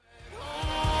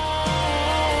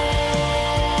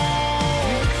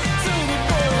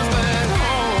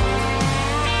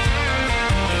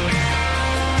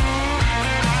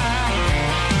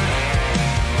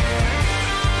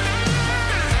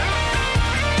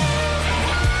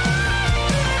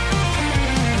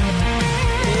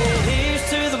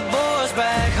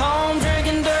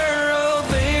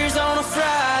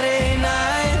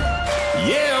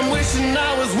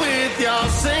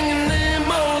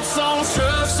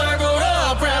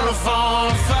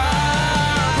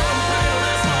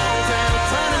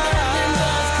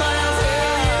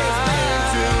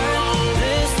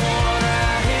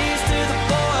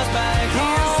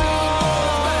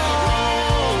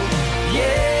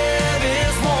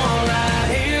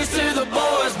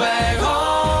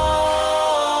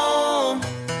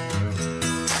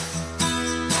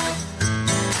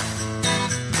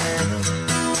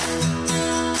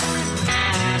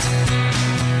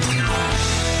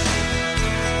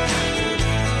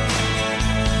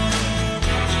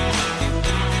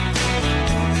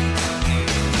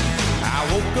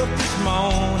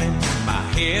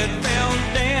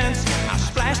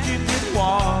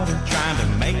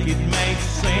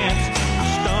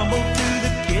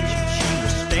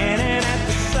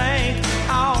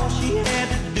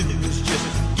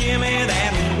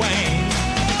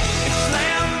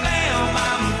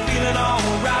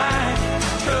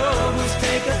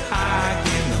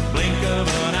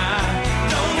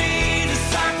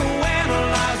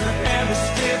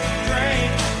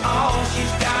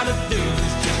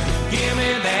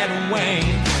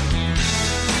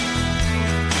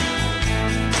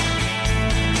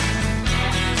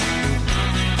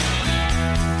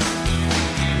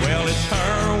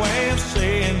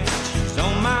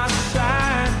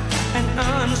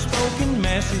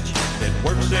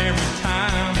works every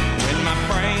time. When my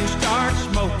brain starts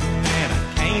smoking and I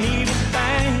can't even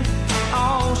think,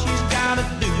 all she's gotta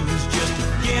do is just to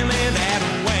give me that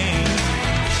wing.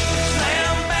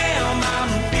 Slam, bam,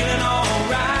 I'm feeling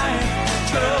alright.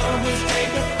 Troubles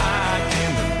take a hike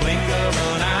in the blink of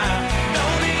an eye.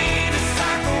 Don't need a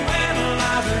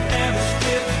psychoanalyzer, never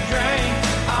spit the drink.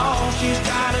 All she's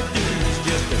gotta do is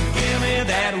just to give me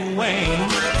that wing.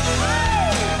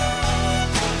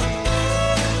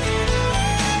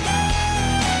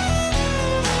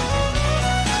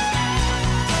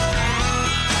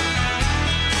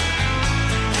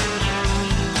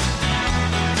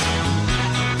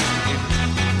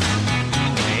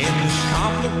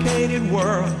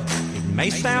 World, it may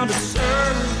sound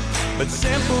absurd, but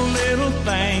simple little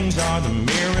things are the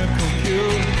miracle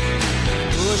cure.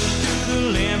 Pushed to the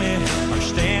limit or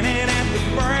standing at the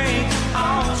brink,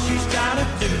 all she's gotta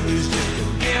do is just to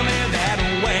give me that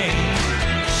wing.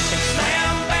 And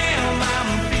slam, bam, I'm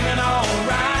feeling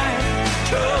alright.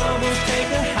 Troubles take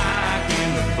a hike in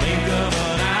the blink of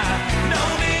an eye. No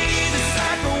need a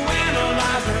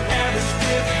psychoanalyzer and a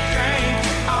stiff drink.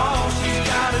 All she's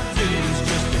gotta do is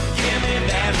just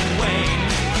that wing.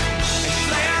 And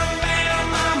slam, bam,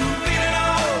 I'm feeling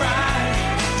alright.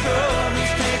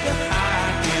 Troubles take a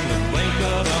hike in the blink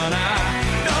of an eye.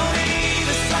 Don't need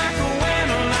a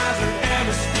psychoanalyzer and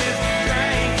a stiff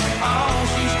drink. All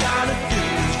she's gotta do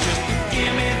is just to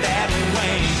give me that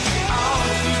wing. All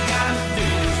she's gotta do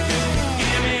is just to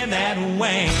give me that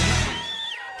wing.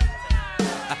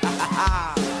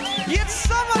 It's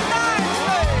summertime,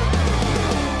 baby.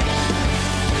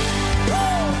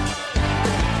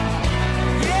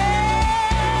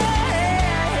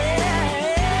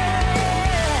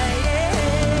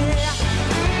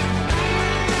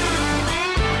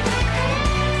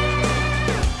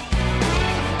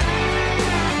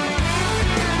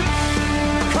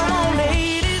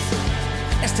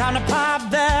 Time to pop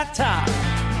that top.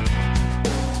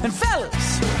 And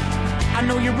fellas, I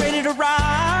know you're ready to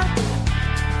ride.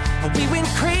 We went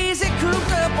crazy,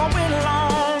 cooped up all winter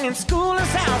long, and school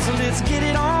is out, so let's get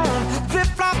it on.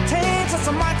 Flip-flop tanks and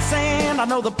some white sand, I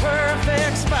know the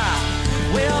perfect spot.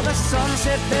 Well, the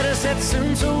sunset better set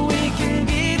soon so we can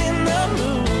get in the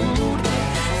mood.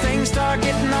 Things start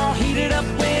getting all heated up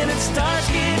when it starts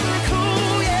getting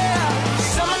cool, yeah.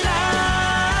 Summer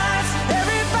nights,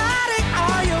 everybody,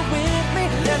 are you with me?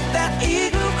 Let that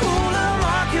igloo cooler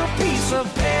mark your piece of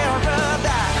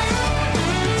paradise.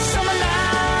 Summer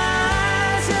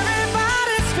nights,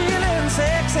 everybody's feeling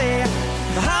sexy.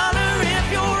 Holler if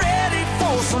you're ready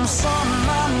for some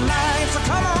summer nights.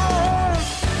 Come on.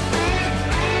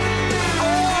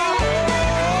 Oh,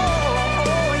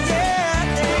 yeah,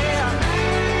 yeah.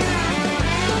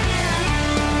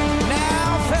 Now,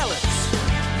 fellas,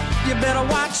 you better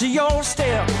watch your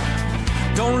step.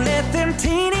 Don't let them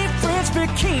teeny French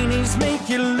bikinis make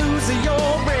you lose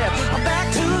your breath. Back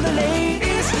to the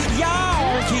ladies,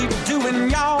 y'all keep doing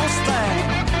y'all's thing.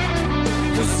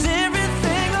 'Cause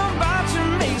everything about you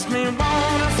makes me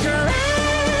wanna scream.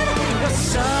 The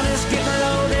sun is getting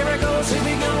low, there it goes, here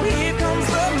we go, here comes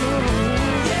the moon.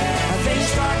 Yeah, things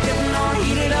start getting all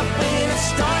heated up when it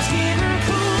starts getting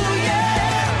cool,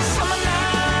 yeah. Summer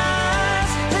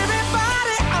nights,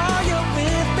 everybody, are you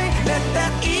with me? Let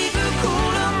that eagle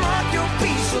cooler mark your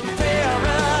piece of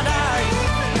paradise.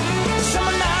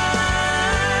 Summer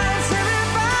nights,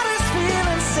 everybody's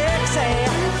feeling sexy.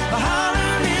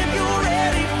 Holler if you're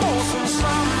ready for some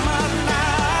summer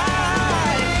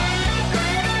night.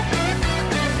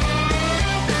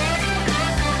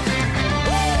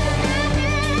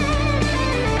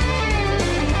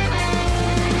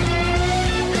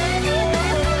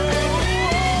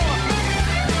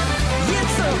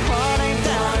 It's a party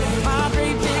down in Padre,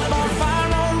 big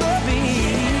bonfire on the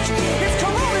beach. It's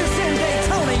Columbus in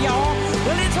Daytona, y'all.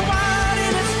 Well, it's wild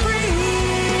and it's free.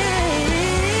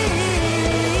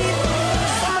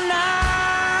 Summer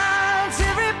nights,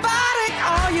 everybody,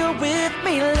 are you with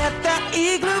me? Let that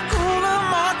igloo cooler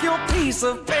mark your piece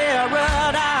of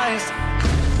paradise.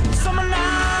 Summer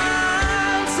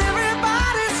nights,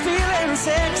 everybody's feeling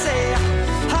sexy.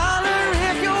 Holler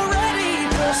if you're ready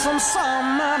for some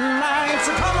summer nights.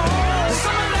 Come on.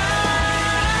 Summer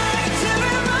nights,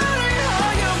 everybody,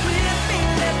 are you with me?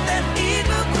 Let that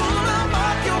eagle cooler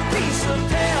mark your piece of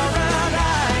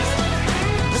paradise.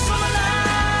 Summer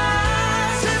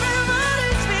nights,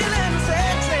 everybody's feeling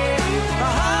sexy.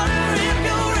 Holler if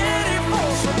you're ready for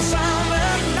some summer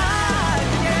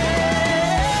nights. Yeah.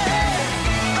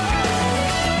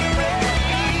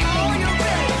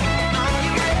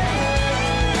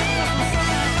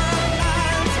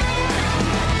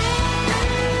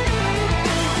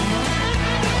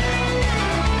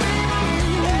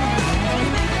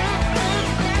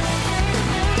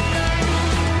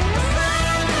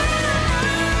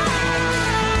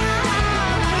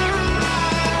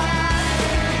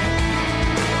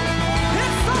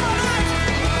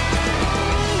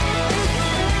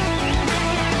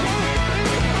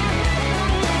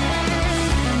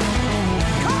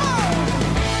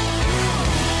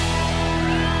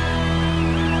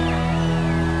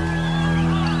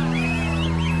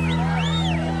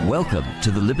 Welcome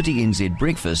to the Liberty NZ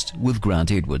Breakfast with Grant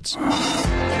Edwards.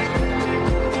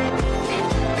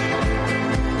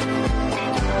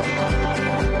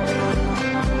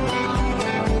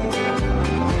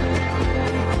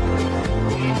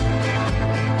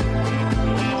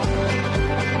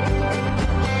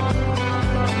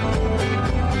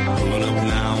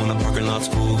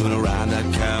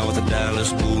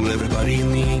 Everybody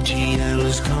in the ATL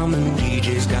is coming.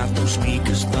 DJ's got those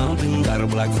speakers thumping. Got a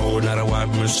black Ford, not a white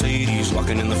Mercedes.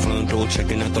 Walking in the front door,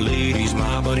 checking out the ladies.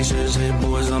 My buddy says, hey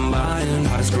boys, I'm buying.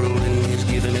 Hottest girl in he's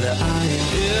giving it a eye.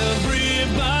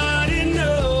 Everybody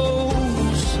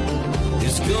knows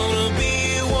it's gonna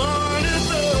be one of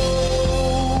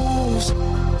those.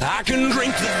 I can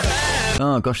drink the fat.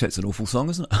 Oh gosh, that's an awful song,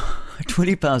 isn't it?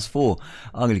 4:20.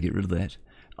 I'm going to get rid of that.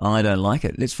 I don't like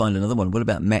it. Let's find another one. What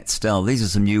about Matt Stell? These are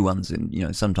some new ones,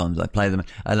 and sometimes I play them,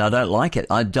 and I don't like it.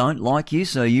 I don't like you,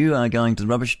 so you are going to the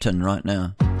rubbish tin right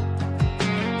now.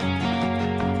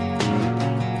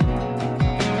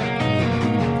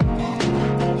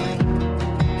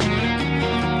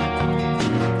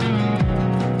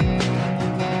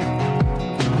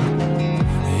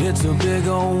 It's a big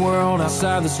old world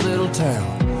outside this little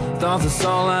town. Thought that's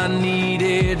all I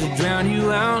needed to drown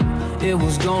you out. It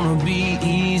was gonna be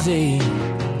easy.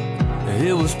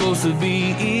 It was supposed to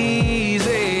be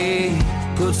easy.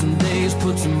 Put some days,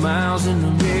 put some miles in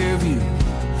the rear view.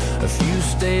 A few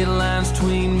state lines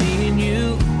between me and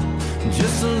you.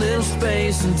 Just a little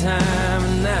space and time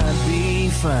and that'd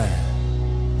be fine.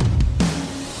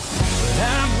 But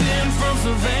I've been from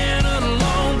Savannah to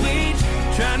Long Beach,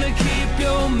 trying to keep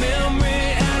your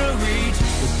memory out of reach.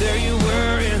 But there you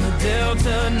were in the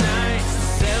Delta nights, the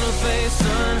Santa Fe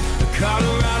sun, the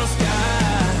Colorado sky.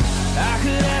 I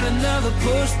could add another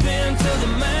push pin to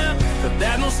the map, but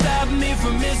that don't stop me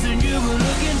from missing you. But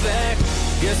looking back,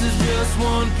 guess it's just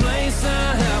one place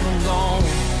I haven't gone.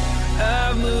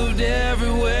 I've moved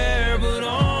everywhere but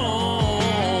on.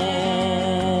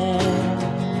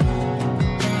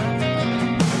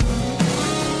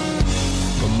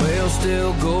 My mail's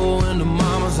still going to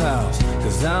mama's house,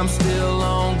 'cause I'm still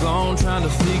long gone trying to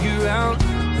figure out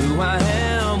who I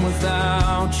am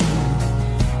without you,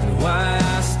 and why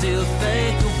I still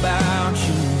think about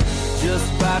you. Just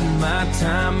biding my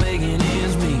time, making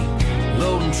ends meet,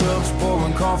 loading trucks,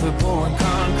 pouring coffee, pouring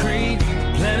concrete,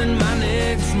 planning my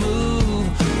next move,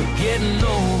 getting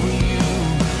over you,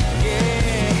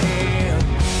 yeah.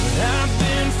 But I've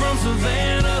been from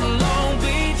Savannah to Long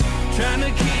Beach, trying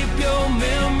to keep your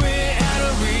memory out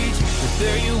of reach. But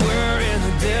there you were in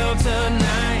the Delta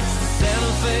nights, the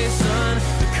Santa Fe sun,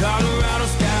 the Colorado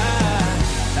sky.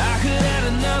 I could add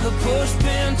another push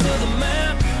pin to the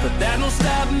map, but that don't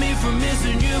stop me from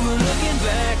missing you. But looking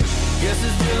back, guess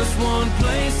it's just one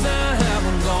place I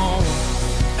haven't gone.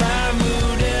 I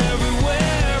moved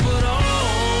everywhere but on.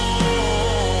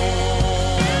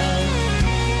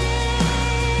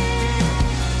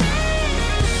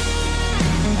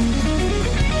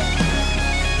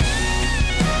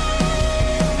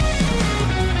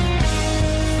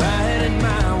 If I had it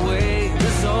my way,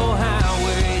 this old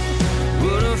highway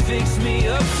would've fixed me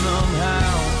up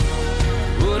somehow,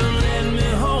 would've led me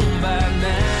home by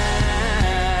now.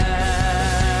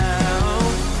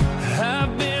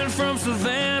 I've been from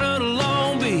Savannah to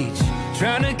Long Beach,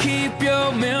 trying to keep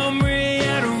your memory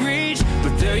out of reach.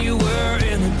 But there you were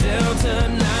in the Delta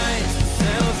nights, the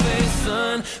Santa Fe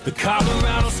sun, the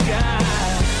Colorado sky.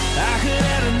 I could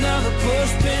add another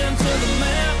push pin to the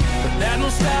map, but that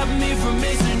don't stop me from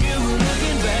missing you.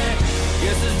 Looking back,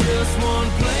 guess it's just one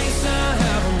place I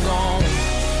haven't gone.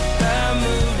 I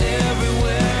moved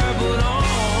everywhere but on.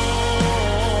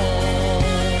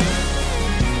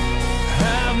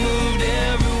 I moved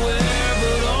everywhere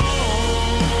but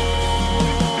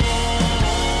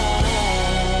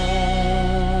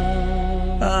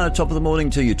on. Top of the morning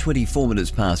to you, 24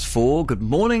 minutes past 4. Good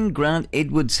morning, Grant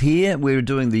Edwards here. We're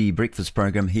doing the breakfast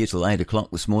program here till 8 o'clock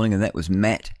this morning, and that was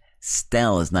Matt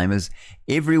Stell, his name is.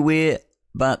 Everywhere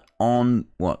but on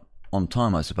what? On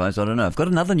time, I suppose. I don't know. I've got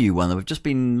another new one. We've just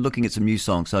been looking at some new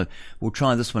songs, so we'll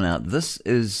try this one out. This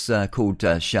is called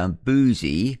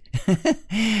Shabuzi.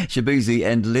 Shabuzi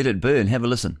and Let It Burn. Have a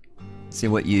listen. See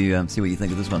what you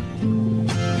think of this one.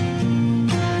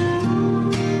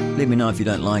 Let me know if you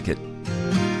don't like it.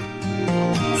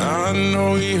 I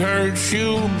know he hurt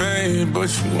you, babe, but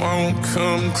you won't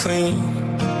come clean.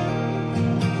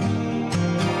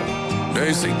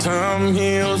 They say time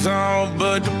heals all,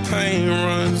 but the pain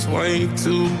runs way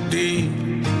too deep.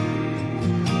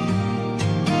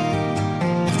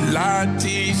 You lied to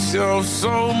yourself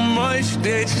so much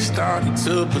that you started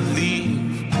to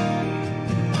believe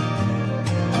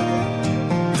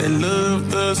That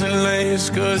love doesn't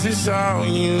last, cause it's all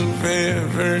you've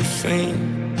ever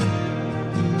seen.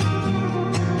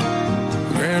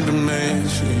 Grab the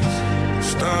matches,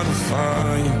 start a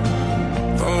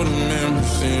fire, throw the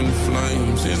memories in the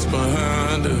flames, it's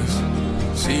behind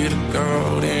us. See the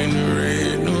gold and the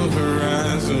red, new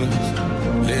horizons.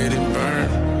 Let it burn,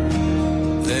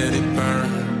 let it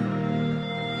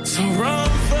burn. So run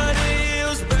for the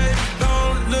hills, baby,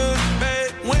 don't look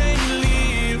back when you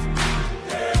leave.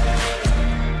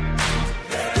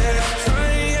 There's a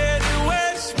train headed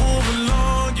west, move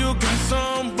along, you got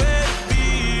somewhere to be.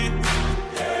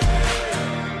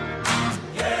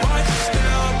 Watch your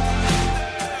step,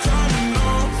 coming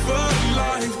on for the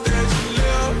life that you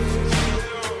live.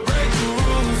 Break the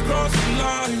rules, cross the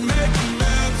line, make a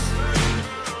mess.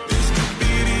 This could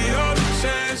be the only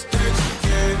chance that you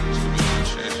get.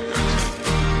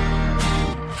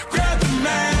 Grab the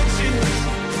matches,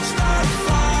 start a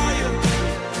fire,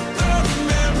 throw the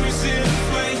memories in the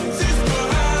flames, it's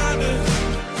behind us.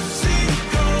 See the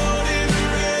gold in the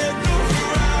red, new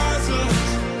horizons.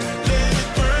 Let it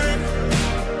burn,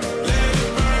 let it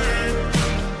burn.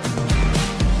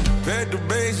 Back to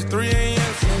base at 3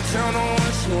 a.m. From town on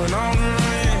one, she went on the run.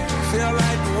 Felt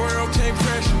like the world came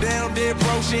crashing down, dead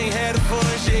broke, she ain't had a fun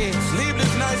shit.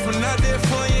 Sleepless nights, but not that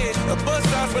fun yet. A bus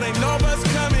stops, but ain't no bus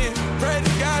coming. Pray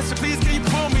to God, so please can you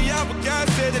pull me out? But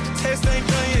God said that the test ain't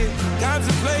done yet.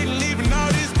 Contemplating leaving all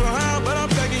this behind, but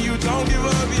I'm begging you, don't give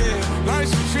up yet.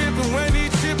 Life's a trip, and when he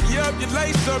trip you up, your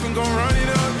lace up and gon' run it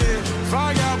up, yeah.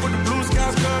 Fly out, but the blue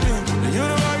skies coming. The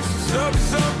universe is up to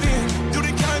something. Do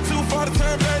they count too far to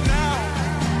turn back now?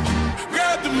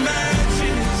 Grab the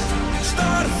matches,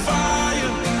 start a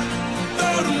fire,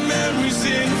 throw the memories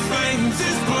in the flames,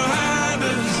 it's behind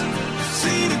us.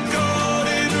 See the gold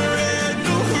in the red,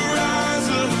 new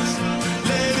horizons.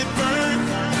 Let it burn,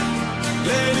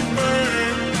 let it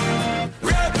burn.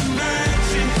 Grab the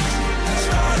matches,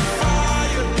 start a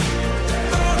fire,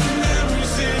 throw the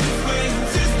memories in the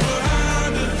flames, it's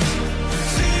behind us.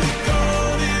 See the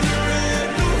gold in the red,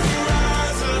 new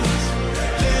horizons.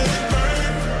 Let it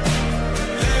burn,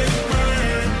 let it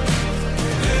burn,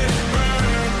 let it burn.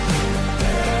 Let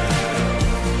it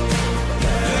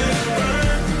burn, let it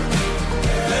burn,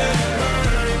 let it burn.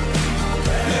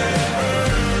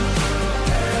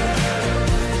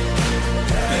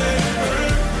 Let it burn,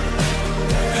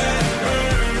 let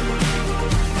it burn.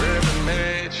 Grab the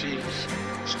matches,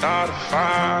 start a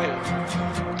fire,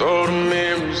 throw the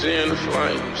memories in the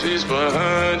flames, it's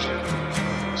behind you.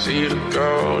 See the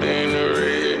gold in the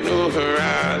red, new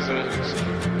horizons.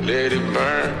 Let it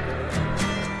burn,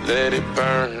 let it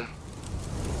burn.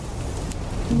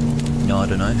 No, I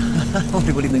don't know. What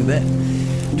do you think of that?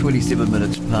 27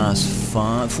 minutes past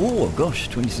 4. Gosh,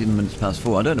 27 minutes past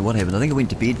 4. I don't know what happened. I think I went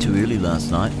to bed too early last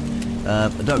night. I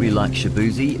don't really like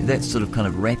Shabuzi. That's sort of kind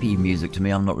of rappy music to me.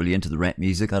 I'm not really into the rap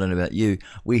music. I don't know about you.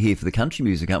 We're here for the country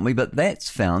music, aren't we? But that's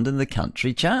found in the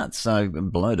country charts. So I'm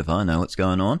blowed if I know what's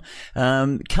going on.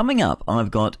 Coming up,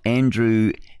 I've got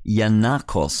Andrew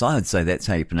Yanakos. I would say that's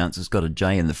how you pronounce it. It's got a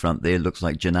J in the front there. It looks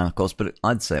like Janakos, but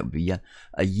I'd say it would be a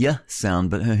y sound,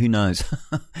 but who knows?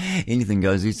 Anything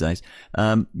goes these days.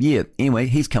 Yeah, anyway,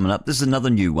 he's coming up. This is another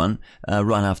new one,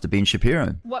 right after Ben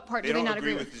Shapiro. What part do they not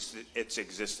agree with? Its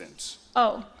existence.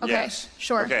 Oh, okay, Yes.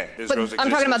 sure. Okay, but I'm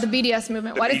talking about the BDS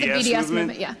movement. Why does the BDS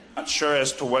movement? Yeah. Not sure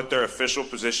as to what their official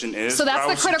position is. So that's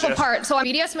the critical part. So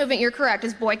BDS movement, you're correct,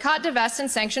 is boycott, divest, and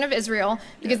sanction of Israel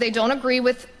because they don't agree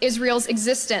with Israel's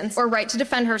existence or right to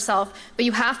defend herself. But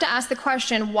you have to ask the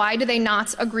question, why do they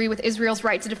not agree with Israel's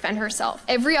right to defend herself?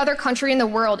 Every other country in the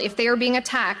world, if they are being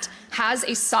attacked, has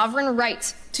a sovereign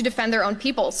right to defend their own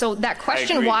people. So that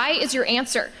question, why, is your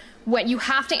answer. When you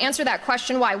have to answer that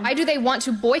question, why do they want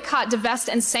to boycott, divest,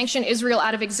 and sanction Israel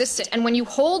out of existence? And when you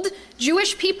hold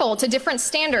Jewish people to different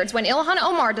standards, when Ilhan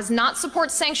Omar does not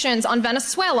support sanctions on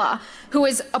Venezuela, who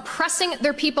is oppressing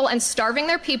their people and starving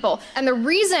their people, and the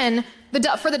reason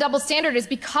for the double standard is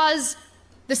because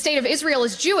the state of Israel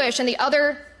is Jewish and the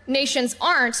other nations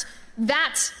aren't,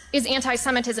 that is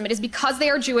anti-Semitism. It is because they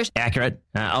are Jewish. Accurate.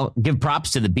 I'll give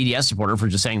props to the BDS supporter for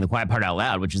just saying the quiet part out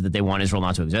loud, which is that they want Israel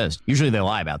not to exist. Usually they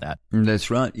lie about that. That's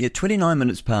right. Yeah, 29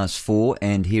 minutes past 4,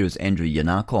 and here is Andrew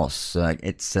Yanakos.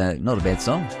 It's not a bad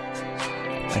song.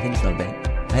 I think it's not bad.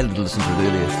 I had to listen to it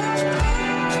earlier.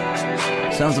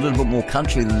 Sounds a little bit more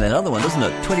country than that other one, doesn't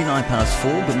it? 29 past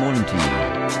 4, good morning to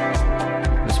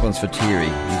you. This one's for Terry.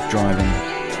 He's driving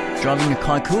a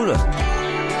Kaikoura.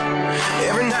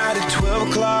 Every night at 12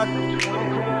 o'clock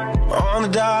on the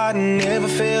dot, never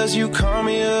fails, you call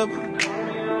me up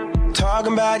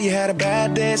talking about you had a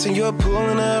bad day, so you're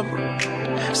pulling up.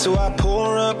 So I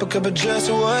pour up a cup of just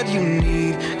what you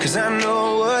need, 'cause I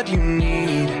know what you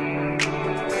need.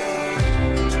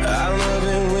 I love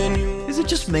it when you... Is it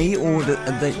just me, or do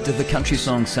the country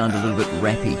songs sound a little bit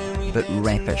rappy, a bit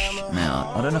rappish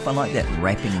now? I don't know if I like that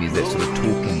rapping music, that sort of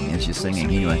talking as you're singing.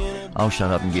 Anyway, I'll shut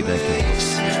up and get back to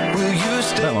it. Will you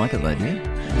stay? I don't like it though, do you?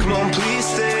 Come on, please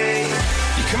stay.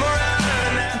 You come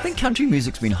around now. I think country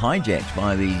music's been hijacked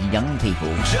by these young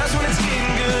people. Just when it's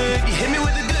getting good, you hit me with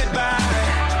a goodbye.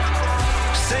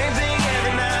 Same thing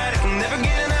every night, I can never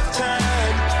get enough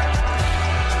time.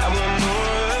 I want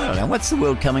more. I don't know, what's the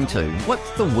world coming to? What's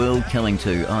the world coming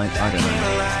to? I don't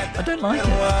know. I don't like it.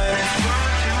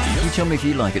 You tell me if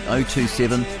you like it.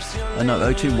 021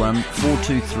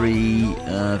 423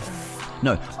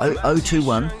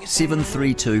 021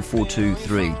 732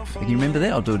 423. Can you remember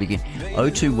that? I'll do it again.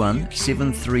 021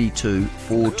 732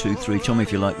 423. Tell me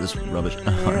if you like this rubbish.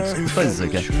 I suppose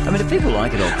it's okay. I mean, if people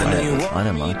like it, I'll play it. I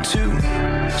don't like it. So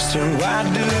why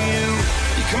do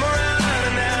you come around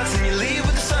unannounced and you leave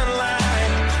with the sunlight?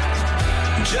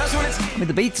 Just when it's I mean,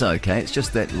 the beat's okay. It's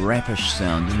just that rappish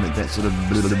sound, isn't it? That sort of...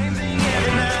 every night,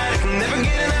 I can never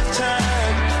get enough time.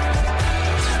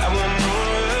 I want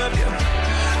more of you.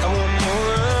 I want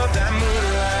more of that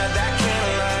moonlight, that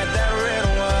candlelight, that red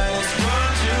wine. It's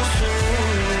gone too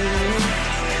soon.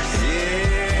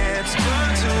 Yeah, it's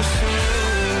gone too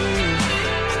soon.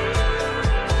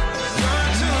 Gone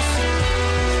too soon.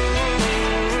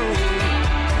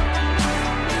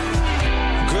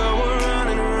 Girl, we're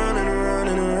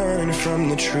running from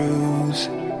the truth.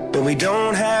 But we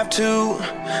don't have to,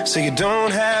 so you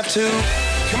don't have to.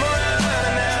 Come around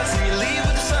unannounced and you leave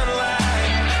with the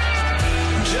sunlight.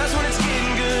 Just when it's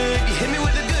getting good, you hit me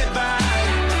with a goodbye.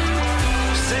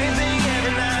 Same thing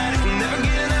every night, I can never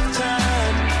get enough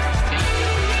time.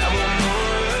 I want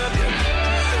more of you.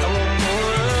 I want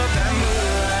more of that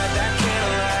moonlight, that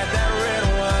candlelight, that red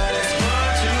wine. It's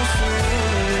gone too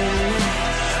soon.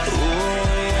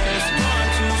 Oh yeah, it's gone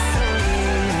too soon.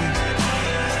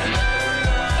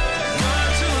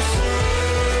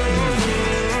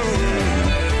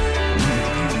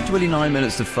 29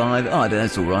 minutes to 5. Oh,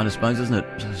 that's all right, I suppose, isn't it?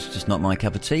 It's just not my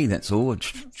cup of tea, that's all.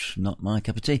 It's not my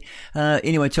cup of tea.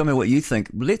 Anyway, tell me what you think.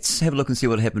 Let's have a look and see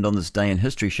what happened on this day in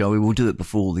history, shall we? We'll do it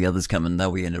before the others come in.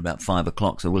 They'll be in at about 5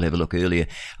 o'clock, so we'll have a look earlier.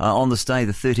 On this day,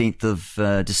 the 13th of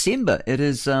December, it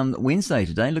is Wednesday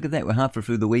today. Look at that, we're halfway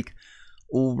through the week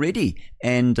already.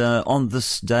 And on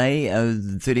this day,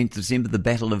 the 13th of December,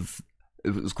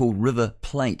 it was called River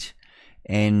Plate.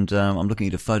 And I'm looking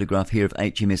at a photograph here of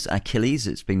HMS Achilles.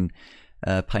 It's been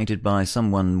painted by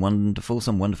some wonderful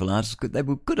artist. They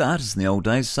were good artists in the old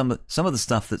days. Some of the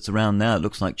stuff that's around now, it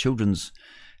looks like children's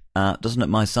art, doesn't it?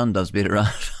 My son does better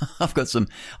art. I've got some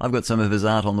of his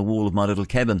art on the wall of my little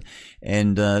cabin,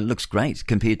 and it looks great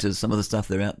compared to some of the stuff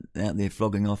they're out there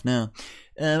flogging off now.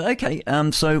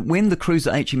 So when the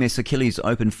cruiser HMS Achilles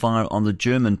opened fire on the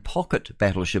German pocket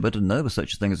battleship, I didn't know there was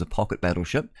such a thing as a pocket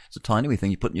battleship. It's a tiny wee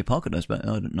thing you put in your pocket, I suppose.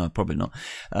 I don't know, probably not.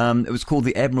 It was called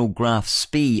the Admiral Graf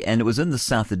Spee, and it was in the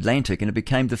South Atlantic, and it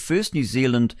became the first New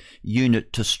Zealand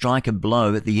unit to strike a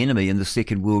blow at the enemy in the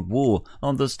Second World War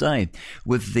on this day,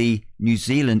 with the New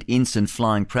Zealand ensign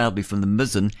flying proudly from the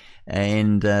mizzen.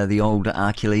 And the old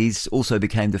Achilles also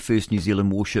became the first New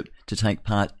Zealand warship to take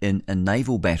part in a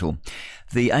naval battle.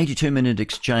 The 82-minute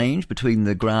exchange between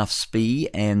the Graf Spee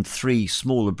and 3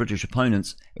 smaller British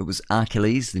opponents, it was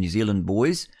Achilles, the New Zealand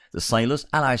boys, the sailors,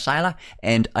 hello sailor,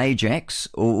 and Ajax,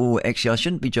 or actually I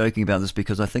shouldn't be joking about this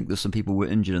because I think there's some people who were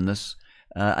injured in this,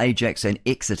 Ajax and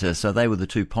Exeter, so they were the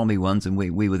 2 pommy ones and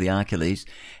we were the Achilles.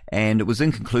 And it was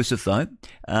inconclusive though.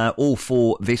 All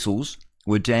 4 vessels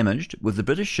were damaged, with the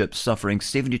British ships suffering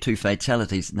 72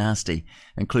 fatalities, nasty,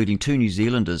 including 2 New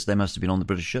Zealanders. They must have been on the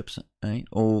British ships, eh?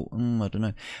 Or, I don't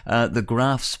know. The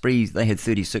Graf Spee, they had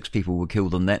 36 people were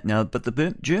killed on that now, but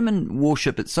the German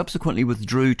warship, it subsequently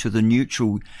withdrew to the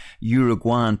neutral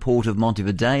Uruguayan port of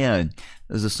Montevideo.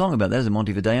 There's a song about that, isn't it,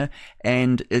 Montevideo?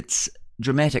 And its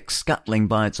dramatic scuttling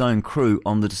by its own crew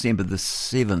on the December the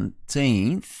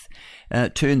 17th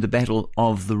turned the Battle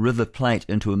of the River Plate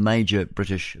into a major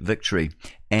British victory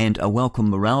and a welcome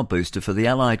morale booster for the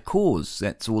Allied cause.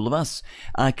 That's all of us.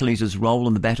 Achilles' role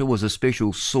in the battle was a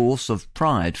special source of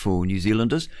pride for New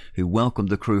Zealanders, who welcomed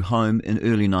the crew home in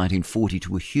early 1940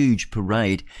 to a huge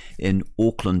parade in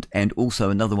Auckland and also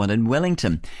another one in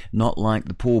Wellington, not like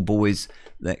the poor boys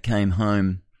that came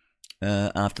home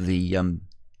after the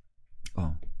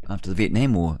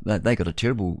Vietnam War. They got a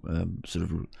terrible sort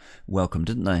of welcome,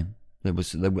 didn't they?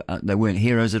 They weren't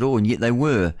heroes at all, and yet they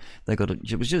were.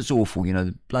 It was just awful,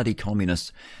 the bloody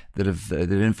communists that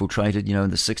infiltrated, in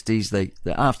the 60s. They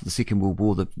after the Second World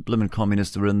War, the blimmin'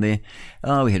 communists were in there.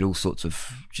 Oh, we had all sorts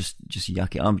of just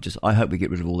yucky. I hope we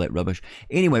get rid of all that rubbish.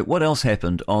 Anyway, what else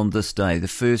happened on this day? The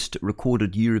first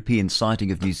recorded European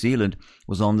sighting of New Zealand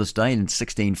was on this day in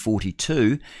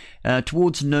 1642.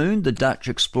 Towards noon, the Dutch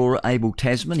explorer Abel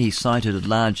Tasman, he sighted a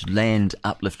large land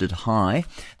uplifted high.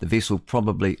 The vessel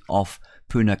probably off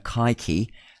Punakaiki,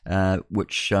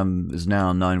 which is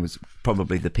now known as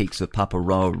probably the peaks of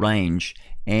Paparoa Range.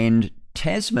 And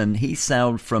Tasman, he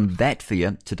sailed from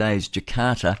Batavia, today's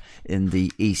Jakarta, in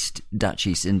the Dutch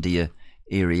East India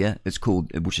area,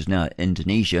 which is now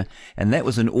Indonesia, and that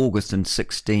was in August in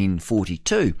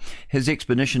 1642. His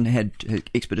expedition had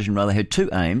two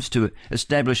aims: to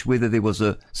establish whether there was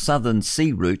a southern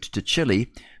sea route to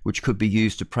Chile which could be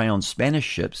used to prey on Spanish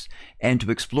ships, and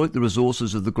to exploit the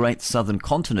resources of the great southern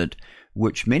continent,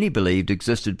 which many believed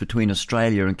existed between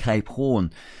Australia and Cape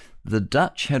Horn. The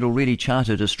Dutch had already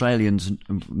charted Australia's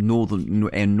northern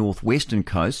and northwestern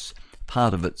coasts,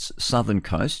 part of its southern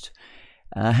coast.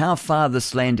 How far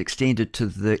this land extended to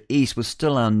the east was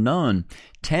still unknown.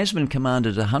 Tasman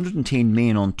commanded 110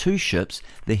 men on two ships,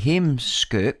 the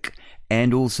Heemskerk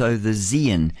and also the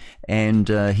Zeehan, and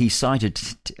he sighted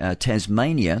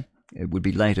Tasmania, it would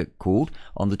be later called,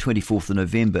 on the 24th of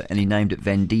November, and he named it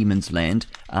Van Diemen's Land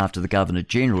after the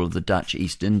Governor-General of the Dutch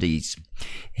East Indies.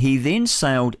 He then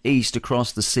sailed east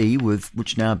across the sea,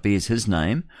 which now bears his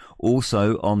name.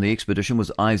 Also on the expedition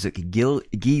was Isaac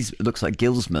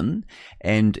Gilsman,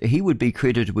 and he would be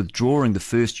credited with drawing the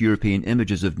first European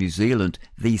images of New Zealand.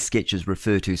 These sketches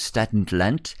refer to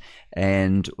Statland,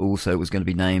 and also it was going to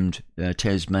be named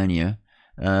Tasmania.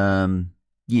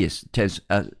 Yes,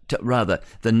 the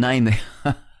name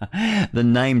the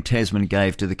name Tasman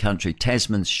gave to the country.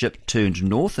 Tasman's ship turned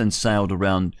north and sailed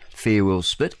around Farewell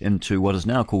Spit into what is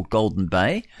now called Golden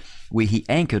Bay, where he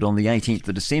anchored on the 18th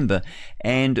of December.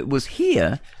 And it was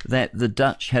here that the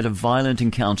Dutch had a violent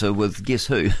encounter with, guess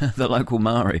who? The local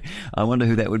Maori. I wonder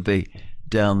who that would be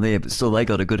down there. But still, they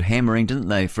got a good hammering, didn't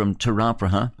they, from Te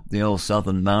Rauparaha, the old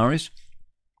southern Maoris?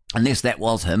 Unless that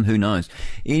was him, who knows?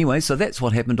 Anyway, so that's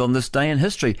what happened on this day in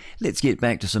history. Let's get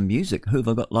back to some music. Who have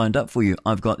I got lined up for you?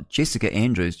 I've got Jessica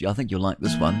Andrews. I think you'll like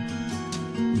this one.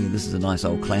 Yeah, this is a nice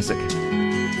old classic.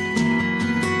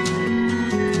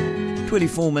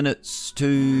 24 minutes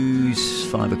to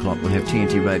 5 o'clock. We'll have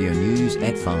TNT Radio News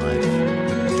at 5.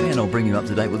 And I'll bring you up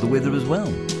to date with the weather as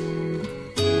well.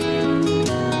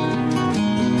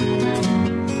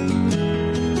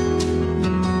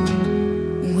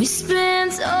 We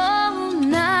spent all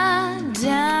night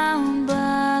down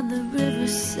by the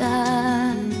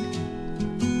riverside,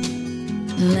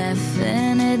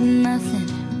 laughing at nothing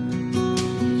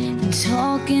and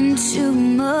talking too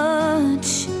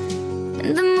much.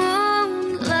 And the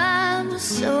moonlight was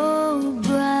so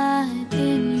bright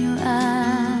in your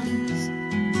eyes.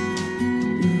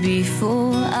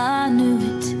 Before I knew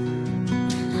it,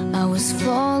 I was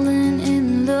falling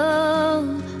in love.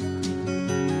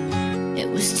 It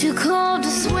was too cold to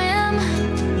swim,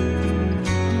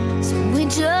 so we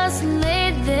just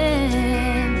laid there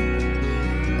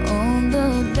on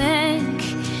the bank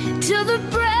till the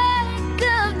break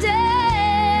of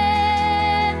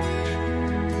day.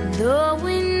 Though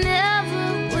we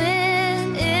never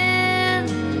went in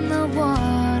the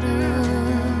water,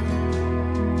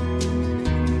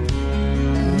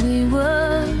 we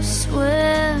were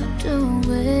swept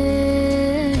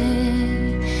away,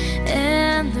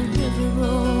 and the river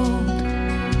rolled,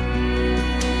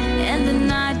 and the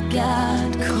night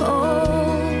got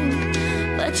cold,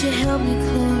 but you held me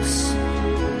close,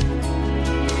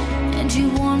 and you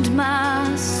warmed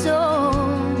my soul.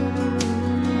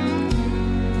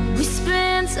 We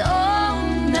spent all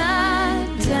night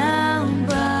down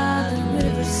by the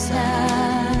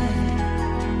riverside,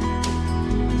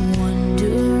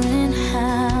 wondering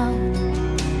how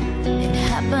it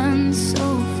happened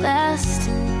so fast,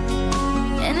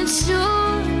 and it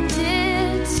sure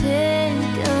did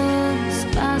take us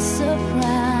by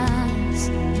surprise.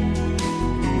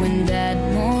 When that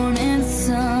morning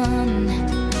sun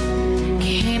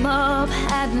came up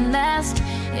at last,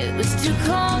 it was too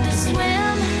cold to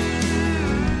swim,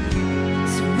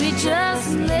 so we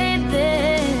just laid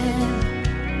there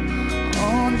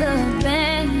on the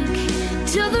bank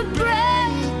till the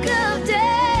break of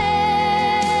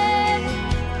day.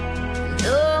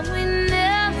 Though we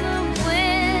never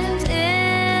went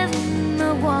in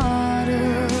the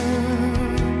water,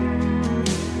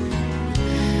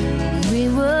 we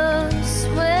were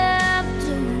swept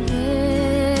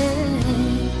away,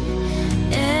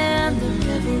 and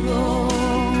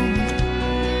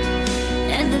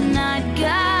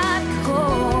got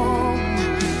cold,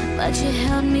 but you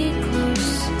held me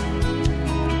close,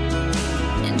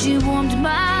 and you warmed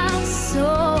my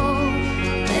soul.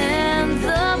 And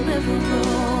the river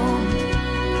rolled,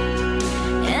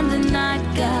 and the night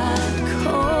got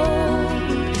cold,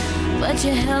 but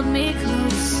you held me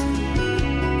close,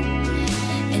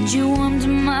 and you warmed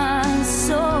my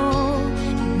soul.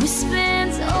 And we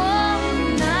spent all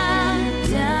night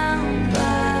down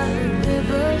by the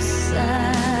riverside.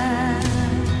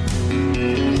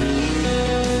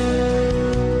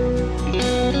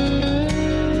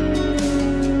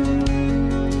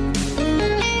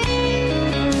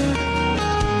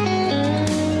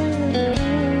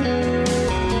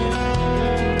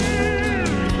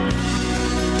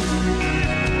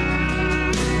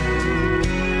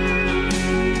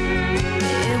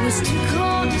 It was too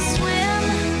cold to swim,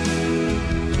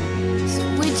 so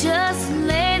we just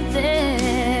lay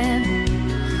there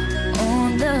on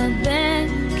the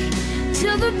bank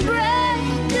till the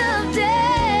break of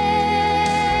day.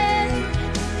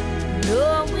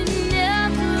 No, we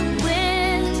never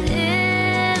went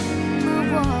in the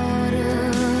water.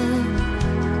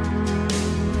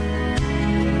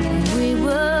 We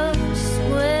were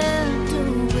swept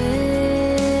away,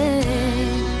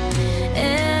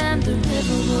 and the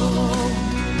river rolled,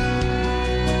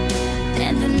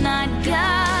 and the night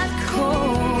got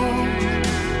cold,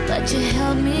 but you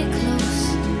held me close,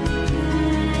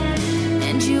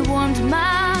 and you warmed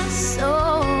my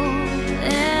soul.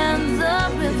 And the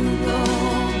river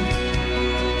rolled,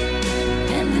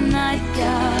 and the night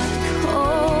got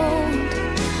cold,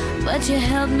 but you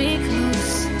held me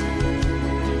close,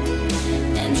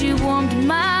 and you warmed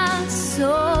my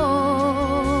soul.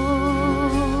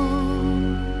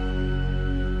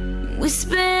 We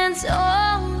spent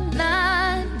all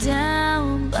night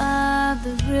down by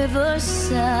the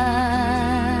riverside,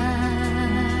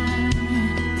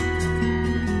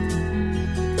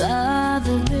 by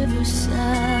the riverside.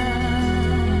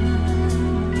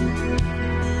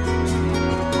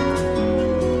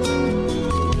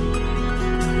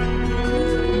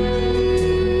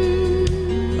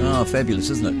 Oh, fabulous,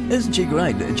 isn't it? Isn't she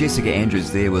great? Jessica Andrews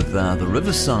there with The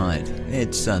Riverside.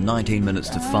 It's 19 minutes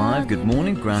to 5. Good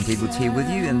morning. Grant Edwards here with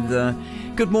you. And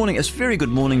good morning. It's very good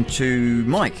morning to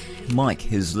Mike.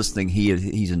 Mike is listening here.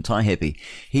 He's in Taihape.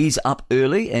 He's up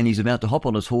early and he's about to hop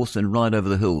on his horse and ride over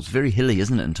the hills. Very hilly,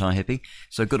 isn't it, in Taihape?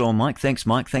 So good on Mike. Thanks,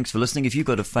 Mike. Thanks for listening. If you've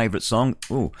got a favourite song...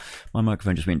 Oh, my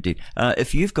microphone just went dead.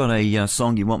 If you've got a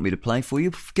song you want me to play for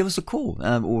you, give us a call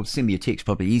or send me a text,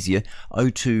 probably easier.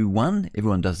 021,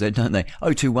 everyone does that, don't they?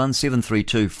 021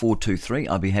 732 423.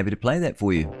 I'll be happy to play that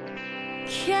for you.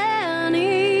 Can't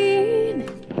eat,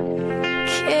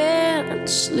 can't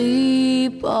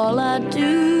sleep. All I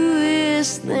do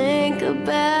is think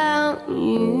about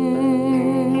you.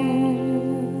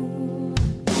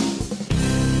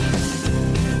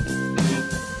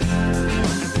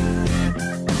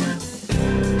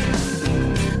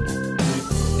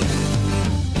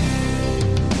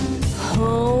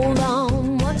 Hold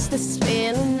on, what's this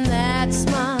feeling? That's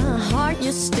my heart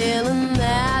you're stealing.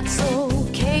 That's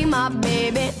okay, my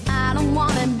baby, I don't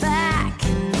want it back.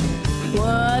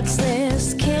 What's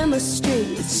this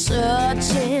chemistry? It's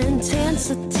such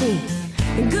intensity.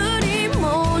 Good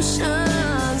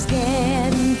emotions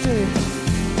getting through.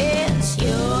 It's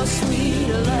your sweet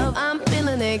love, I'm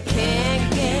feeling it,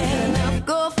 can't get enough.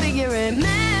 Go figure it,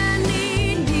 man,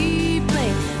 need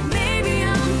deeply. Baby,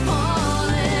 I'm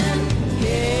falling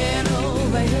head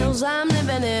over heels. I'm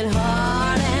living it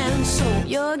hard, and so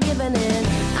you're giving it.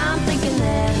 I'm thinking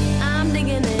that I'm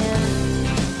digging it.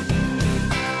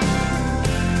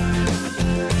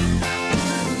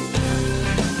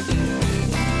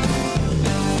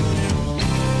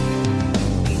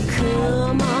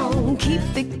 Come on, keep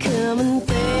it coming.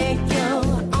 Think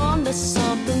you're onto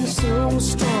something so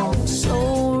strong,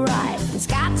 so right. It's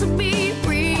got to be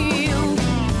real.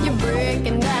 You're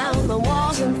breaking down the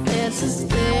walls and fences.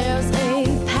 There's a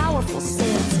powerful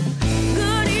sense.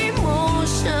 Good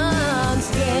emotions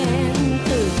getting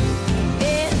through.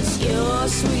 It's your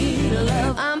sweet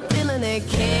love, I'm feeling it,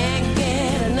 can't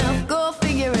get enough. Go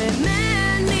figure it,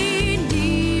 man, need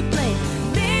deeply.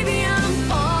 Baby, I'm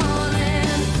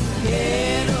falling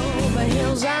head over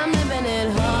heels. I'm living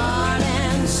it hard,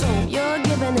 and so you're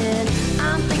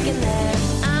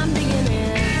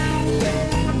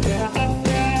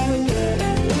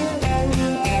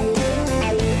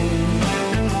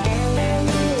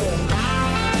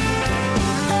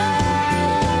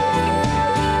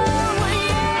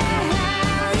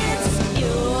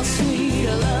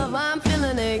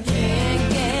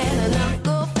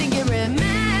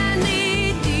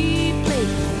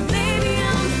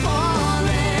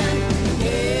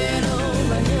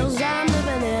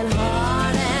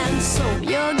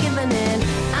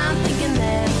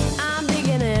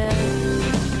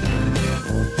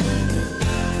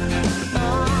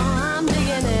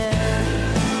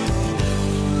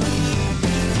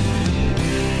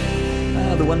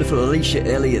The wonderful Alicia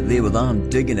Elliott there with I'm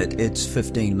Digging It. It's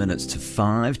 15 minutes to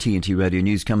 5. TNT Radio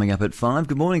News coming up at 5.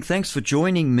 Good morning. Thanks for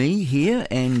joining me here.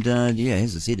 And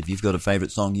as I said, if you've got a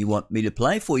favourite song you want me to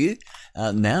play for you,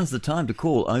 now's the time to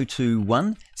call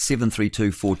 021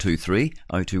 732 423.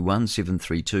 021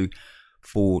 732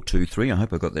 423. I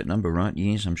hope I got that number right.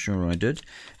 Yes, I'm sure I did.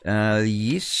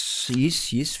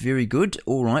 Yes, very good.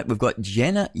 All right, we've got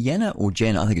Jana,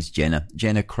 I think it's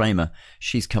Jana Kramer.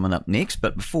 She's coming up next,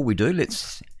 but before we do,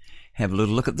 let's have a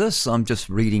little look at this. I'm just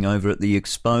reading over at the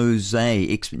Expose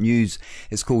News.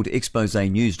 It's called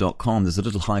exposenews.com. There's a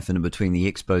little hyphen in between the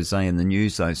expose and the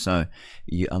news, though, so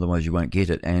otherwise you won't get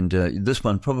it. And this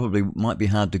one probably might be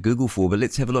hard to Google for, but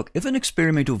let's have a look. If an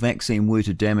experimental vaccine were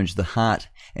to damage the heart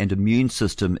and immune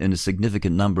system in a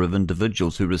significant number of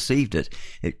individuals who received it,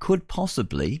 it could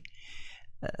possibly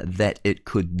it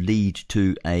could lead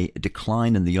to a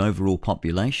decline in the overall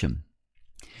population.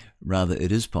 Rather,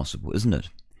 it is possible, isn't it?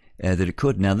 That it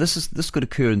could. Now, this could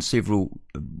occur in several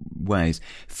ways.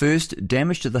 First,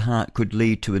 damage to the heart could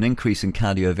lead to an increase in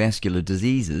cardiovascular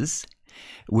diseases,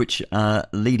 which are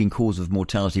leading cause of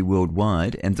mortality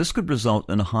worldwide, and this could result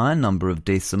in a higher number of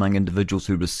deaths among individuals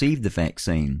who received the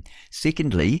vaccine.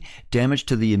 Secondly, damage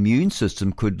to the immune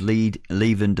system could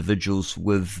leave individuals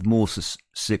with more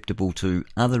susceptible to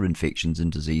other infections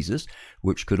and diseases,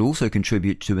 which could also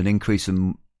contribute to an increase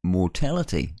in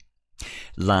mortality.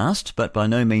 Last, but by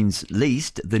no means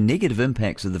least, the negative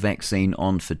impacts of the vaccine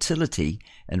on fertility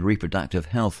and reproductive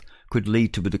health could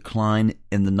lead to a decline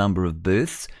in the number of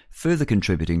births, further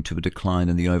contributing to a decline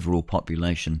in the overall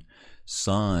population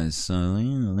size. So,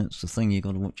 that's the thing you've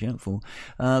got to watch out for.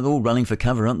 They're all running for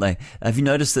cover, aren't they? Have you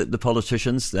noticed that the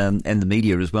politicians and the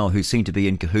media as well, who seem to be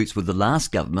in cahoots with the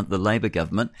last government, the Labour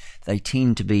government, they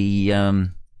tend to be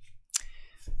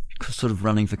sort of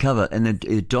running for cover, and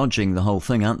they're dodging the whole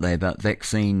thing, aren't they, about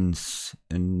vaccines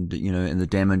and and the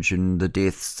damage and the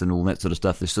deaths and all that sort of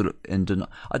stuff. They're sort of in denial.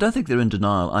 I don't think they're in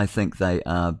denial. I think they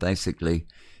are basically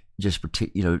just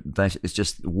it's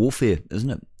just warfare, isn't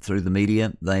it? Through the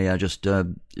media, they are just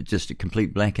a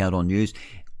complete blackout on news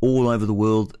all over the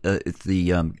world. It's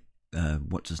the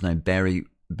what's his name, Barry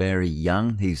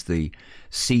Young. He's the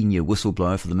senior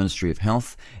whistleblower for the Ministry of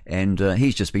Health, and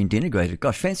he's just been denigrated.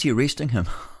 Gosh, fancy arresting him.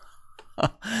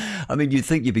 I mean, you'd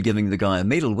think you'd be giving the guy a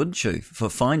medal, wouldn't you, for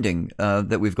finding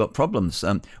that we've got problems.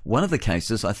 One of the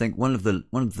cases, I think, one of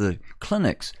the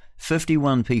clinics,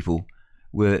 51 people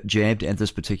were jabbed at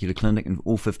this particular clinic, and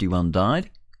all 51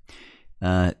 died.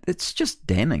 It's just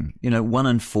damning. 1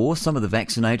 in 4. Some of the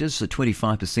vaccinators, so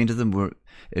 25% of them were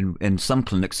in some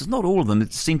clinics. It's not all of them.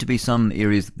 It seemed to be some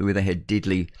areas where they had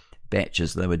deadly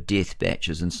batches. They were death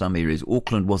batches in some areas.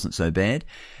 Auckland wasn't so bad.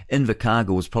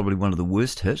 Invercargill was probably one of the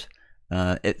worst hit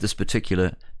at this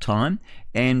particular time,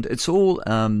 and it's all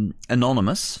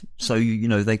anonymous, so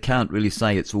they can't really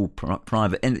say it's all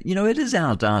private. And it is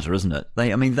our data, isn't it?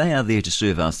 They are there to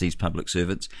serve us, these public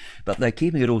servants, but they're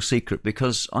keeping it all secret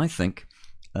because I think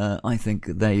they're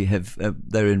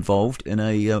involved in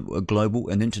a global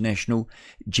and international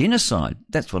genocide.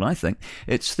 That's what I think.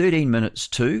 It's 13 minutes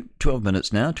to 12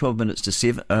 minutes now. 12 minutes to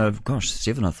 7.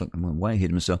 7. I think I'm way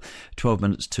ahead of myself. 12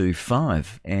 minutes to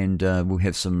 5, and we'll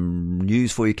have some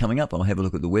news for you coming up. I'll have a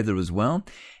look at the weather as well,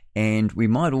 and we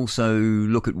might also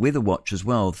look at Weather Watch as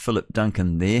well. Philip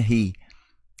Duncan there.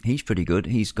 He's pretty good.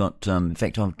 He's got, in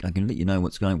fact, I can let you know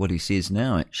what he says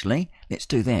now, actually. Let's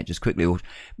do that just quickly. Or,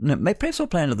 no, perhaps I'll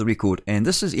play another record. And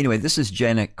this is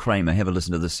Jana Kramer. Have a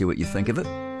listen to this, see what you think of it.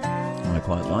 I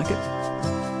quite like it.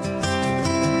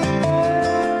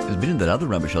 It's better than that other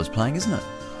rubbish I was playing, isn't it?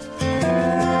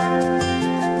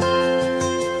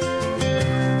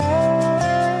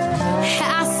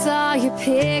 I saw your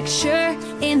picture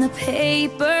in the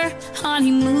paper,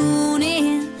 honeymoon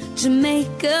in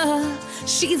Jamaica.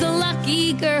 She's a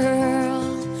lucky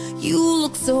girl. You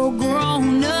look so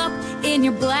grown up in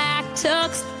your black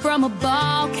tux, from a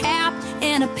ball cap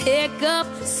and a pickup.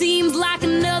 Seems like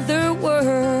another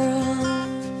world.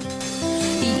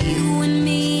 You and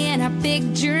me and our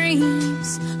big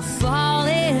dreams,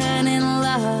 falling in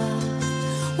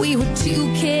love. We were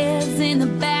 2 kids in the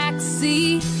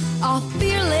backseat, all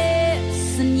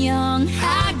fearless and young.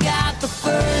 I got the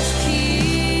first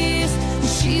kiss, and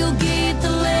she'll get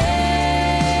the last.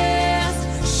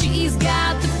 She's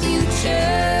got the future,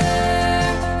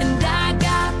 and I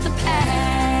got the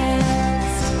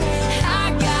past.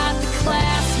 I got the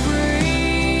class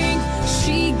ring,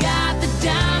 she got the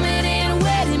diamond and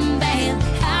wedding band.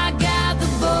 I got the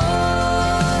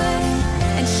boy,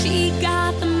 and she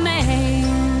got the man.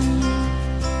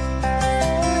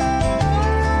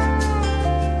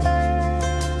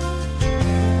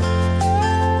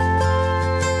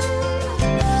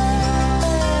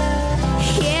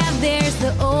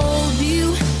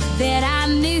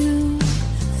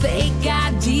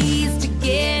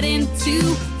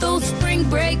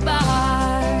 break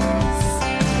bars.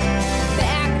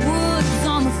 Backwoods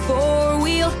on the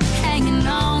four-wheel, hanging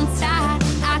on tight.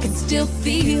 I can still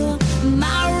feel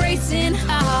my racing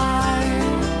heart.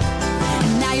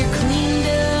 And now you're cleaned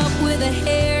up with a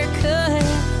haircut,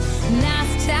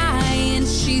 nice tie and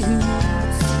shoes.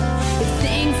 If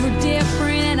things were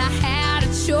different and I had a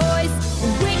choice,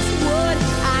 which would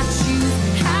I choose?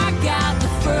 I got the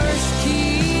first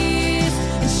kiss,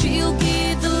 and she'll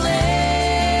get the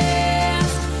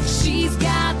last. She's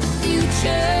got the future,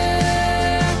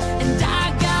 and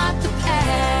I got the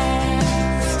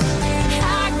past.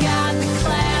 I got the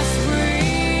class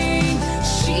ring,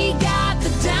 she got the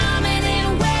diamond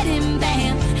and wedding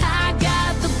band. I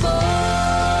got the boy,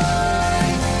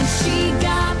 and she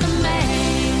got the man.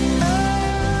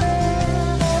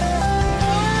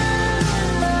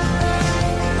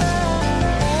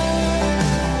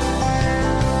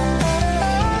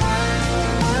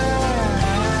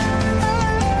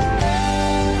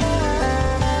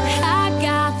 I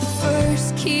got the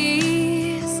first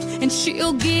kiss, and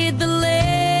she'll get the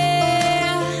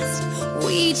last.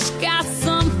 We each got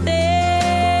something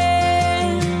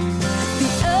the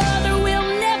other will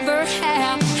never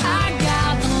have. I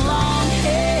got the long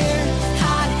hair,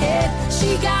 hot head.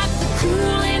 She got the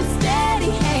cool and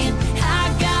steady hand.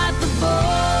 I got the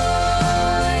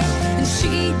boy, and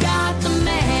she got the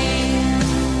man.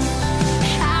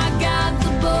 I got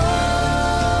the boy,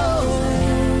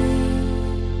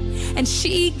 and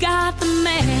she got the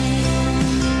man.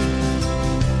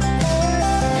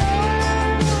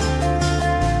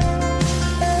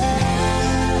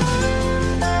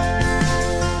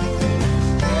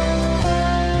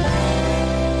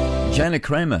 Jana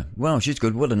Kramer. Wow, she's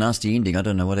good. What a nasty ending. I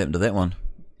don't know what happened to that one.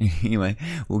 Anyway,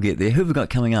 we'll get there. Who have we got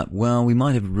coming up? Well, we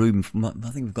might have room. I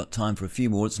think we've got time for a few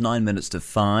more. It's 9 minutes to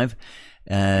 5.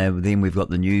 Then we've got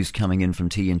the news coming in from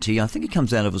TNT. I think it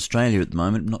comes out of Australia at the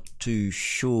moment. Not too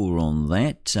sure on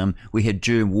that. We had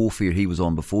Germ Warfare. He was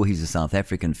on before. He's a South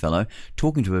African fellow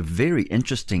talking to a very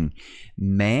interesting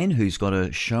man who's got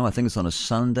a show. I think it's on a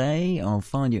Sunday. I'll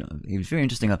find you. He was very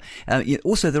interesting.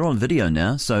 Also, they're on video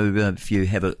now. So if you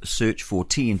have a search for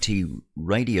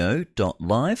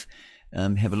tntradio.live,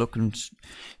 have a look and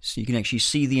so you can actually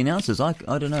see the announcers. I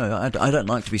don't know. I don't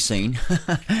like to be seen.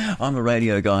 I'm a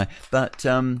radio guy, but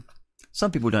some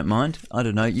people don't mind. I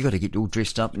don't know. You got to get all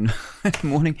dressed up in the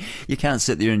morning. You can't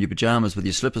sit there in your pajamas with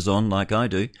your slippers on like I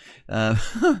do.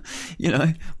 You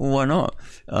know, well, why not?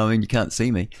 I mean, you can't see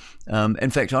me. In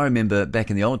fact, I remember back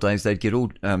in the old days, they'd get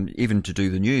all, even to do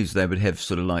the news, they would have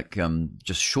sort of like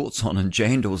just shorts on and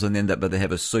jandals, and then but they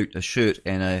have a suit, a shirt,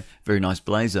 and a very nice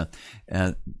blazer.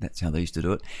 That's how they used to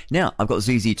do it. Now, I've got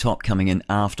ZZ Top coming in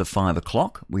after 5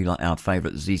 o'clock. We like our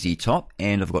favourite ZZ Top,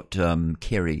 and I've got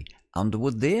Kerry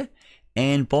Underwood there.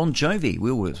 And Bon Jovi.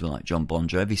 We always like John Bon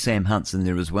Jovi. Sam Hunt's in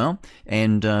there as well.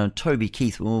 And Toby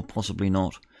Keith, well, possibly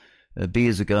not.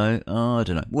 Beers ago, I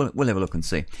don't know. We'll have a look and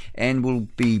see. And we'll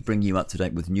be bringing you up to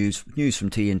date with news from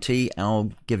TNT.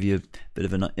 I'll give you a bit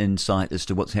of an insight as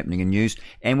to what's happening in news.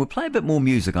 And we'll play a bit more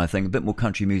music, I think, a bit more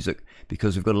country music,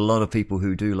 because we've got a lot of people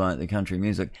who do like the country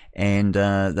music, and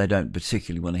they don't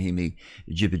particularly want to hear me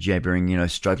jibber-jabbering, you know,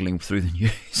 struggling through the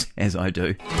news as I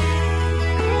do.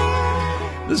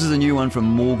 This is a new one from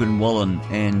Morgan Wallen,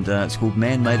 and it's called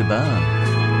Man Made a Bar.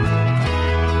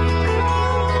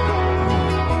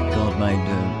 God made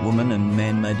a woman and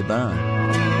man made a bar.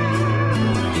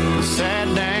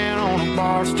 Sat down on a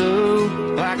bar stool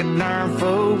like a darn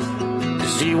fool.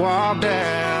 She walked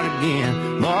out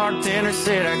again. Bartender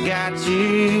said, I got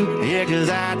you. Yeah, 'cause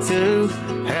I too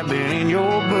have been in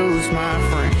your boots, my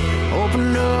friend.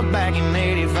 Opened up back in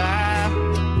 85.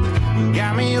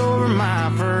 Got me over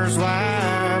my first wife.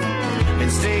 Been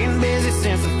staying busy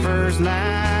since the first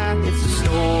night. It's a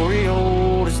story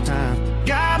old as time.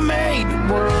 God made the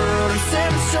world in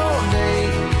 7 short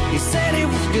days. He said it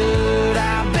was good,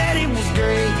 I bet it was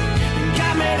great.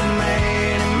 God made a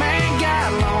man, and man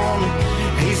got lonely.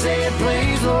 He said,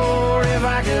 please Lord, if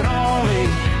I could only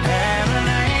have an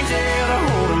angel to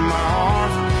hold in my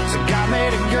arms. So God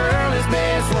made a girl his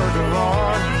best work of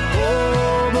art.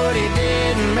 Oh, but he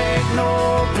didn't make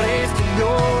no place to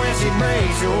go when she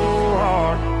breaks your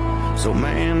heart. So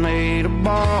man made a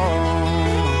bar.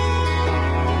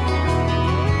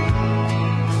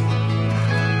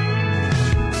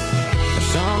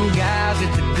 Some guys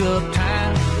it's a good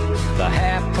time, the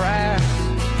half price,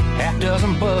 half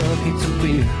dozen buckets of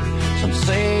beer. Some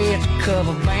say it's a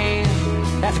cover band,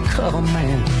 that's a cover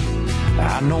man.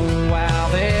 I know why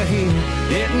they're here.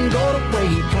 Didn't go the way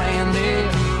he planned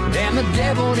it. Damn, the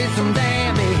devil did some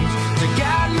damage. So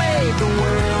God made the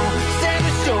world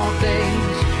 7 short days.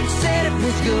 Said if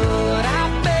was good,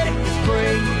 I bet it was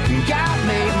great. God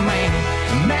made man,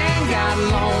 and man got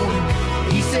lonely.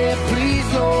 He said, please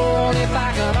Lord, if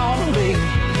I could only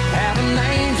have an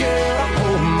angel to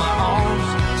hold my arms.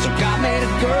 So God made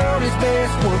a girl his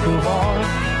best work of art.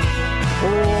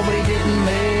 Oh, but he didn't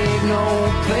make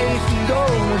no place to go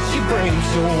when she breaks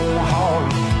so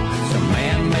hard. So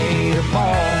man made a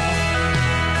ball.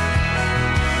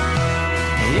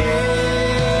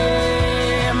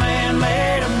 Yeah, man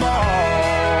made a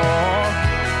ball.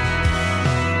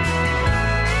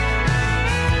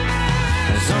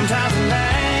 And sometimes an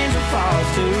angel falls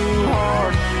too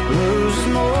hard, loses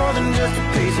more than just a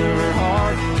piece of her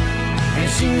heart, and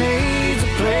she needs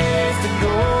a place to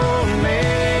go and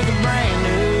make a brand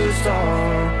new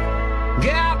start.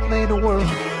 God made the world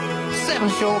 7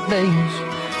 short days,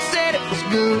 said it was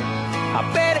good, I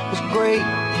bet it was great.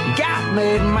 God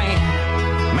made man,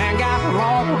 man got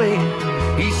lonely.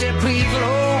 He said, please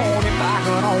Lord, if I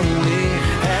could only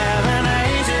have an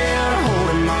angel to hold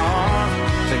in my arms.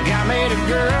 So God made a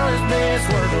girl his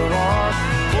best work of art.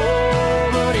 Oh,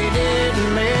 but he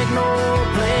didn't make no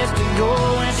place to go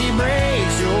when she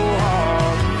breaks your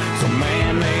heart. So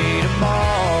man made a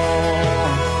ball.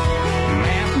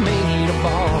 Man made a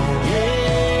ball.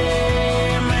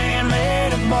 Yeah, man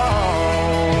made a ball.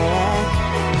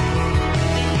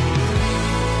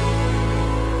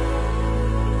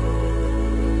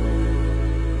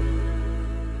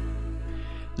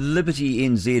 Liberty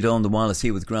NZ on the wireless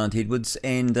here with Grant Edwards,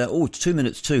 and 2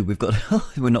 minutes too. We've got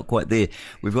we're not quite there.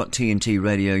 We've got TNT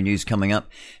Radio News coming up.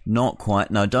 Not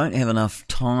quite. No, don't have enough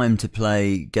time to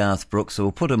play Garth Brooks, so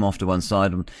we'll put him off to one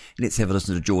side and let's have a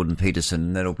listen to Jordan Peterson,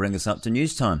 and that'll bring us up to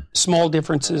news time. Small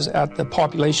differences at the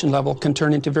population level can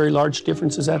turn into very large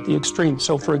differences at the extreme.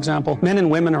 So, for example, men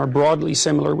and women are broadly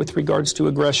similar with regards to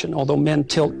aggression, although men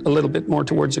tilt a little bit more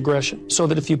towards aggression. So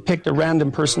that if you picked a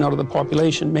random person out of the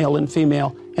population, male and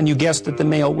female, and you guessed that the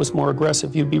male was more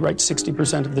aggressive, you'd be right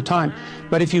 60% of the time.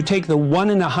 But if you take the 1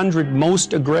 in 100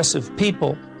 most aggressive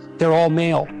people, they're all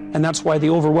male. And that's why the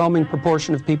overwhelming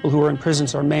proportion of people who are in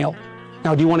prisons are male.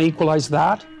 Now, do you want to equalize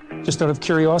that? Just out of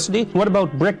curiosity. What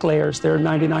about bricklayers? They're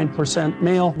 99%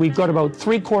 male. We've got about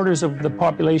 3/4 of the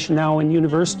population now in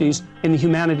universities in the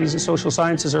humanities and social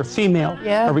sciences are female.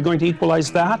 Yeah. Are we going to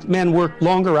equalize that? Men work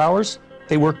longer hours.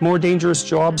 They work more dangerous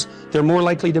jobs. They're more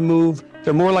likely to move.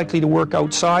 They're more likely to work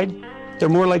outside. They're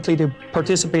more likely to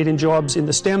participate in jobs in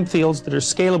the STEM fields that are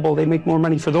scalable. They make more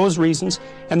money for those reasons.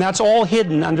 And that's all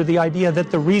hidden under the idea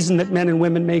that the reason that men and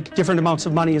women make different amounts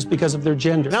of money is because of their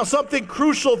gender. Now, something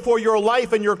crucial for your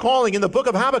life and your calling. In the book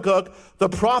of Habakkuk, the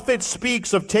prophet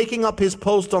speaks of taking up his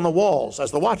post on the walls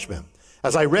as the watchman,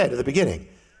 as I read at the beginning.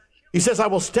 He says, I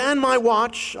will stand my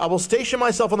watch, I will station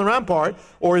myself on the rampart,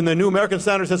 or in the New American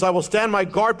Standard says, I will stand my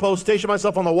guard post, station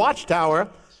myself on the watchtower.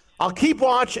 I'll keep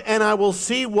watch, and I will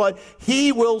see what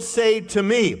he will say to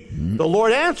me. The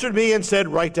Lord answered me and said,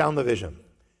 write down the vision.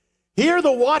 Here,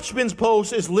 the watchman's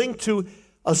post is linked to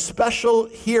a special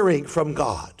hearing from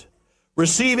God,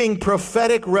 receiving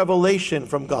prophetic revelation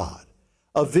from God,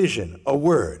 a vision, a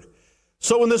word.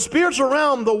 So in the spiritual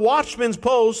realm, the watchman's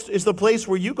post is the place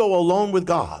where you go alone with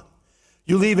God.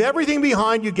 You leave everything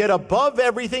behind, you get above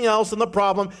everything else in the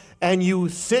problem, and you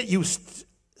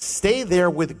stay there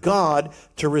with God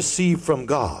to receive from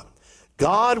God.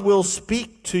 God will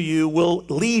speak to you, will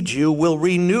lead you, will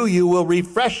renew you, will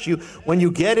refresh you when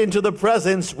you get into the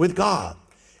presence with God.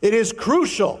 It is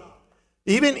crucial,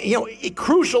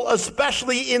 crucial,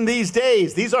 especially in these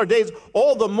days. These are days,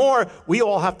 all the more we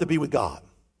all have to be with God.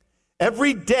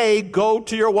 Every day, go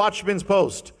to your watchman's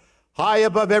post. High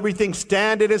above everything,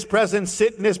 stand in his presence,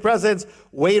 sit in his presence,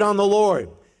 wait on the Lord.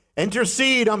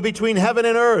 Intercede on between heaven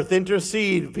and earth.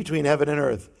 Intercede between heaven and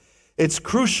earth. It's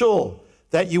crucial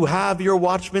that you have your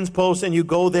watchman's post and you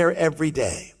go there every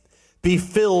day. Be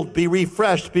filled, be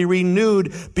refreshed, be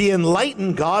renewed, be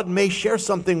enlightened. God may share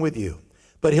something with you,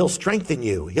 but he'll strengthen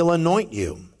you. He'll anoint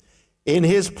you. In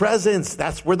his presence,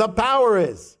 that's where the power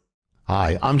is.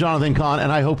 Hi, I'm Jonathan Kahn,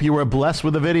 and I hope you were blessed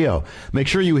with the video. Make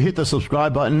sure you hit the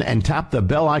subscribe button and tap the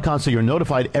bell icon so you're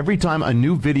notified every time a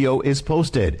new video is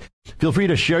posted. Feel free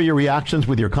to share your reactions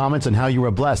with your comments and how you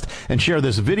were blessed, and share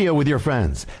this video with your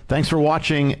friends. Thanks for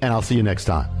watching, and I'll see you next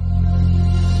time.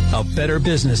 A better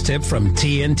business tip from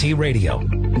TNT Radio.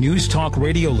 News Talk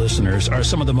Radio listeners are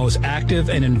some of the most active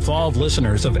and involved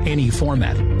listeners of any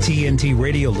format. TNT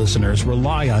Radio listeners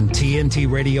rely on TNT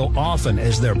Radio often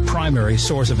as their primary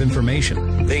source of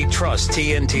information. They trust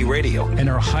TNT Radio and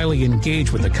are highly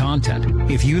engaged with the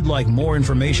content. If you'd like more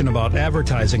information about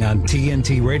advertising on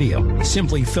TNT Radio,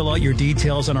 simply fill out your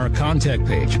details on our contact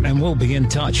page and we'll be in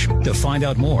touch. To find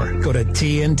out more, go to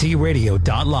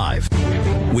tntradio.live.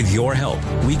 With your help,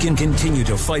 we can continue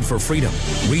to fight for freedom,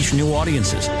 reach new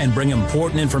audiences, and bring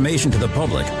important information to the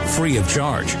public free of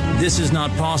charge. This is not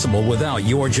possible without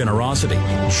your generosity.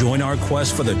 Join our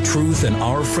quest for the truth and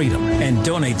our freedom and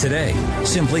donate today.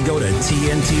 Simply go to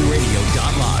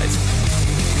tntradio.live.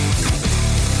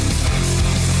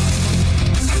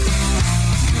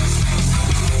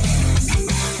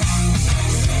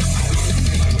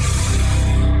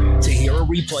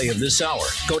 Replay of this hour,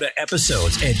 go to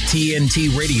episodes at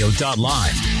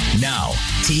tntradio.live. Now,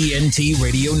 TNT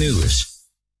Radio News.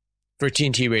 For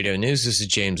TNT Radio News, this is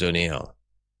James O'Neill.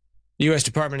 The U.S.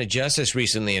 Department of Justice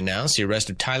recently announced the arrest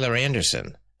of Tyler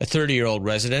Anderson, a 30-year-old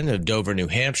resident of Dover, New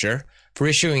Hampshire, for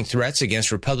issuing threats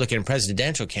against Republican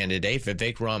presidential candidate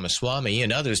Vivek Ramaswamy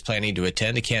and others planning to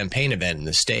attend a campaign event in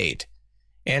the state.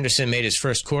 Anderson made his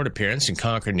first court appearance in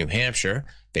Concord, New Hampshire,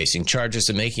 facing charges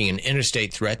of making an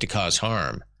interstate threat to cause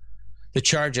harm. The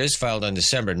charges, filed on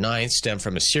December 9th, stem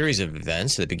from a series of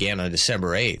events that began on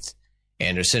December 8th.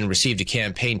 Anderson received a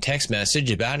campaign text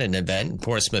message about an event in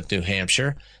Portsmouth, New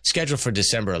Hampshire, scheduled for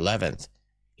December 11th.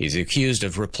 He's accused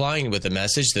of replying with a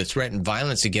message that threatened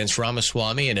violence against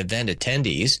Ramaswamy and event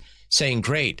attendees, saying,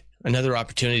 "Great, another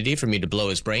opportunity for me to blow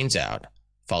his brains out,"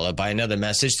 followed by another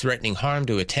message threatening harm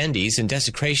to attendees and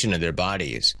desecration of their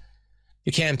bodies.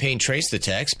 The campaign traced the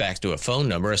text back to a phone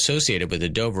number associated with the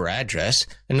Dover address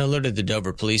and alerted the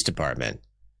Dover Police Department.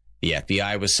 The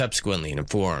FBI was subsequently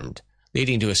informed,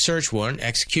 leading to a search warrant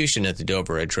execution at the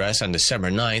Dover address on December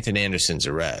 9th and Anderson's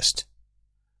arrest.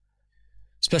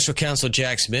 Special Counsel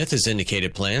Jack Smith has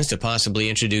indicated plans to possibly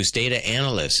introduce data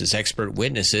analysts as expert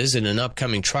witnesses in an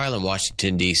upcoming trial in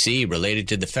Washington, D.C. related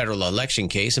to the federal election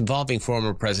case involving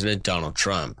former President Donald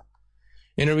Trump.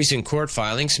 In a recent court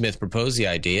filing, Smith proposed the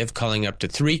idea of calling up to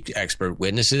 3 expert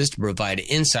witnesses to provide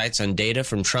insights on data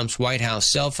from Trump's White House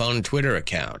cell phone and Twitter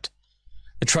account.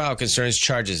 The trial concerns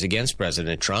charges against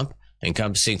President Trump,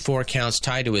 encompassing 4 counts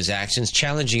tied to his actions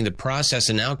challenging the process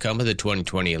and outcome of the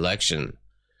 2020 election.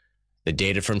 The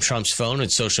data from Trump's phone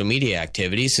and social media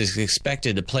activities is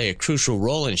expected to play a crucial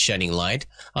role in shedding light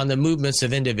on the movements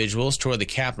of individuals toward the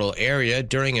Capitol area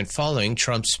during and following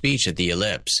Trump's speech at the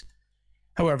Ellipse.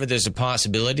 However, there's a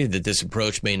possibility that this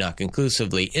approach may not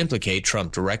conclusively implicate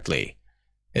Trump directly.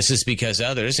 This is because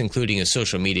others, including a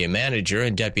social media manager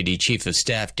and Deputy Chief of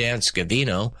Staff Dan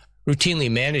Scavino, routinely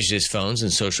managed his phones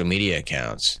and social media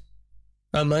accounts.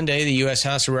 On Monday, the U.S.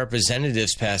 House of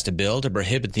Representatives passed a bill to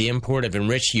prohibit the import of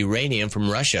enriched uranium from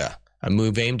Russia, a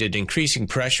move aimed at increasing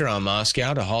pressure on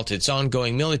Moscow to halt its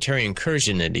ongoing military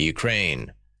incursion into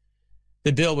Ukraine.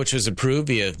 The bill, which was approved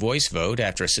via voice vote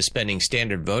after suspending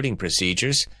standard voting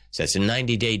procedures, sets a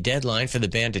 90-day deadline for the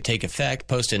ban to take effect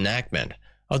post-enactment,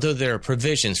 although there are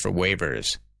provisions for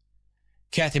waivers.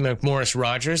 Kathy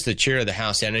McMorris-Rogers, the chair of the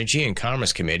House Energy and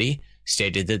Commerce Committee,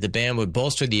 stated that the ban would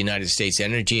bolster the United States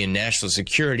energy and national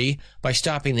security by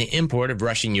stopping the import of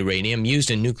Russian uranium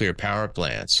used in nuclear power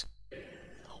plants.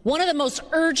 One of the most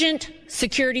urgent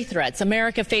security threats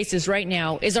America faces right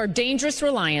now is our dangerous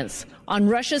reliance on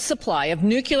Russia's supply of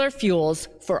nuclear fuels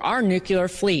for our nuclear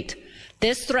fleet.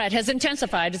 This threat has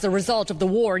intensified as a result of the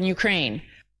war in Ukraine.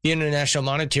 The International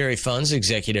Monetary Fund's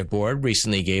Executive Board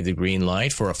recently gave the green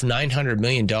light for a $900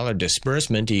 million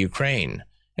disbursement to Ukraine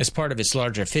as part of its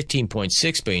larger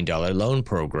 $15.6 billion loan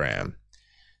program.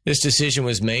 This decision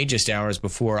was made just hours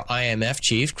before IMF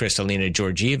chief Kristalina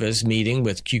Georgieva's meeting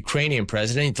with Ukrainian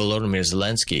President Volodymyr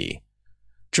Zelensky.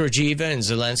 Georgieva and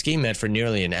Zelensky met for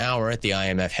nearly an hour at the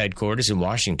IMF headquarters in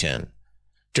Washington.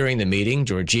 During the meeting,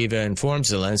 Georgieva informed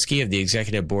Zelensky of the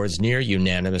executive board's near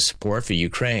unanimous support for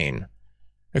Ukraine.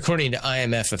 According to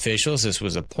IMF officials, this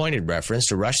was a pointed reference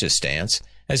to Russia's stance,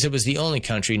 as it was the only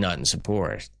country not in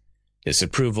support. This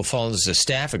approval follows a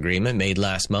staff agreement made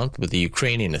last month with the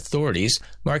Ukrainian authorities,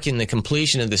 marking the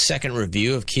completion of the second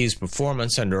review of Kyiv's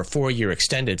performance under a 4-year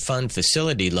extended fund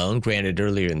facility loan granted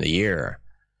earlier in the year.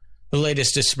 The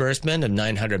latest disbursement of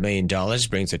 $900 million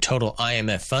brings the total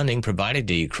IMF funding provided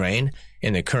to Ukraine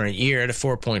in the current year to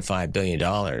 $4.5 billion.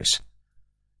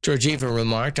 Georgieva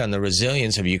remarked on the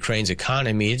resilience of Ukraine's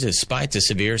economy despite the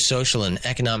severe social and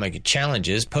economic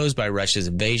challenges posed by Russia's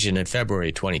invasion in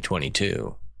February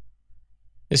 2022.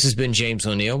 This has been James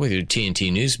O'Neill with your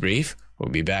TNT News Brief. We'll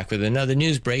be back with another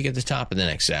news break at the top of the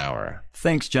next hour.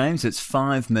 Thanks, James. It's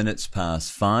 5 minutes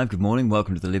past 5. Good morning.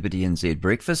 Welcome to the Liberty NZ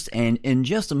Breakfast. And in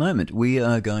just a moment, we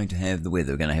are going to have the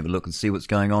weather. We're going to have a look and see what's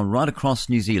going on right across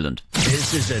New Zealand.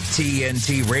 This is a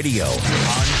TNT Radio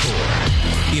Encore.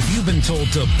 If you you've been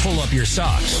told to pull up your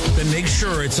socks, then make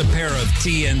sure it's a pair of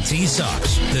TNT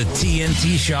socks. The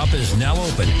TNT shop is now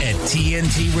open at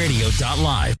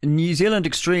tntradio.live. New Zealand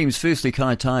extremes. Firstly,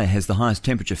 Kaitaia has the highest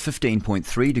temperature,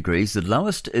 15.3 degrees. The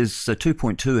lowest is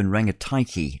 2.2 in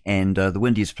Rangataiki, and the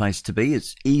windiest place to be.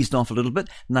 It's eased off a little bit.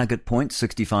 Nugget Point,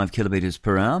 65 kilometres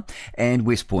per hour, and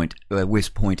Westport, and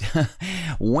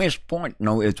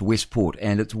it's Westport,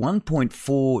 and it's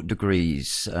 1.4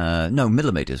 degrees,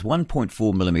 millimetres,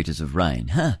 1.4 millimetres of rain.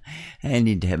 I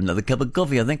need to have another cup of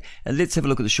coffee, I think. And let's have a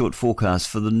look at the short forecast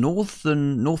for the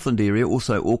northland area,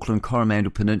 also Auckland,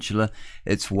 Coromandel Peninsula.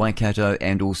 It's Waikato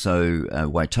and also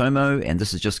Waitomo, and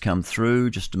this has just come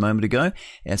through just a moment ago.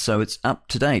 And so it's up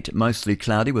to date, mostly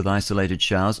cloudy with isolated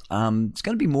showers. It's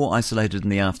going to be more isolated in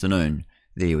the afternoon.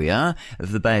 There we are.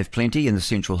 Of the Bay of Plenty in the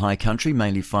central high country,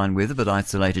 mainly fine weather, but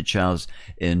isolated showers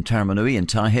in Taramanui and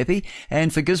Taihape.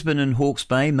 And for Gisborne and Hawke's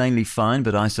Bay, mainly fine,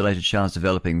 but isolated showers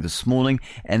developing this morning,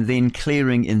 and then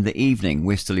clearing in the evening.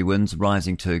 Westerly winds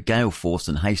rising to gale force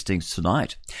in Hastings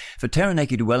tonight. For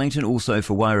Taranaki to Wellington, also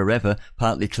for Wairarapa,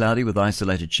 partly cloudy with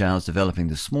isolated showers developing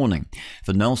this morning.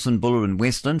 For Nelson, Buller and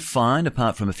Westland, fine,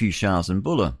 apart from a few showers in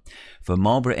Buller. For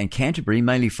Marlborough and Canterbury,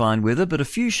 mainly fine weather, but a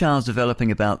few showers developing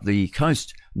about the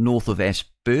coast north of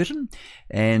Ashburton,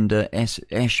 and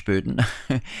Ashburton,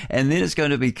 and then it's going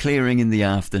to be clearing in the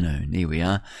afternoon. There we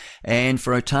are. And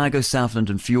for Otago, Southland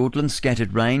and Fiordland,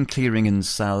 scattered rain, clearing in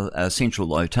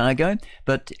central Otago,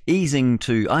 but easing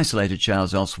to isolated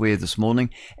showers elsewhere this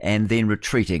morning, and then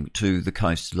retreating to the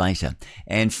coast later.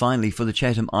 And finally, for the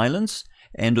Chatham Islands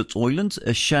and its islands,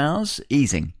 showers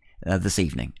easing this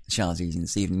evening. Showers easing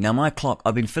this evening. Now my clock,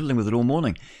 I've been fiddling with it all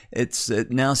morning. It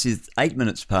now says 8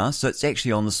 minutes past, so it's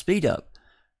actually on the speed up.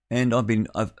 And I've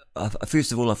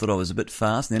first of all I thought I was a bit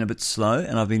fast, and then a bit slow,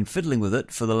 and I've been fiddling with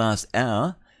it for the last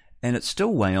hour, and it's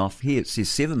still way off. Here it says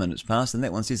 7 minutes past, and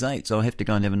that one says 8, so I'll have to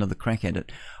go and have another crack at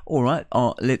it. All right,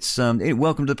 let's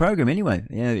welcome to the program anyway.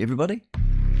 Yeah, everybody.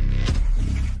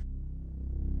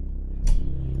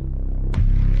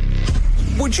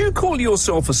 Would you call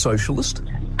yourself a socialist?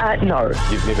 No.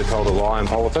 You've never told a lie in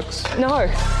politics? No.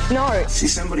 See,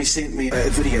 somebody sent me a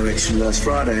video actually last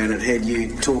Friday, and it had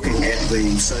you talking at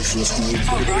the Socialist Community.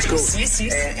 Yes.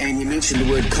 And you mentioned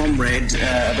the word comrade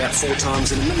about 4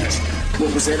 times in a minute.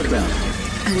 What was that about?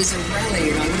 It was a rally,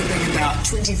 and I would have been about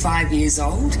 25 years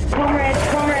old. Comrade. So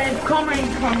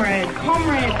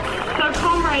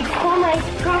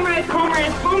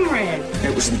comrade.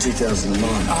 That was in 2009.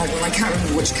 Oh, well, I can't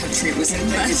remember which country it was in.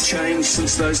 Has it changed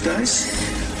since those days?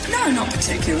 No, not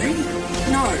particularly.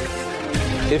 No.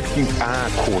 If you are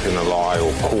caught in a lie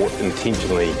or caught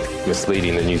intentionally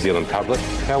misleading the New Zealand public,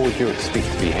 how would you expect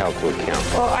to be held to account?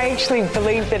 Well, I actually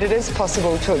believe that it is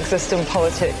possible to exist in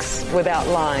politics without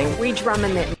lying. We drum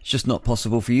in that. It's just not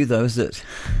possible for you though, is it?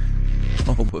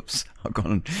 Oh, whoops. I've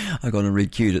gone and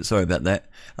re-queued it. Sorry about that.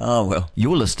 Oh, well.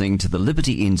 You're listening to the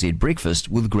Liberty NZ Breakfast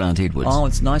with Grant Edwards. Oh,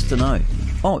 it's nice to know.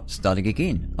 Oh, it's starting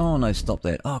again. Oh, no, stop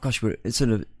that. Oh, gosh, we're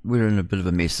in a bit of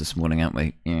a mess this morning, aren't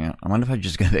we? Yeah. I wonder if I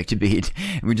just go back to bed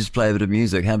and we just play a bit of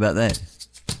music. How about that?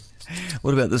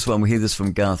 What about this one? We hear this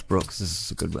from Garth Brooks. This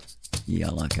is a good one. Yeah,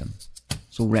 I like him.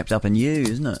 It's all wrapped up in you,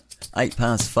 isn't it?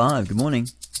 5:08. Good morning.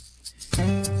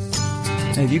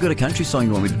 Hey, have you got a country song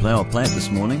you want me to play? I'll play it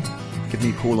this morning. Give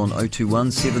me a call on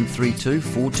 021 732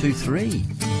 423.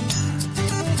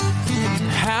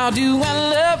 How do I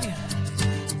love you?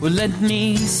 Well, let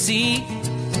me see.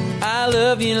 I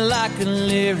love you like a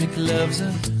lyric loves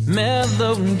a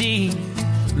melody,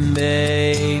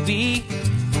 baby,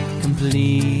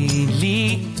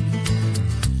 completely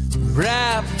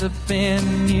wrapped up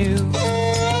in you.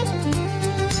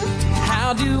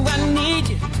 How do I need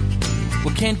you?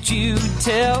 Well, can't you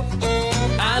tell?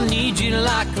 I need you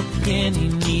like a penny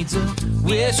needs a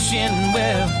wishing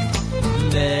well,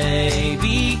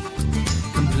 baby,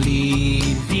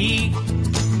 completely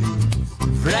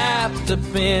wrapped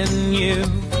up in you.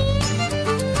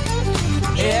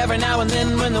 Every now and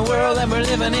then when the world that we're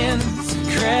living in's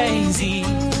crazy,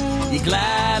 you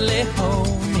gladly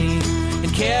hold me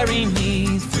and carry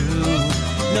me through.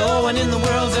 No one in the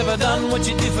world's ever done what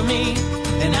you do for me,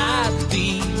 and I'd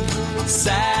be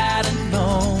sad and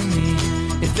lonely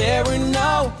if there were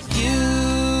no you.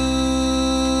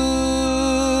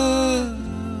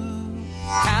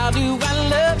 How do I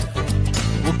love you?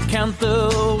 We'll count the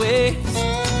ways.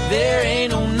 There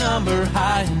ain't no number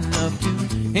high enough to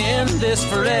end this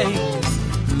phrase,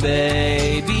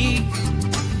 baby,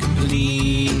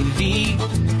 completely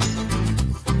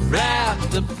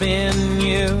wrapped up in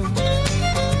you.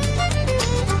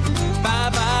 Bye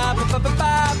bye bye bye bye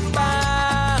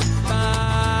bye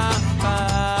bye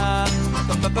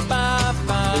bye bye bye.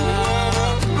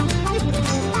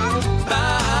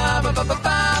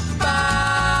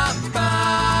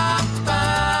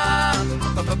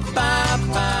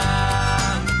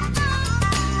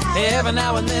 Every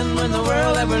now and then when the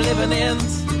world that we're living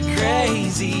in's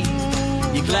crazy,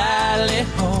 you gladly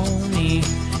hold me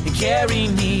and carry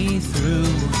me through.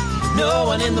 No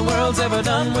one in the world's ever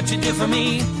done what you did for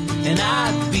me, and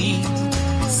I'd be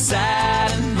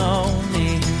sad and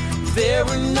lonely if there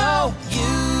were no you.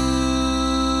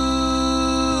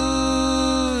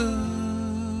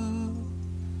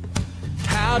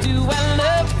 How do I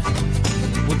love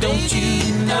you? Well, don't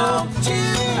you know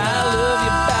I love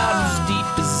you about as deep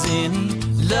as any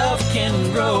love can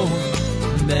grow,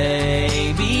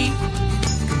 baby,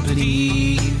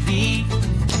 completely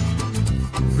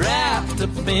wrapped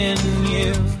up in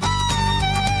you,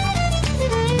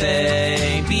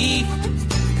 baby,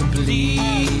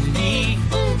 completely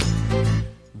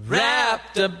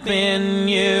wrapped up in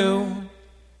you.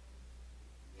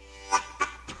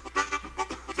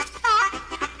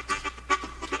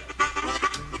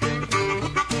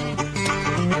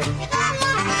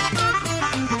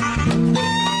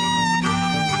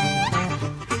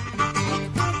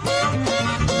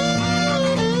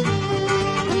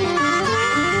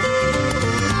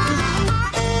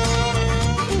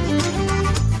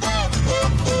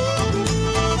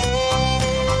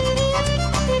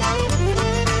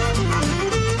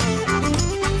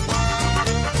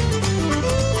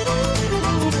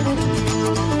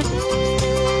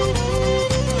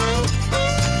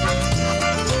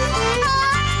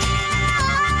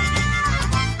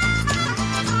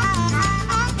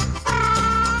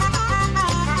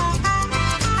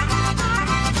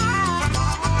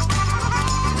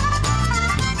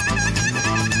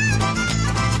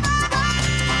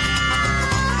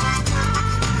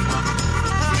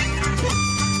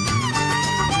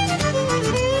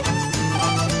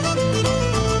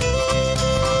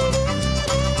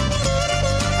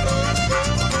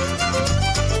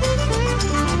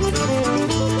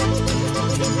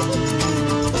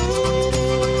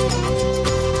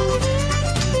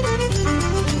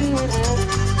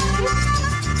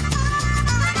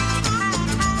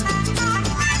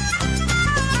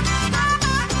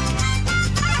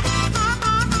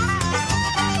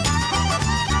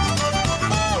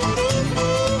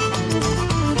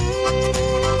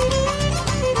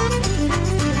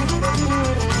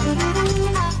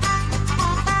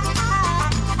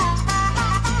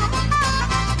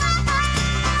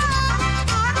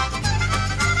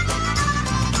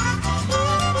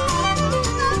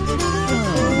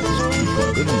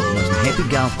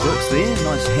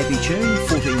 Nice happy tune,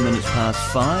 14 minutes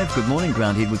past 5. Good morning,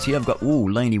 Ground Edwards here. I've got,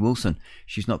 Lainey Wilson.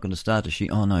 She's not going to start, is she?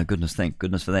 Oh no, goodness, thank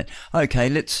goodness for that. Okay,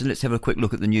 let's have a quick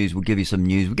look at the news. We'll give you some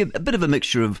news. We'll give a bit of a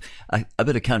mixture of a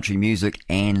bit of country music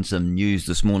and some news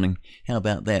this morning. How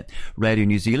about that? Radio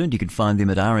New Zealand, you can find them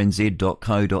at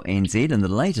rnz.co.nz. And the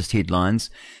latest headlines,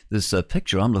 this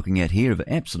picture I'm looking at here of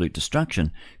absolute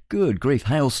destruction. Good grief,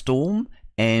 hailstorm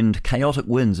and chaotic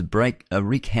winds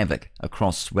wreak havoc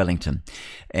across Wellington.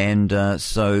 And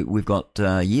so we've got,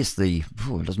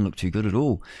 it doesn't look too good at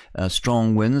all.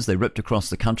 Strong winds, they ripped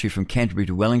across the country from Canterbury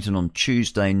to Wellington on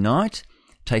Tuesday night,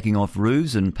 taking off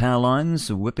roofs and power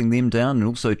lines, whipping them down, and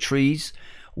also trees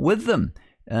with them.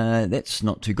 That's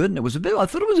not too good. And I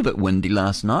thought it was a bit windy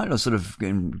last night. I was sort of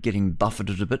getting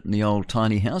buffeted a bit in the old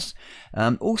tiny house.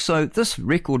 Also, this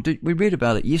record, we read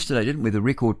about it yesterday, didn't we? The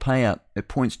record payout, it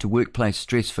points to workplace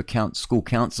stress for school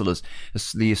counsellors.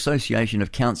 The Association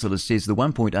of Counsellors says the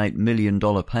 $1.8 million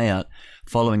payout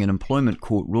following an employment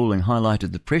court ruling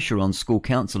highlighted the pressure on school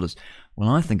counsellors. Well,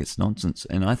 I think it's nonsense,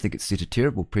 and I think it's set a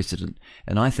terrible precedent,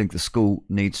 and I think the school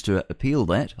needs to appeal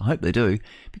that. I hope they do,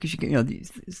 because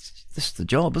this is the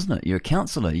job, isn't it? You're a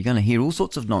counsellor. You're going to hear all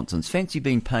sorts of nonsense. Fancy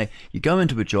being paid. You go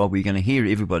into a job where you're going to hear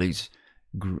everybody's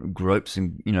gropes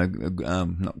and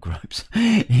not gropes.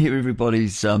 Hear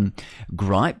everybody's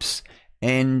gripes,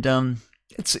 and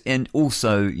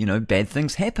also bad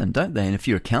things happen, don't they? And if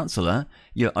you're a counsellor,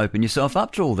 you open yourself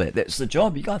up to all that. That's the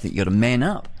job. I think you got to man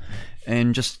up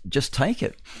and just take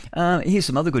it. Here's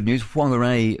some other good news.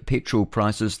 Whangarei petrol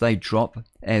prices, they drop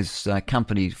as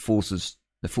companies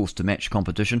they're forced to match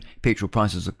competition. Petrol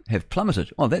prices have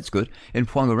plummeted. Oh, that's good. In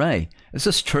Whangarei. Is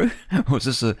this true? Or is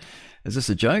this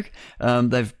a joke? They have.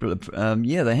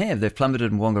 They've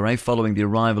plummeted in Whangarei following the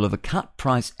arrival of a cut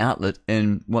price outlet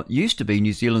in what used to be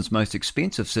New Zealand's most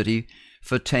expensive city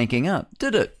for tanking up.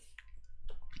 Did it?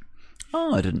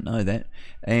 Oh, I didn't know that.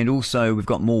 And also, we've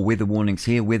got more weather warnings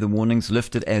here. Weather warnings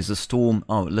lifted as the storm.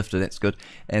 Oh, lifted. That's good.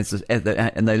 And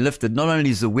they lifted. Not only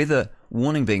is the weather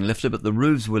warning being lifted, but the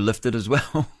roofs were lifted as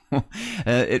well.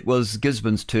 It was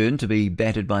Gisborne's turn to be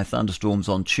battered by thunderstorms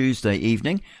on Tuesday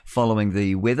evening, following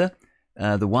the weather,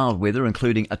 the wild weather,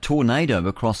 including a tornado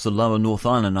across the lower North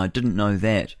Island. I didn't know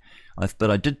that.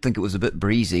 But I did think it was a bit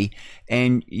breezy.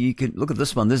 And you can look at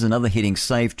this one. There's another heading: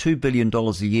 save $2 billion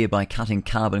a year by cutting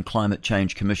carbon. Climate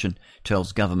Change Commission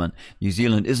tells government. New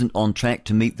Zealand isn't on track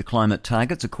to meet the climate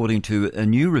targets, according to a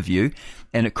new review,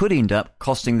 and it could end up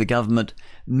costing the government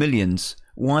millions.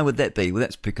 Why would that be? Well,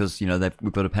 that's because,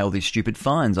 we've got to pay all these stupid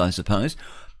fines, I suppose.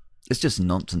 It's just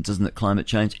nonsense, isn't it? Climate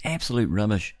change, absolute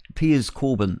rubbish. Piers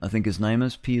Corbyn, I think his name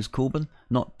is Piers Corbyn,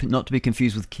 not to be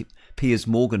confused with Piers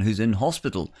Morgan, who's in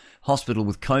hospital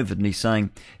with COVID, and he's saying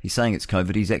it's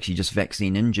COVID. He's actually just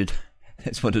vaccine injured.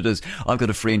 That's what it is. I've got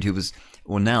a friend who was,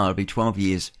 now it'll be 12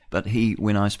 years, but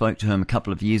when I spoke to him a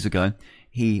couple of years ago,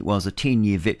 he was a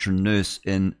 10-year veteran nurse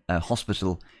in a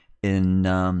hospital in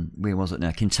where was it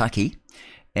now, Kentucky.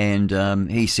 And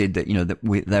he said that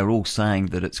they're all saying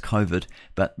that it's COVID,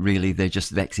 but really they're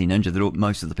just vaccine injured.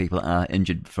 Most of the people are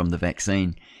injured from the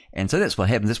vaccine, and so that's what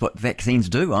happens. That's what vaccines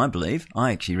do, I believe.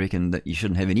 I actually reckon that you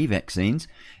shouldn't have any vaccines.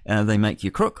 They make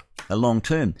you crook. Long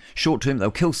term, short term,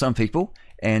 they'll kill some people,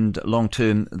 and long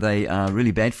term, they are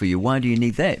really bad for you. Why do you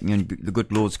need that? The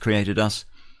good Lord's created us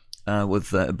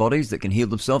with bodies that can heal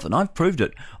themselves, and I've proved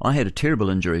it. I had a terrible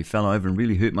injury, fell over and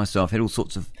really hurt myself, had all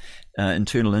sorts of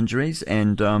internal injuries,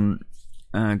 and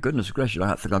goodness gracious,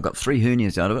 I think I got 3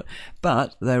 hernias out of it,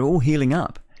 but they're all healing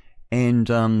up. And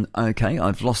okay,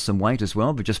 I've lost some weight as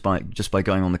well, but just by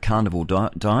going on the carnivore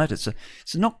diet.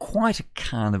 It's not quite a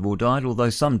carnivore diet, although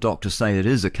some doctors say it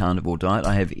is a carnivore diet.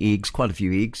 I have eggs, quite a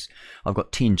few eggs. I've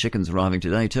got 10 chickens arriving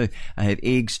today too. I have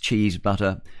eggs, cheese,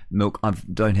 butter, milk. I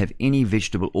don't have any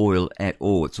vegetable oil at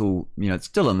all. It's all, it's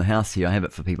still in the house here. I have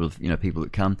it for people, people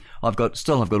that come. I've got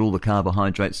all the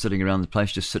carbohydrates sitting around the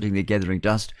place, just sitting there gathering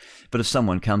dust. But if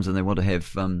someone comes and they want to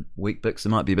have Wheat Bix, it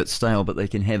might be a bit stale, but they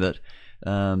can have it.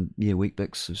 Wheat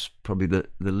Bix is probably the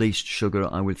least sugar,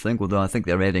 I would think, although I think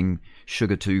they're adding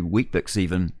sugar to Wheat Bix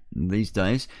even these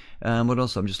days. What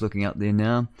else? I'm just looking out there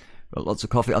now. Got lots of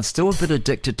coffee. I'm still a bit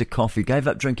addicted to coffee. Gave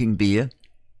up drinking beer,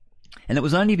 and it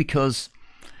was only because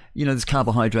there's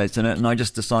carbohydrates in it, and I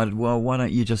just decided, well, why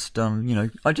don't you just,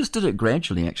 I just did it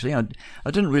gradually, actually. I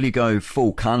didn't really go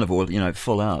full carnivore,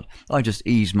 full out. I just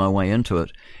eased my way into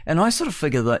it. And I sort of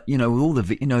figure that, with all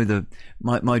the,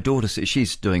 my daughter,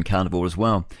 she's doing carnivore as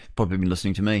well, probably been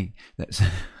listening to me. That's,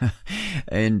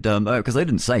 and, because they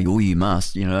didn't say, oh, you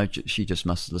must, she just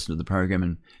must listen to the program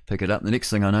and pick it up. The next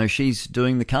thing I know, she's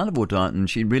doing the carnivore diet, and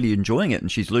she's really enjoying it,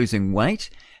 and she's losing weight.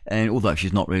 And although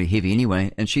she's not really heavy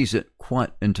anyway, and she's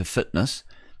quite into fitness,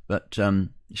 but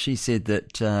she said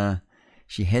that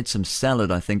she had some salad,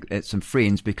 I think, at some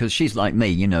friends, because she's like me,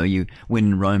 you when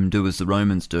in Rome, do as the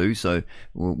Romans do, so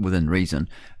within reason.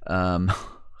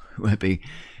 Won't be,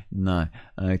 no.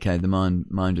 Okay, the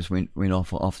mind just went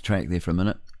off track there for a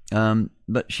minute.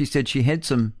 But she said she had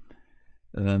some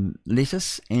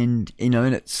lettuce, and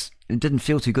and it didn't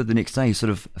feel too good the next day, sort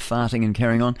of farting and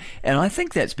carrying on. And I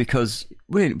think that's because,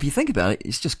 well, if you think about it,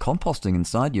 it's just composting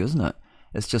inside you, isn't it?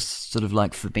 It's just sort of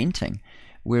like fermenting,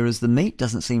 whereas the meat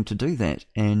doesn't seem to do that.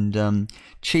 And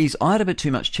cheese, I had a bit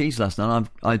too much cheese last night.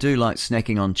 I do like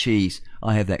snacking on cheese.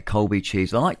 I have that Colby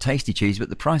cheese. I like tasty cheese, but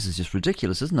the price is just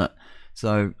ridiculous, isn't it?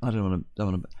 So I don't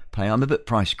want to pay. I'm a bit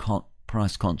price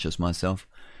conscious myself.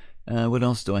 What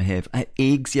else do I have?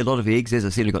 Eggs, a lot of eggs. As I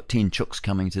said, I've got 10 chooks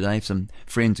coming today. Some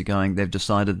friends are going. They've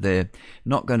decided they're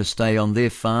not going to stay on their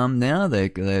farm now. They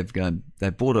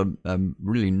bought a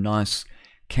really nice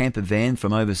camper van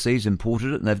from overseas,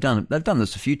 imported it, and they've done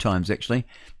this a few times actually.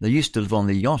 They used to live on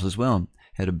the yacht as well,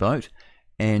 had a boat,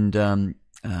 and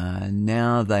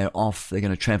now they're off. They're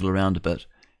going to travel around a bit,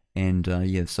 and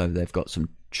so they've got some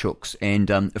chooks, and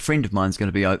a friend of mine's going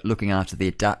to be looking after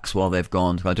their ducks while they've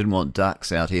gone. I didn't want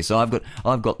ducks out here, so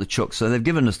I've got the chooks. So they've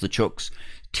given us the chooks.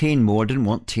 10 more. I didn't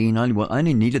want 10. I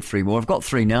only needed 3 more. I've got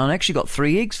 3 now, and I actually got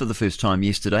 3 eggs for the first time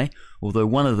yesterday. Although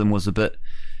one of them was a bit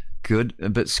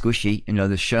squishy.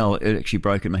 The shell, it actually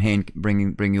broke in my hand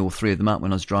bringing all 3 of them up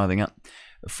when I was driving up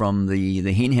from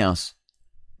the hen house.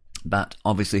 But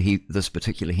obviously this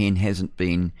particular hen hasn't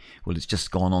been. Well, it's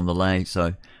just gone on the lay,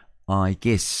 so I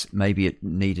guess maybe it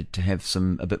needed to have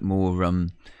a bit more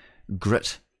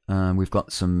grit. We've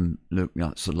got some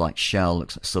sort of like shell,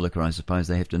 silica, I suppose.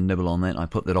 They have to nibble on that. I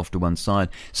put that off to one side.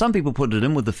 Some people put it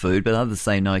in with the food, but others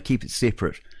say no, keep it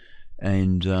separate.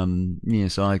 And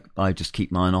so I just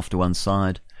keep mine off to one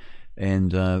side.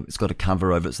 and it's got a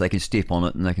cover over it so they can step on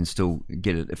it and they can still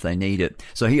get it if they need it.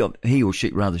 So he or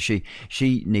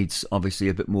she needs obviously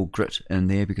a bit more grit in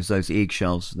there, because those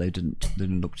eggshells, they didn't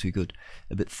look too good,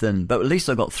 a bit thin. But at least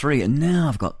I got 3, and now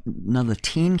I've got another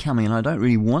 10 coming, and I don't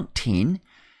really want 10.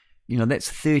 That's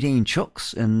 13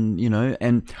 chooks,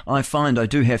 and I find I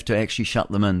do have to actually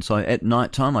shut them in. So at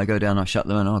night time, I go down, I shut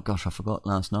them in. Oh gosh, I forgot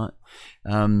last night.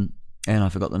 And I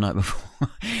forgot the night before.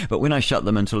 But when I shut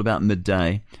them until about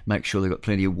midday, make sure they've got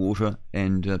plenty of water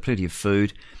and plenty of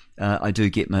food, I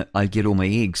get all my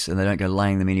eggs, and they don't go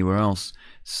laying them anywhere else.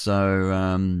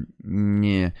 So,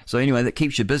 yeah. So anyway, that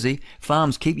keeps you busy.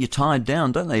 Farms keep you tied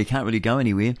down, don't they? You can't really go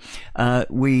anywhere.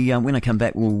 When I come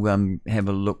back, we'll have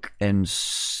a look and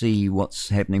see what's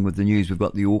happening with the news. We've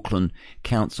got the Auckland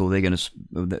Council.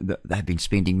 They've been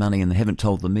spending money and they haven't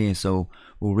told the mayor, so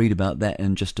we'll read about that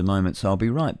in just a moment. So I'll be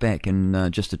right back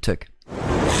in just a tick.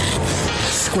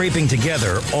 Scraping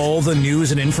together all the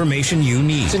news and information you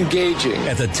need. It's engaging.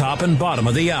 At the top and bottom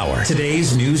of the hour.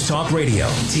 Today's News Talk Radio,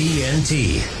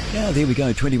 TNT. Yeah, there we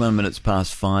go. 21 minutes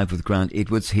past 5 with Grant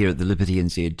Edwards here at the Liberty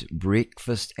NZ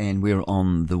Breakfast, and we're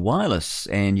on the wireless,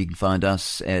 and you can find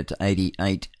us at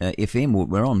 88 FM.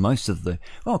 We're on most of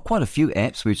quite a few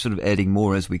apps. We're sort of adding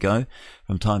more as we go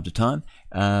from time to time.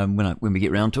 When we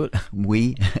get round to it,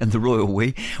 we and the royal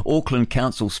we. Auckland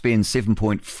Council spends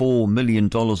 $7.4 million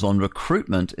on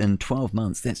recruitment in 12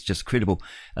 months. That's just credible.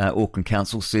 Auckland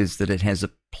Council says that it has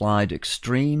applied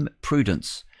extreme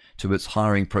prudence to its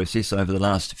hiring process over the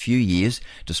last few years,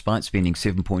 despite spending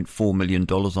 $7.4 million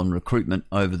on recruitment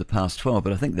over the past 12.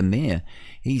 But I think the mayor,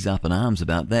 he's up in arms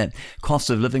about that.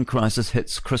 Cost of living crisis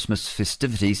hits Christmas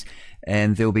festivities,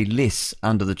 and there'll be less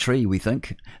under the tree, we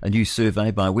think. A new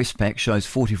survey by Westpac shows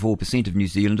 44% of New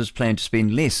Zealanders plan to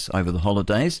spend less over the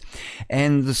holidays.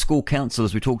 And the school council,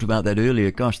 as we talked about that earlier,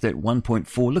 gosh, that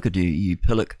 1.4, look at you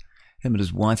Pillock, him and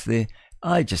his wife there.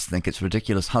 I just think it's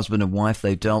ridiculous. Husband and wife,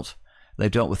 they dealt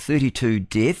with 32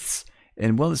 deaths,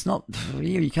 and well, it's not,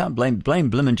 you can't blame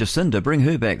Blimmin' Jacinda. Bring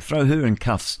her back, throw her in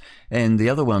cuffs. And the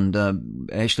other one,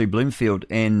 Ashley Bloomfield,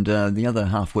 and the other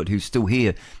half-wit who's still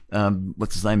here,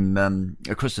 what's his name,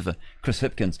 Chris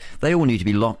Hipkins. They all need to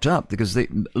be locked up, because a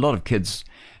lot of kids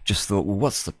just thought, well,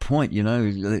 what's the point? It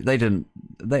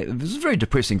was a very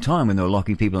depressing time when they were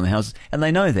locking people in the houses, and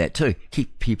they know that too.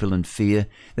 Keep people in fear.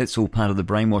 That's all part of the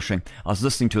brainwashing. I was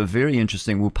listening to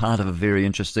part of a very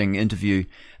interesting interview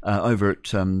over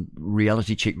at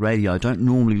Reality Check Radio. I don't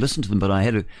normally listen to them, but I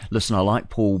had to listen. I like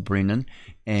Paul Brennan,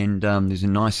 and there's a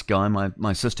nice guy.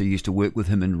 My sister used to work with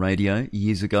him in radio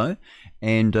years ago,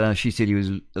 and she said he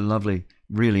was lovely,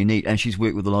 really neat, and she's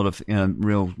worked with a lot of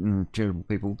real terrible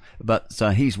people, but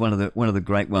he's one of the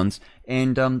great ones.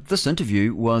 And this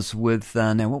interview was with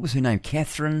now, what was her name?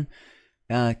 Catherine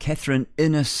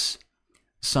Innes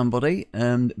somebody.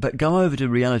 But go over to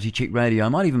Reality Check Radio. I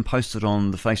might even post it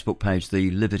on the Facebook page, the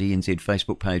Liberty NZ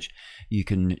Facebook page. You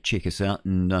can check us out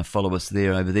and follow us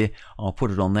over there. I'll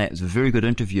put it on that. It's a very good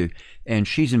interview, and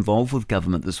she's involved with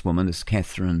government, this woman, this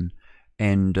Catherine,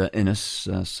 and Innes,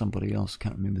 somebody else,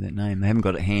 can't remember that name. I haven't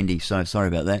got it handy, so sorry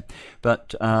about that.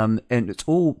 But and it's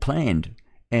all planned,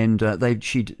 and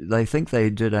they think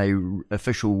they did a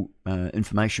official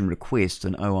information request,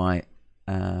 an OIA,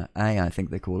 I think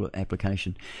they call it,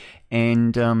 application,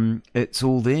 and it's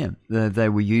all there. They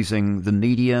were using the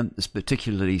media,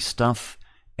 particularly Stuff,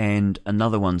 and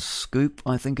another one, Scoop,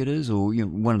 I think it is, or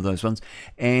one of those ones,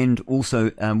 and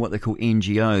also what they call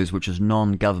NGOs, which is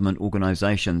non-government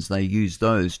organisations. They use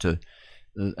those to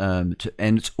and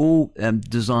it's all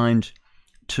designed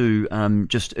to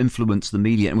just influence the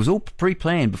media. And it was all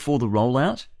pre-planned before the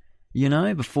rollout,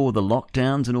 before the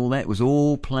lockdowns and all that. It was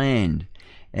all planned.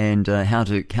 And how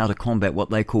to combat what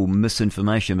they call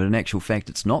misinformation, but in actual fact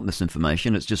it's not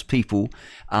misinformation, it's just people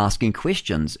asking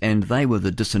questions, and they were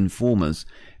the disinformers,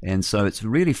 and so it's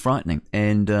really frightening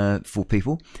and for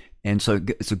people, and so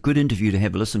it's a good interview to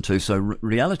have a listen to. So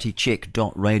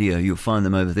realitycheck.radio, you'll find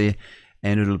them over there,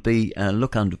 and it'll be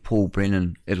look under Paul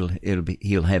Brennan,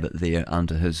 he'll have it there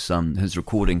under his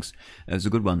recordings. It's a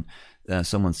good one.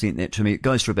 Someone sent that to me. It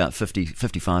goes for about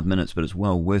 55 minutes, but it's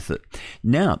well worth it.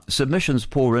 Now, submissions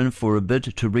pour in for a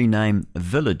bid to rename a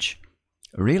village.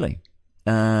 Really?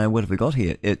 What have we got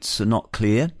here? It's not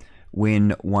clear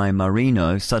when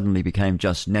Waimarino suddenly became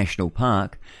just National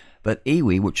Park, but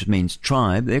iwi, which means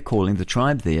tribe, they're calling the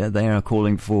tribe there. They are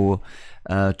calling for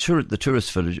the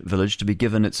tourist village to be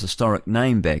given its historic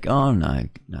name back. Oh, no,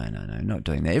 not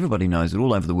doing that. Everybody knows it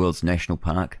all over the world's national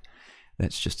park.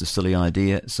 That's just a silly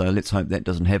idea, so let's hope that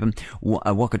doesn't happen.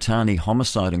 A Whakatane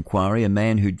homicide inquiry, a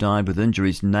man who died with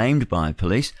injuries named by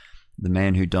police. The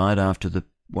man who died after the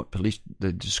what police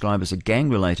describe as a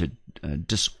gang-related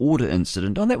disorder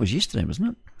incident. Oh, that was yesterday, wasn't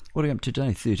it? What are we up to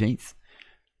today? 13th?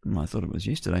 I thought it was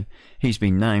yesterday. He's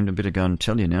been named. I better go and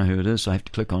tell you now who it is, so I have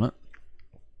to click on it.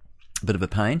 Bit of a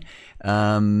pain.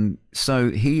 So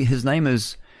his name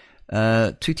is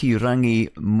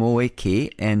Tutirangi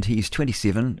Moeke, and he's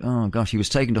 27. Oh gosh, he was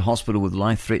taken to hospital with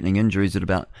life-threatening injuries at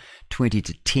about 20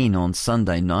 to 10 on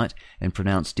Sunday night and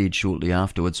pronounced dead shortly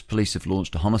afterwards. Police have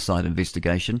launched a homicide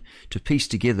investigation to piece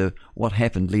together what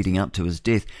happened leading up to his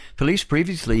death. Police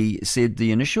previously said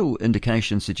the initial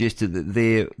indication suggested that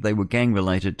they were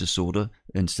gang-related disorder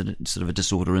incident instead of a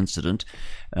disorder incident.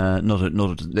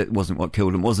 That wasn't what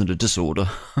killed him. It wasn't a disorder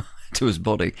to his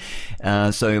body.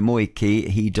 So Moeke,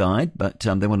 he died, but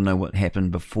they want to know what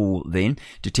happened before then.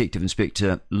 Detective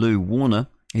Inspector Lou Warner,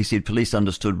 he said police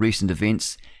understood recent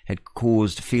events had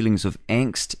caused feelings of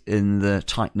angst in the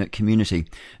tight-knit community.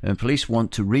 Police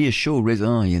want to reassure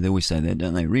residents. They always say that,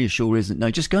 don't they? Reassure residents. No,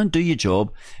 just go and do your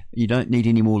job. You don't need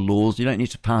any more laws. You don't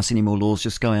need to pass any more laws.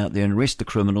 Just go out there and arrest the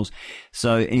criminals.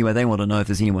 So anyway, they want to know if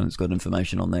there's anyone that's got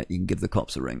information on that. You can give the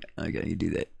cops a ring. Okay, you do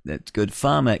that. That's good.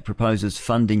 Pharmac proposes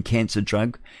funding cancer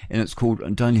drug, and it's called,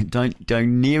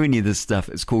 don't near any of this stuff.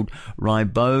 It's called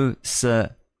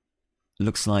ribociclib.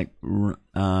 Looks like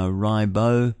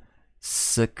ribociclib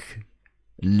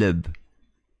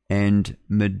and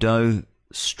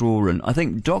midostaurin. I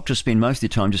think doctors spend most of their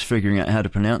time just figuring out how to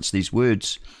pronounce these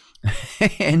words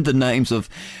and the names of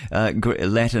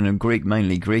Latin and Greek,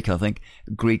 mainly Greek, I think,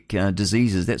 Greek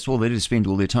diseases. That's all they do, spend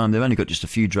all their time. They've only got just a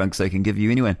few drugs they can give you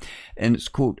anyway. And it's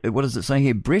called, what does it say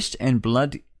here? Breast and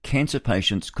blood cancer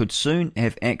patients could soon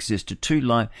have access to 2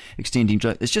 life-extending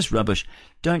drugs. It's just rubbish.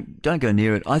 Don't go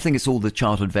near it. I think it's all the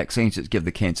childhood vaccines that give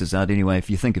the cancers out anyway, if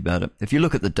you think about it. If you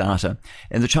look at the data,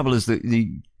 and the trouble is that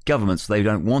the governments, they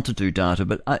don't want to do data,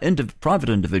 but private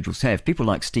individuals have. People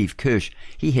like Steve Kirsch,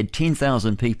 he had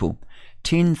 10,000 people.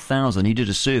 10,000. He did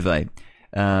a survey.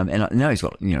 And now he's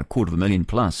got 250,000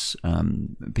 plus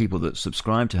people that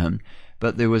subscribe to him.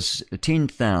 But there was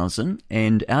 10,000,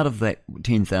 and out of that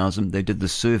 10,000, they did the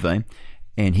survey,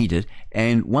 and he did,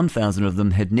 and 1,000 of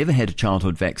them had never had a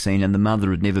childhood vaccine, and the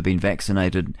mother had never been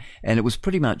vaccinated, and it was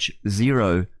pretty much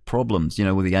zero problems,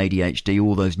 with the ADHD,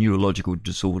 all those neurological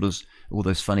disorders, all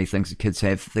those funny things that kids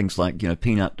have, things like,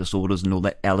 peanut disorders and all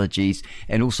that, allergies,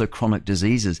 and also chronic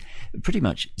diseases. Pretty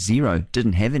much zero,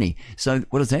 didn't have any. So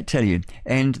what does that tell you?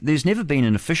 And there's never been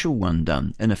an official one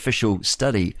done, an official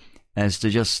study as to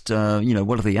just,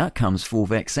 what are the outcomes for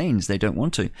vaccines? They don't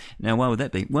want to. Now, why would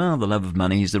that be? Well, the love of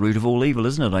money is the root of all evil,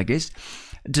 isn't it, I guess?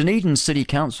 Dunedin City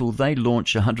Council, they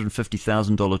launched a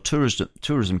 $150,000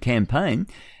 tourism campaign.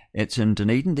 It's in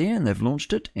Dunedin there, and they've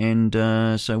launched it. And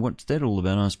so what's that all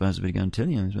about? I suppose I better go and tell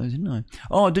you, I suppose, didn't I?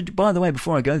 Oh, by the way,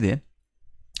 before I go there,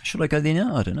 should I go there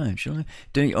now? I don't know. Should I?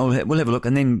 We'll have a look.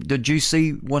 And then, did you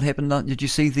see what happened? Did you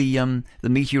see the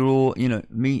meteor?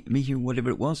 Meteor, whatever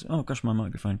it was. Oh gosh, my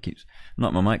microphone keeps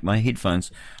not my mic, my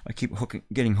headphones. I keep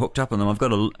getting hooked up on them. I've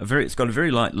got it's got a very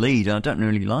light lead. I don't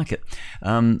really like it.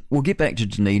 We'll get back to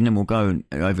Dunedin and we'll go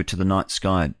over to the night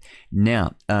sky.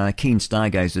 Now, keen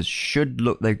stargazers should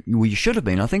look. You should have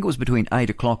been. I think it was between 8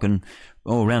 o'clock and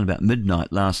around about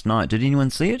midnight last night. Did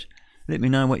anyone see it? Let me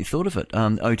know what you thought of it.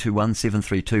 021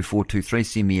 732 423.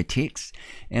 Send me a text.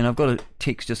 And I've got a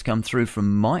text just come through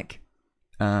from Mike.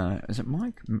 Is it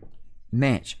Mike?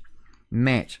 Matt.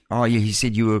 Oh yeah, he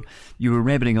said you were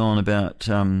rabbiting on about.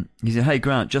 He said, "Hey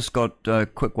Grant, just got a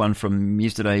quick one from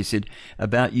yesterday." He said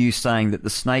about you saying that the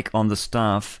snake on the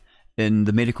staff in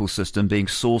the medical system being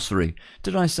sorcery.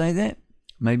 Did I say that?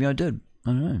 Maybe I did.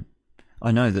 I don't know. I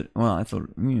know that, I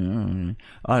thought,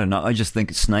 I don't know. I just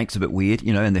think snakes a bit weird,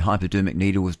 and the hypodermic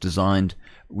needle was designed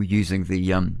using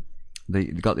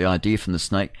got the idea from the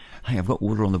snake. Hey, I've got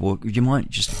water on the board. Would you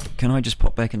mind can I just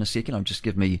pop back in a second? Just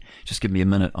give me a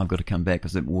minute. I've got to come back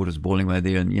because the water's boiling away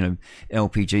there, and,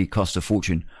 LPG costs a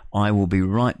fortune. I will be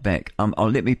right back.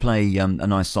 Let me play a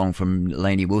nice song from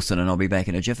Lainey Wilson, and I'll be back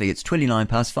in a jiffy. It's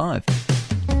 5:29.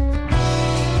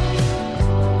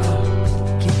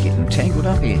 Keep getting tangled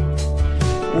up here.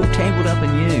 All tangled up in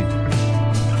you.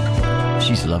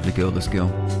 She's a lovely girl, this girl.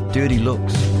 Dirty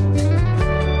looks.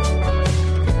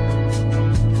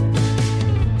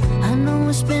 I know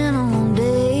it's been a long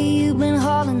day. You've been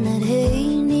hauling that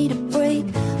hay. Need a break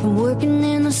from working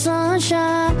in the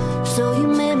sunshine. So you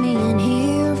met me in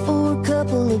here for a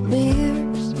couple of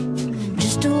beers,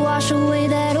 just to wash away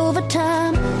that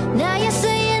overtime. Now you're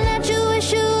saying that you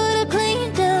wish you would have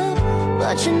cleaned up,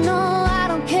 but I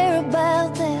don't care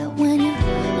about that when you're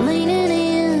leaning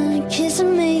in,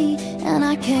 kissing me, and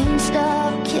I can't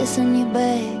stop kissing you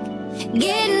back.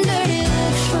 Getting dirty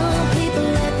looks from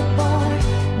people at the bar,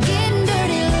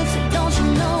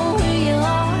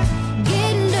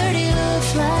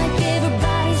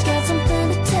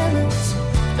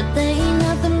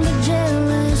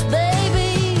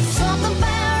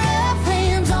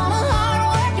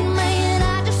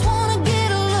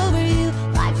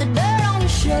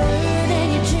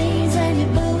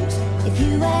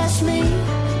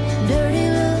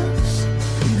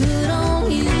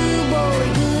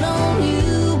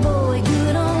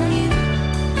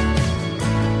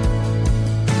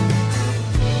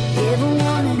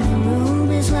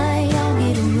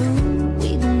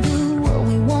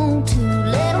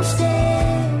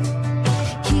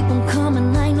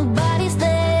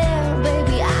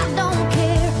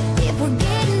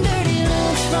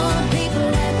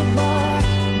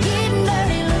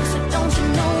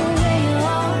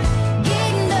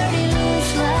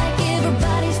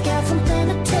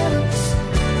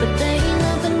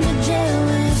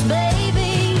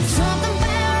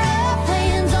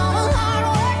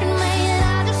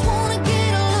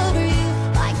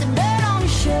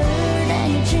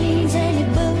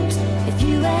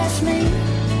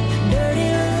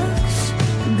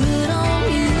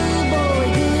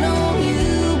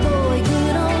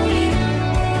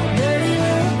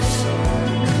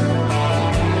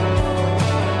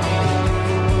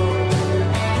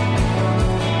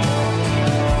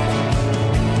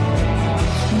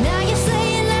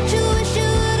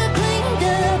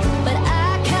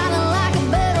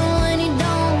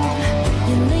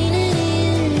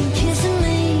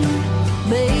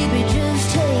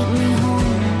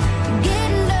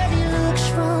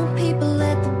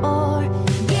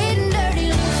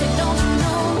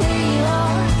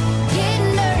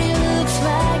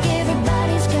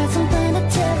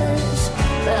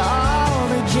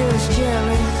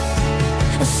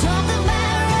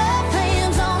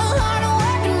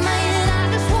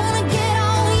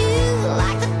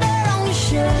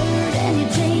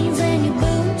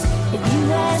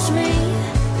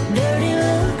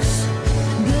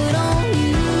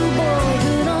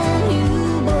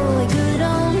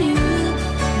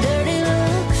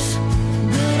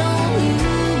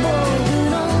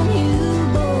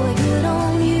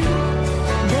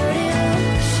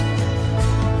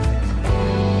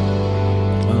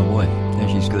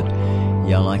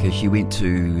 she went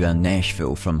to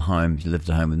Nashville from home. She lived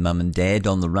at home with mum and dad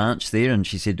on the ranch there, and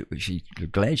she said she's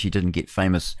glad she didn't get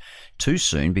famous too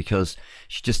soon because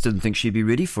she just didn't think she'd be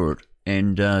ready for it.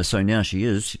 And so now she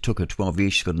is. She took her 12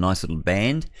 years. She's got a nice little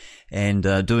band and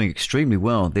doing extremely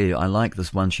well there. I like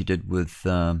this one she did with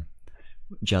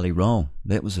Jelly Roll.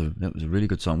 That was a really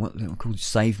good song. What called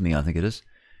Save Me, I think it is.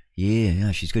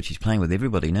 Yeah, she's good. She's playing with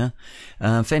everybody now.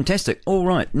 Fantastic. All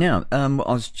right. Now, I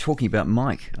was talking about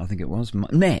Mike, I think it was.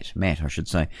 Matt, I should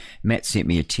say. Matt sent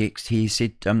me a text. He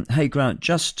said, hey, Grant,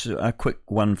 just a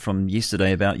quick one from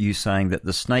yesterday about you saying that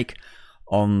the snake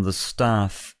on the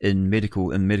staff in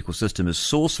medical system is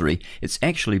sorcery. It's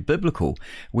actually biblical.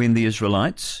 When the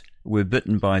Israelites were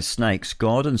bitten by snakes,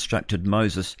 God instructed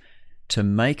Moses to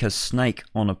make a snake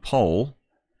on a pole,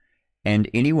 and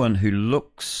anyone who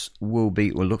looks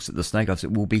at the snake,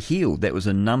 will be healed. That was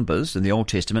in Numbers, in the Old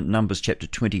Testament, Numbers chapter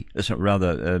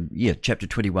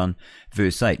 21,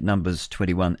 verse 8, Numbers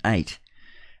 21:8.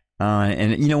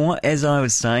 And you know what? As I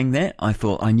was saying that, I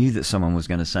thought I knew that someone was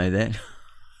going to say that.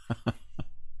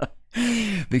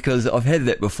 Because I've had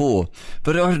that before.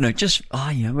 But I don't know,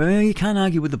 you can't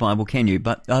argue with the Bible, can you?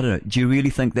 But I don't know, do you really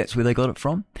think that's where they got it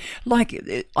from? I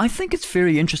think it's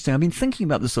very interesting. I've been thinking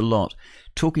about this a lot,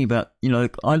 talking about,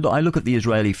 I look at the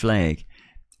Israeli flag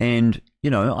and,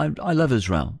 I love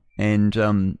Israel and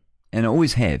I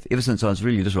always have, ever since I was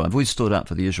really little. I've always stood up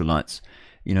for the Israelites,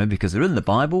 because they're in the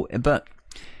Bible, but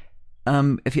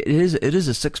it is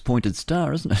a six-pointed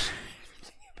star, isn't it?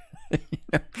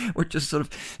 Which is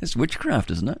it's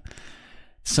witchcraft, isn't it?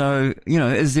 So,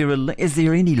 is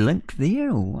there any link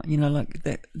there, or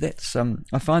that's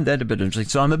I find that a bit interesting.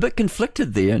 So I'm a bit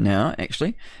conflicted there now,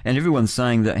 actually, and everyone's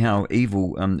saying that how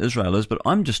evil Israel is, but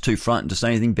I'm just too frightened to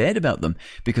say anything bad about them,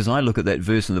 because I look at that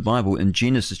verse in the Bible in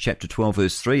Genesis chapter 12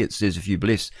 verse 3. It says, if you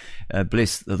bless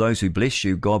those who bless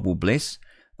you, God will bless.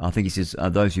 I think he says,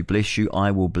 those who bless you, I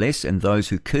will bless, and those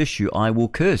who curse you, I will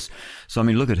curse. So, I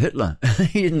mean, look at Hitler.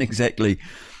 He didn't exactly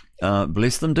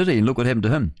bless them, did he? And look what happened to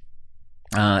him.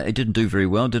 It didn't do very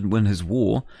well, didn't win his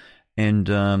war. And,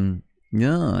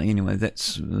 anyway,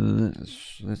 that's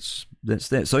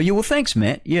that. So, yeah, well, thanks,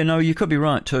 Matt. Yeah, no, you could be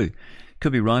right, too.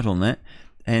 Could be right on that.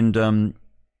 And I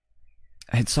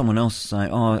had someone else say,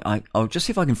 I'll just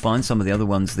see if I can find some of the other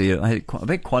ones there. I've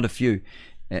had quite a few.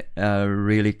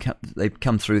 They've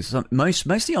come through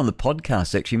mostly on the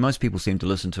podcast. Actually, most people seem to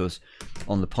listen to us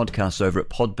on the podcast over at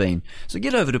Podbean. So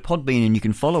get over to Podbean and you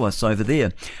can follow us over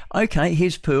there. Okay,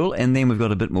 here's Pearl, and then we've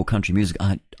got a bit more country music.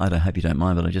 I hope you don't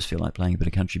mind, but I just feel like playing a bit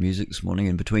of country music this morning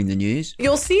in between the news.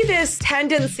 You'll see this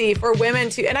tendency for women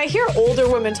to, and I hear older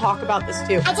women talk about this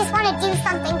too. I just want to do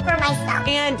something for myself.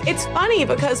 And it's funny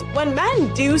because when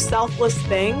men do selfless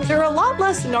things, they're a lot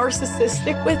less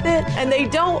narcissistic with it, and they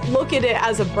don't look at it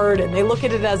as a burden. They look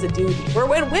at it as a duty. Where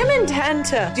when women tend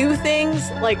to do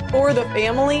things like for the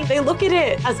family, they look at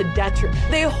it as a detriment.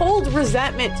 They hold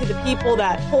resentment to the people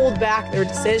that hold back their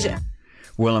decision.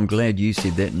 Well, I'm glad you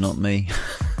said that, not me.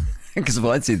 Because if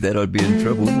I'd said that, I'd be in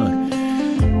trouble, wouldn't I?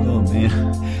 Oh,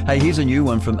 man. Hey, here's a new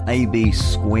one from AB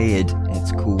Squared.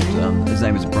 It's called, his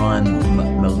name is Brian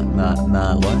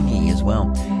Maloney as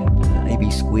well. AB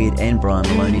Squared and Brian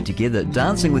Maloney together,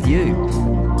 Dancing With You.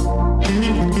 I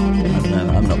don't know,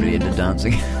 I'm not really into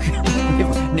dancing.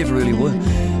 never really were.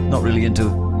 Not really into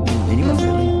anyone,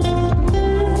 really.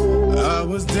 I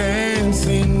was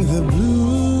dancing the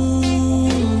blues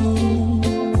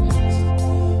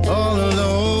all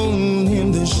alone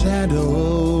in the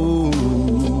shadows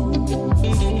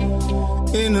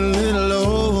in a little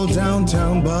old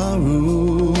downtown bar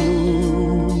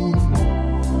room.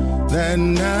 That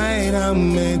night I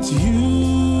met you.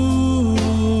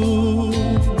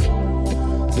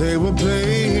 They were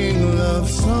playing love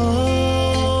songs.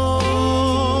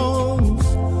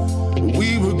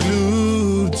 We were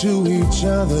glued to each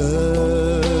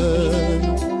other.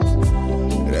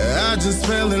 I just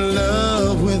fell in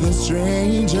love with a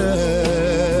stranger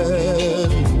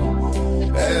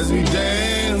as we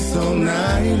danced all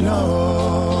night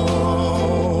long.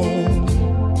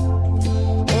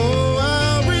 Oh,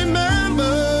 I remember.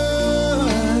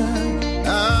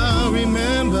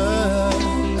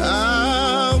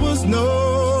 I was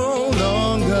no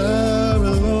longer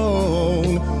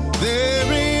alone.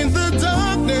 There in the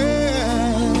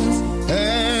darkness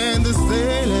and the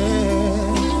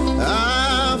stillness,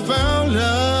 I found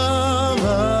love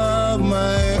of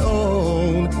my own.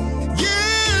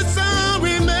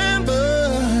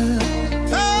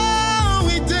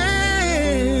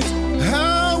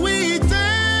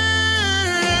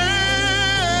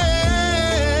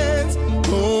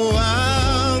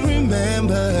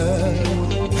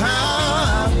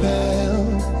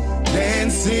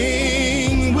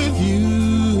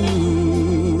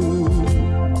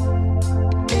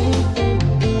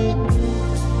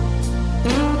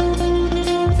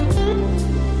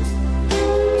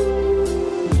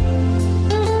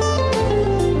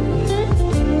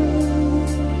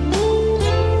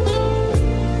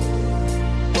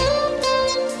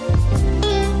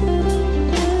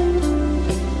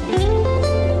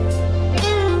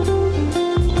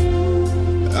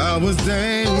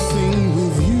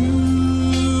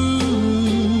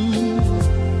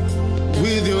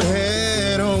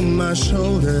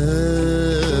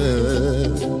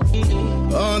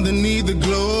 underneath the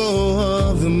glow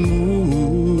of the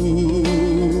moon,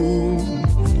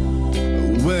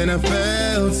 when I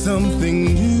felt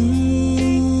something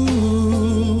new,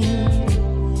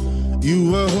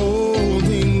 you were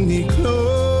holding me close,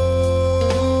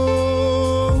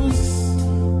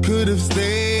 could have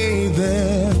stayed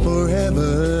there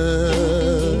forever.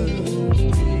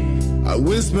 I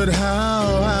whispered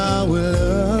how I will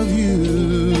love you.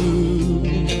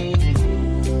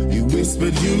 You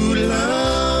whispered you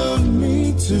love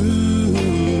me too.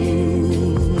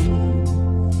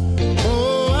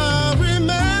 Oh, I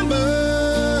remember,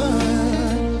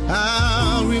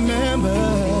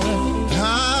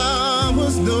 I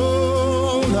was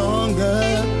no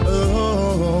longer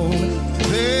alone.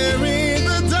 There in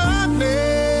the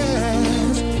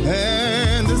darkness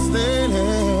and the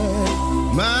stillness,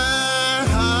 my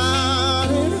heart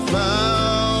had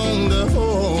found a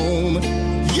home.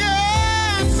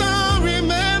 Yes, I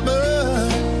remember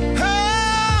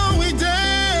how we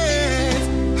danced,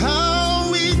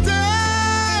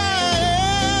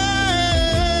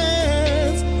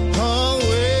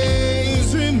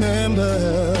 always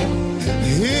remember,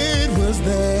 it was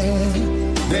there,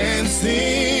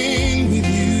 dancing with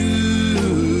you.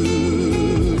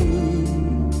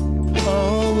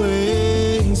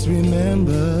 Always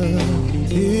remember,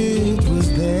 it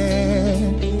was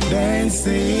there,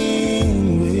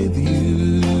 dancing with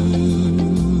you.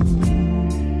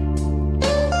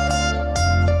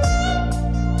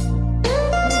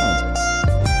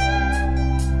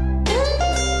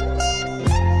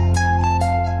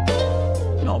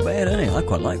 Not bad, eh? I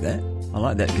quite like that. I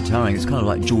like that guitaring. It's kind of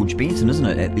like George Benson, isn't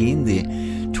it, at the end there?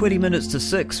 20 minutes to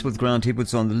 6 with Grant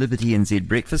Edwards on the Liberty NZ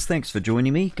Breakfast. Thanks for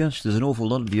joining me. Gosh, there's an awful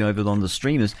lot of you over on the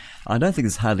streamers. I don't think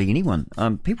there's hardly anyone.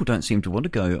 People don't seem to want to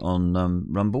go on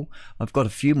Rumble. I've got a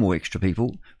few more extra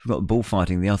people. We've got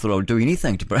bullfighting there. I thought I would do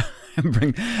anything to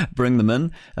bring them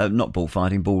in. Not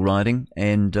bullfighting, bull riding.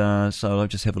 And so I'll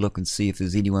just have a look and see if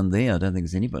there's anyone there. I don't think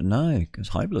there's anybody. No, it's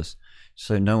hopeless.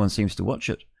 So no one seems to watch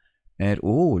it at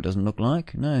all. It doesn't look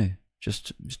like. No.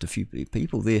 Just a few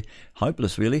people there.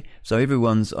 Hopeless, really. So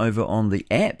everyone's over on the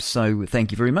app. So thank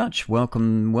you very much.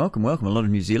 Welcome. A lot of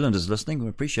New Zealanders listening. We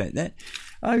appreciate that.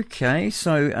 Okay,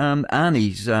 so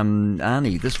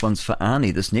Arnie, this one's for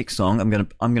Arnie. This next song, I'm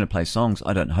gonna play songs.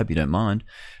 I hope you don't mind.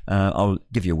 I'll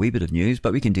give you a wee bit of news,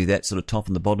 but we can do that sort of top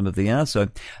and the bottom of the hour. So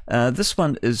this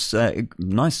one is a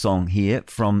nice song here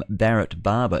from Barrett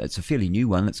Barber. It's a fairly new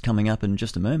one. It's coming up in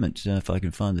just a moment. If I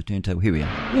can find the turntable. Here we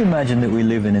are. You imagine that we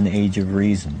live in an age of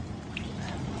reason.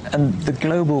 And the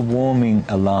global warming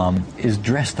alarm is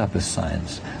dressed up as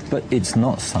science, but it's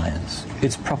not science.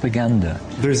 It's propaganda.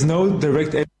 There's no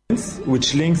direct evidence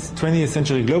which links 20th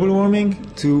century global warming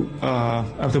to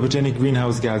anthropogenic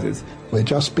greenhouse gases. We're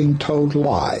just being told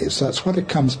lies. That's what it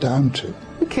comes down to.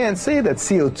 You can't say that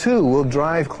CO2 will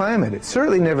drive climate. It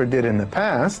certainly never did in the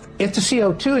past. If the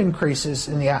CO2 increases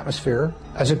in the atmosphere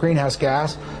as a greenhouse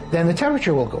gas, then the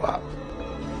temperature will go up.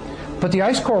 But the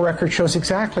ice core record shows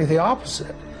exactly the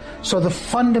opposite. So the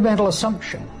fundamental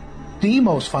assumption, the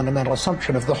most fundamental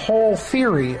assumption of the whole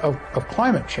theory of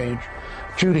climate change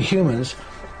due to humans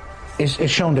is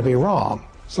shown to be wrong.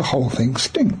 The whole thing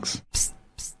stinks.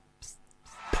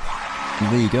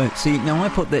 There you go. See, now I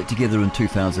put that together in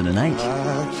 2008.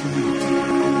 I keep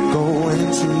going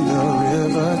to the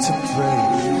river to pray,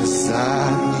 'cause I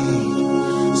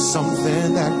need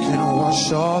something that can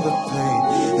wash all the pain.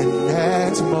 And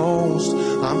at most,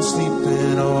 I'm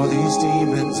sleeping all these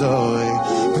demons away.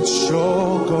 But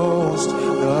your ghost,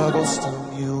 the ghost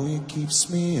of you, it keeps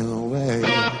me away.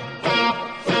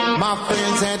 My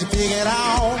friends had to figure it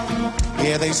out.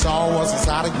 Yeah, they saw what's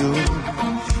inside of you.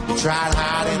 You tried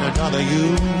hiding another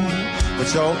you,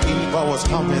 but your evil was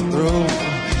coming through.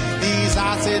 These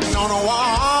eyes sitting on a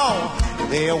wall,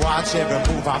 they watch every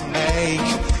move I make.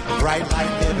 A bright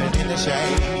light living in the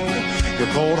shade. Your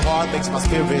cold heart makes my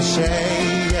spirit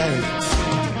shake.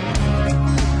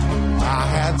 I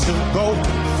had to go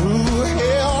through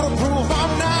hell to prove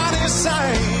I'm not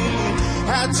insane.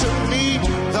 Had to meet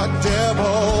the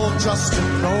devil just to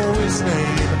know his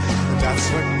name. That's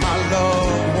when my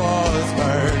love was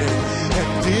burning,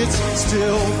 and it's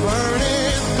still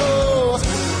burning. Cause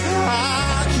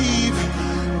I keep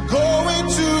going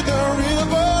to the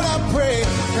river to pray,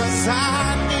 'cause I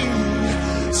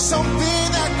need something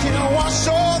that can wash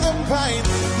all the pain.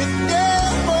 And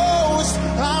at most,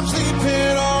 I'm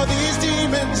sleeping all these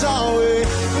demons away.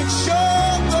 With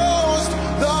your ghost,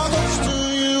 the ghost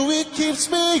of you, it keeps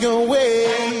me away.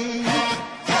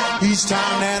 Each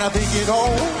time that I think it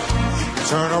over,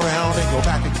 turn around and go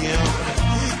back again.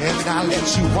 and I let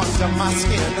you under my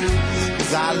skin,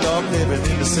 'cause I love living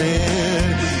in the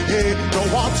sin. Hey, no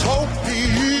one told me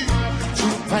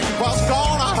true pain was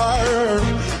gonna hurt.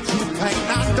 True pain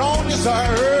I don't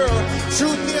deserve.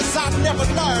 Truth is I never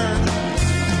learned.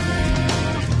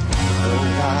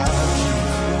 Oh,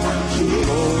 I keep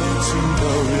going to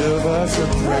the river to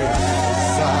pray.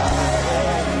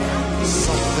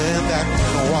 Something that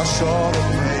can wash all the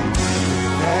pain.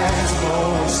 At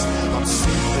most, I'm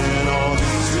sleeping all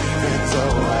these demons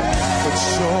away. But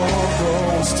your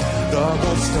ghost, the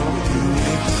ghost of you,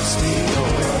 it keeps me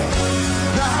away.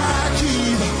 I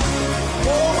keep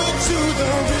going to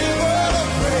the river to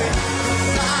pray.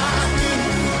 'Cause I need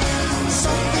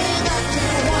something that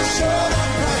can wash all the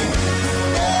pain.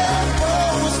 At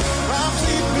most, I'm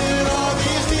sleeping all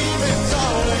these demons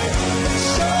away. But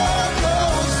your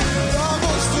ghost, the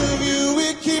ghost of you,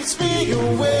 it keeps me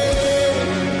away.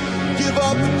 Give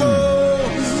up the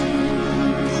ghost.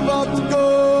 Give up the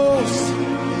ghost.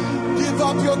 Give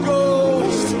up your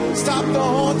ghost. Stop the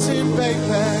haunting,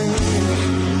 baby.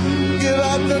 Give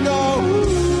up the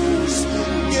ghost.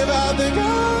 Give up the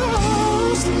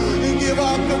ghost. Give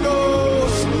up the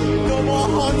ghost. No more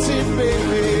haunting,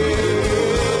 baby.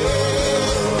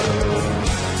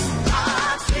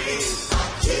 I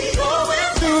keep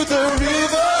going to the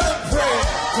river to pray.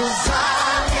 'Cause I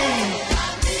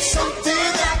need something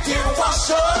that can wash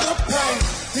all the pain.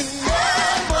 And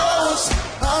at most,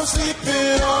 I'm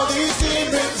sleeping all these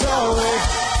demons away.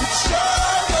 But your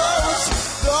ghost,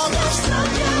 the ghost of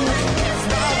you,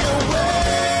 fly away.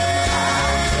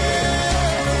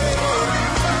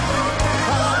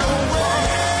 Fly away.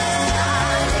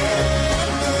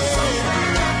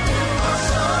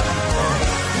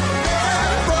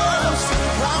 At most,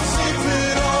 I'm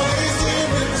sleeping all these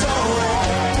demons away.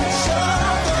 But your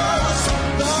ghost,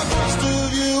 the ghost of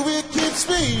you, it keeps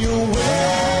me away.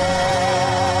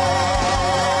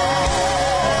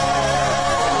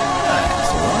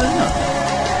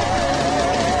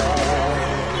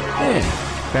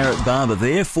 Barrett Barber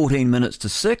there, 14 minutes to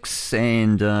 6,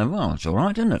 and, well, it's all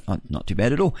right, isn't it? Not too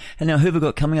bad at all. And now who have we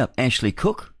got coming up? Ashley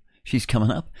Cook. She's coming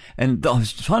up. And I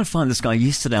was trying to find this guy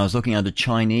yesterday. I was looking under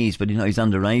Chinese, but, you know, he's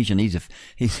under Asian. He's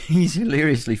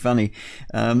hilariously funny.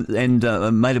 And a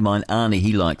mate of mine, Arnie,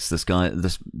 he likes this guy,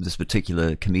 this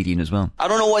particular comedian as well. I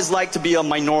don't know what it's like to be a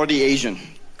minority Asian,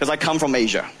 because I come from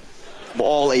Asia. We're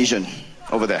all Asian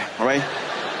over there, all right?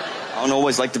 I don't know what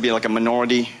it's like to be like a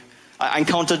minority. I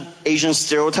encountered Asian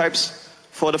stereotypes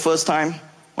for the first time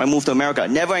when I moved to America.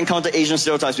 Never encountered Asian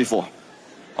stereotypes before.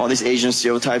 All these Asian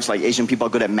stereotypes, like Asian people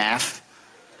are good at math.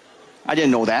 I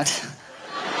didn't know that.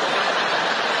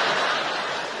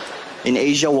 In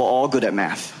Asia, we're all good at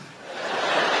math.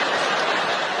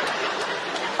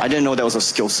 I didn't know that was a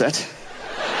skill set.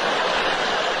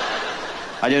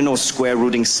 I didn't know square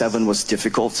rooting 7 was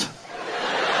difficult.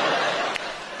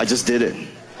 I just did it.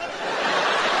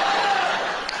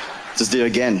 Just did it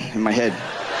again in my head.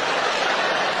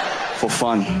 For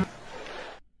fun.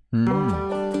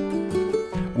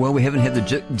 Well, we haven't had the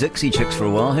Dixie Chicks for a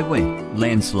while, have we?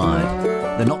 Landslide.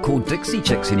 They're not called Dixie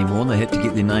Chicks anymore. They had to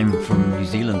get their name from New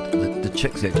Zealand. The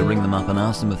Chicks had to ring them up and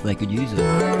ask them if they could use it. I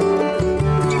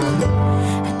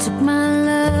took my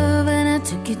love and I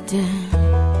took it down.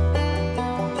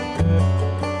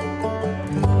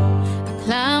 I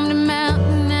climbed a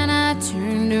mountain and I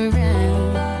turned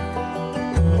around,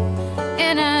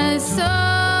 and I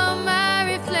saw my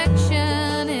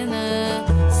reflection in the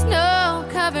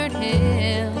snow-covered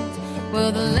hills.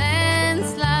 Well, the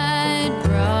landslide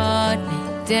brought me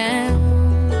down.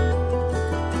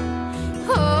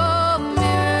 Oh,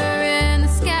 mirror in the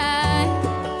sky,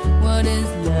 what is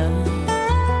love?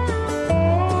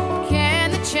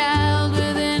 Can the child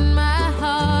within my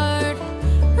heart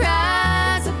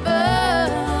rise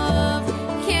above?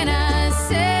 Can I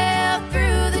sail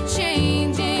through the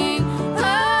changing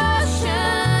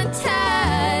ocean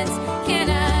tides? Can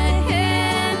I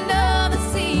handle the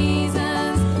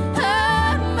seasons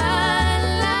of my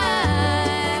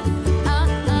life?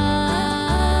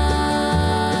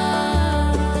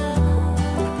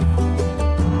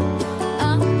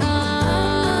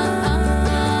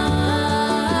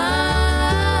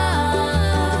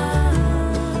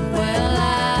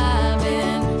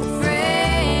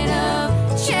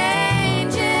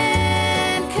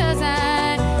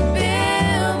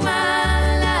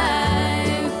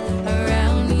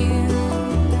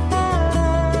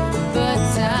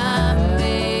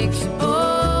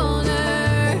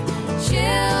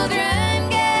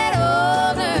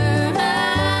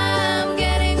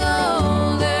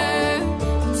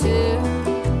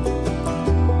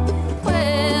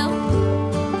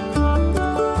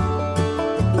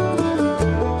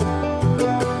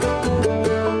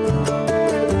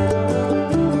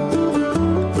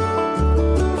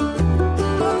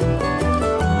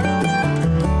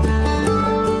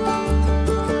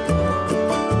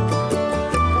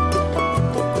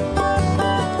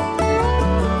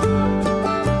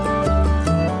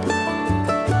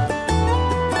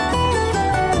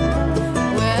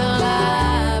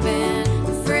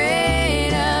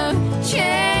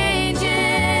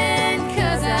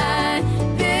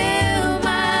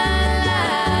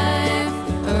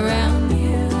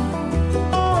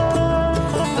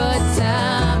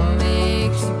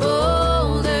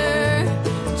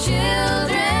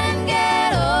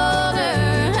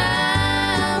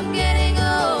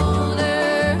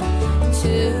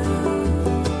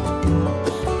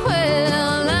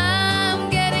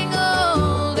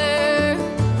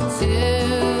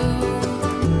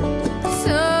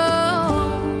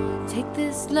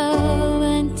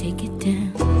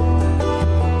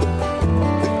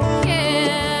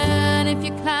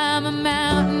 climb a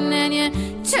mountain and you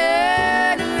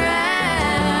turn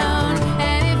around.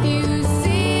 And if you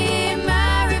see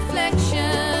my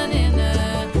reflection in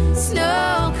the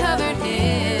snow-covered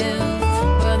hills,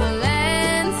 well, the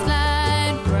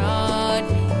landslide brought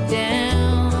me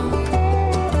down.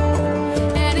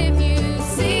 And if you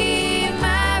see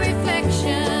my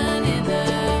reflection in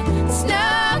the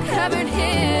snow-covered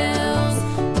hills,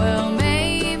 well,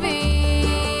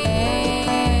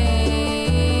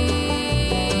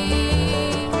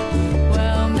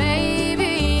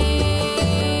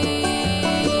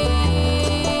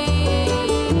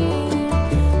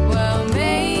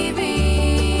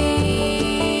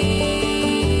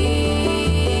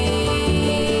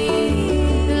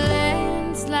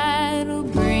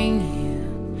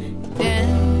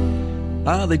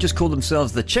 They just call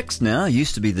themselves the Chicks now.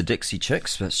 Used to be the Dixie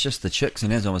Chicks, but it's just the Chicks.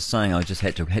 And as I was saying, I just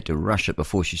had to rush it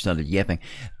before she started yapping,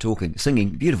 talking,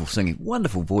 singing, beautiful singing,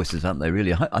 wonderful voices, aren't they?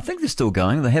 Really, I think they're still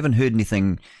going. They haven't heard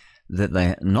anything that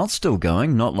they're not still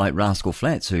going. Not like Rascal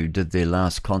Flatts, who did their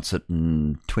last concert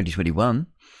in 2021.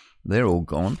 They're all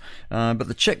gone. But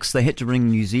the Chicks, they had to ring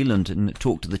New Zealand and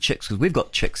talk to the Chicks, because we've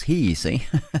got Chicks here, you see.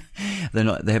 They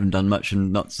haven't done much,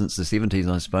 not since the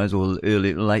 70s, I suppose, or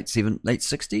late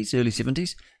 60s, early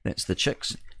 70s. That's the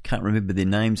Chicks. Can't remember their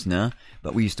names now,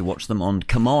 but we used to watch them on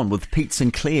Come On with Pete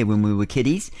Sinclair when we were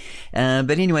kiddies.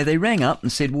 But anyway, they rang up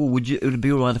and said, well, it would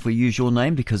be all right if we use your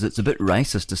name, because it's a bit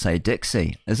racist to say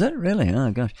Dixie. Is it really? Oh,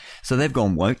 gosh. So they've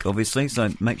gone woke, obviously, so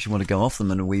it makes you want to go off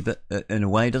them in a wee bit, in a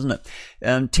way, doesn't it?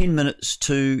 10 minutes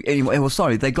to... Anyway, well,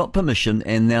 sorry, they got permission,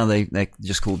 and now they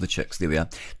just called the Chicks. There we are.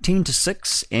 10 to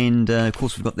 6, and of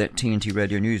course we've got that TNT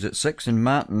Radio News at 6, and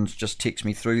Martin's just texted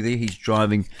me through there. He's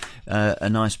driving a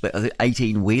nice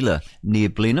 18-wheeler near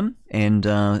Blenheim, and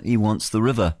he wants The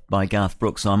River by Garth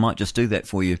Brooks, so I might just do that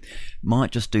for you.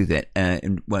 Might just do that,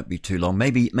 and it won't be too long.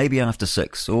 Maybe after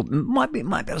 6, or might be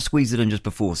able to squeeze it in just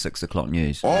before 6 o'clock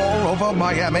news. All over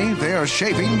Miami, they're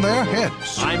shaving their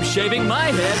heads. I'm shaving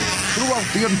my head. Throughout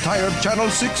the entire Channel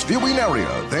 6 viewing area,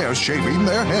 they're shaving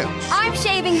their heads. I'm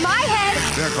shaving my head.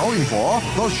 They're going for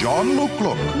the Jean-Luc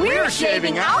look. We're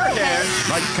shaving our heads.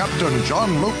 Like Captain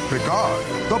Jean-Luc Picard,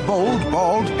 the bold,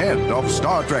 bald head of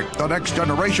Star Trek The Next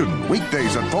Generation,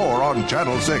 weekdays at 4 on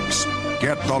Channel 6.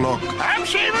 Get the look. I'm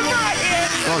shaving my head.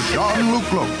 The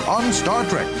Jean-Luc look on Star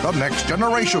Trek The Next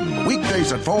Generation,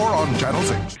 weekdays at 4 on Channel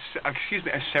 6. Excuse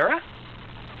me, Sarah?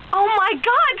 Oh my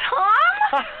God,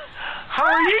 Tom! How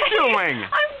are you doing? I'm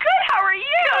good. How are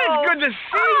you? Good to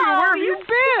see you. Where have you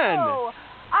been? Too.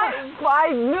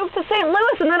 I moved to St.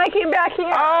 Louis and then I came back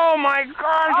here. Oh my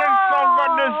gosh, it's so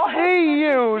good to see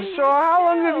you. So how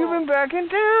long have you been back in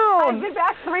town? I've been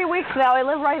back 3 weeks now. I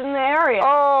live right in the area.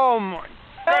 Oh my,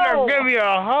 gonna give you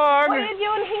a hug. What are you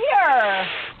doing here?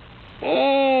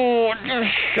 Oh,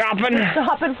 just shopping.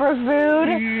 Shopping for food?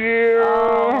 Yeah.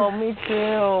 Oh, me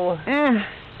too.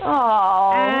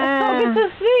 Oh, it's so good to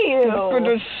see you. Good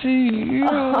to see you.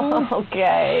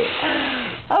 Okay.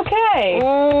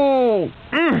 Oh.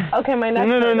 Okay, my neck's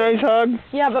Isn't that a nice hug?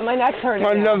 Yeah, but my neck's hurting.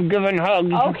 I love giving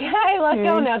hugs. Okay, let's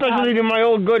go now, especially to my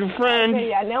old good friend. Okay,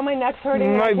 yeah, now my neck's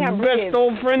hurting. My I can't best breathe.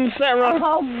 old friend, Sarah.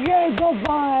 Okay,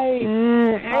 goodbye.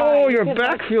 Oh, your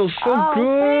back feels so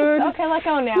good. Thanks. Okay, let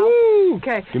go now. Woo.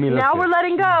 Okay, Give me a now lift we're there.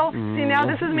 letting go. See, now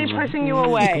this is me pushing you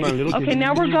away. Okay,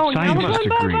 now we're going. Scientists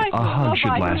now we're agree going. a hug should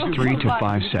last 3 to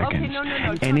 5 seconds.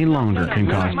 Any longer can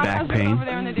cause back pain,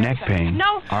 neck pain,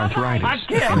 arthritis,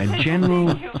 and a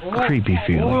general creepy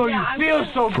feeling. Oh, you feel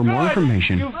so For more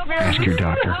information, ask your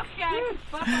doctor.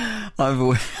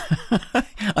 I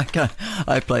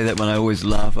play that one. I always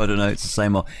laugh. I don't know. It's the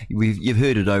same old. You've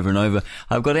heard it over and over.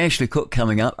 I've got Ashley Cook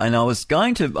coming up, and I was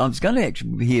going to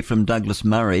actually hear from Douglas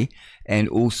Murray and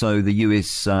also the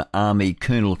U.S. Army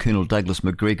Colonel Douglas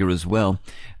McGregor as well.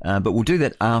 But we'll do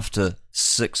that after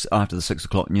the 6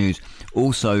 o'clock news.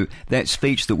 Also, that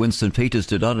speech that Winston Peters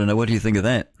did, I don't know, what do you think of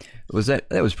that?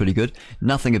 That was pretty good.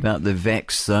 Nothing about the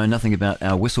vax, though, nothing about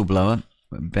our whistleblower,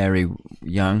 Barry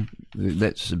Young.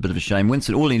 That's a bit of a shame.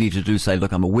 Winston, all you need to do is say,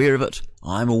 look, I'm aware of it,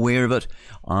 I'm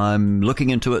looking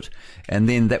into it, and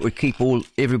then that would keep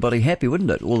everybody happy,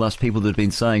 wouldn't it? All us people that have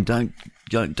been saying, don't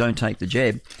take the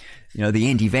jab. You know, the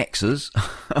anti-vaxxers.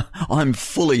 I'm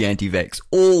fully anti-vax.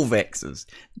 All vaxxers.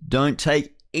 Don't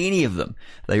take any of them.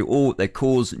 They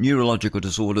cause neurological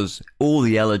disorders, all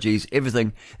the allergies,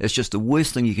 everything. It's just the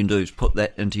worst thing you can do is put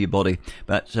that into your body.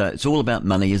 But it's all about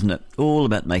money, isn't it? All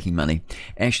about making money.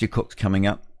 Ashley Cook's coming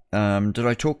up. Did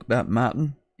I talk about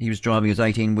Martin? He was driving his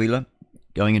 18-wheeler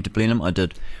going into Blenheim. I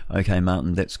did. Okay,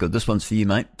 Martin, that's good. This one's for you,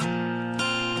 mate.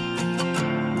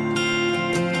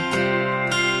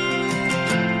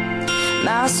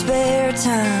 My spare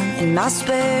time and my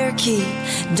spare key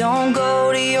don't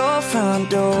go to your front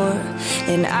door,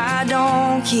 and I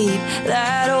don't keep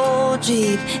that old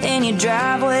Jeep in your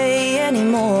driveway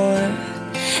anymore.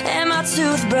 And my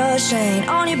toothbrush ain't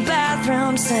on your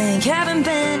bathroom sink. Haven't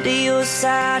been to your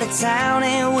side of town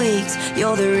in weeks.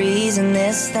 You're the reason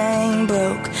this thing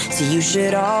broke, so you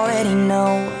should already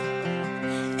know.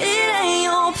 It ain't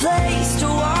your place to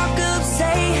walk up,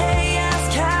 say hey,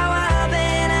 ask how I've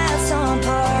been at some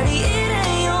party. It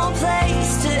ain't your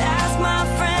place to ask my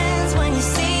friends when you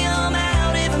see them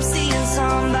out if I'm seeing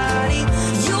somebody.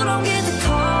 You don't get to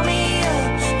call me up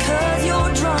 'cause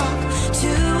you're drunk. 2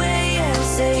 a.m.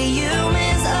 say you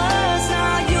miss us.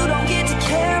 Nah, you don't get to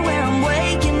care where I'm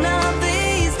waking up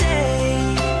these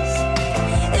days.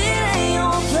 It ain't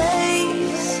your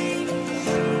place.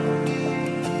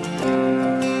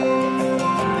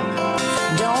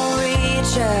 Don't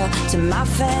reach out to my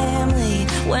family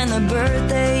when the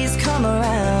birthdays come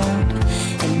around,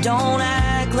 and don't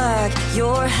act like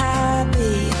you're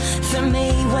happy for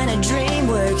me when a dream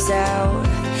works out.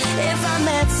 If I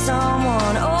met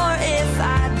someone or if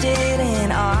I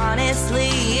didn't, honestly,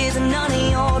 it's none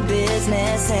of your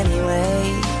business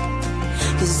anyway.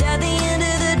 'Cause at the end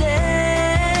of the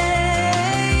day,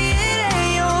 it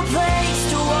ain't your place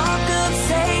to walk up,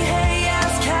 say hey,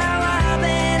 ask how I've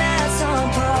been at some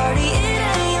party. It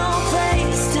ain't your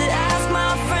place to ask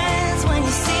my friends when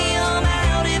you see them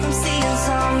out if I'm seeing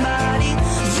somebody.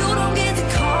 You don't get to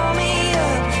call me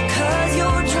up 'cause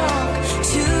you're drunk.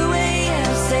 2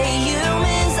 a.m. say you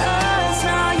miss us.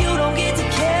 Now you don't get to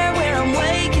care where I'm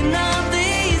waking up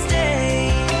these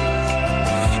days.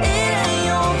 It ain't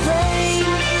your place.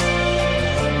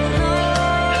 No,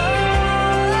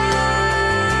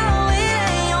 it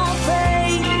ain't your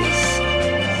place.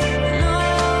 No,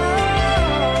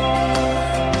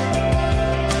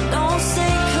 don't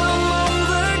say come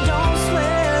over, don't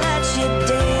swear that you're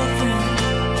different.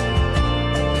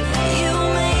 You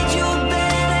made your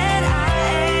bed and I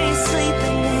ain't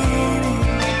sleeping in it.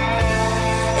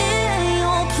 It ain't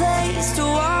your place to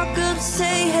walk up,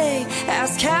 say hey,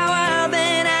 ask how I've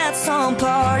been at some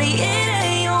party. It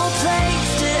ain't your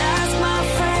place to ask my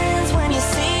friends when you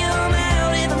see them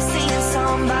out if I'm seeing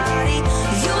somebody.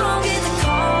 You don't get to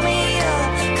call me up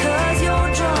 'cause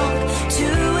you're drunk.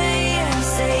 2 a.m.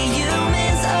 say you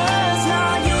miss us.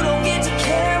 Nah, you don't get to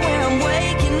care where I'm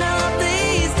waking up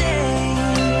these days.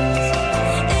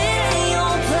 It ain't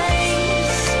your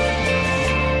place.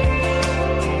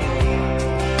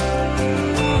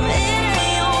 It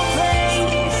ain't your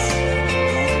place.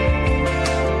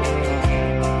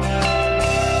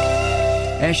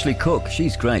 Ashley Cook,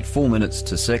 she's great. 4 minutes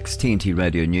to 6. TNT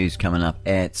Radio News coming up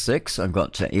at 6. I've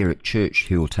got Eric Church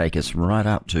who will take us right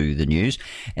up to the news,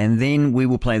 and then we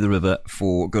will play the river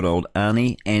for good old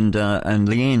Arnie. And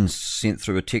Leanne's sent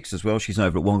through a text as well. She's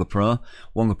over at Wangapara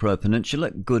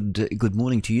Peninsula. Good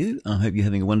morning to you. I hope you're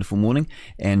having a wonderful morning.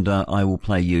 And I will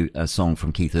play you a song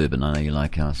from Keith Urban. I know you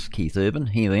like us, Keith Urban.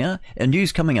 Here we are. And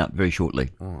news coming up very shortly.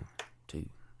 1, 2,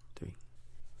 3.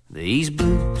 These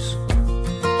boots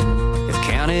have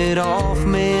counted off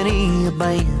many a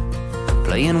band,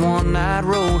 playing one-night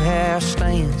roadhouse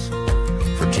stands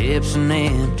for tips and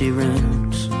empty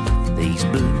rooms. These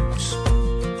boots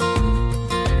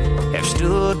have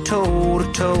stood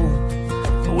toe-to-toe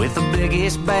with the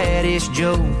biggest, baddest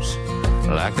Joes,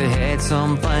 like they had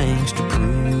some things to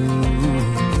prove.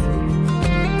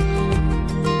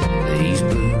 These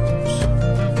boots,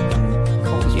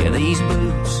 yeah, these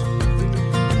boots,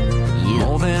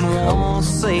 more than once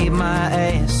saved my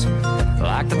ass,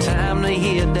 like the time they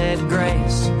hit that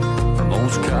grass from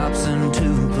those cops in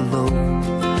Tupelo.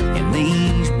 And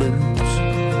these boots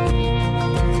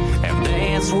have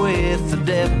danced with the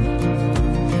devil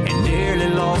and nearly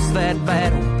lost that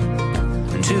battle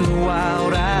in 2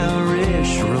 wild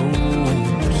Irish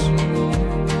roads.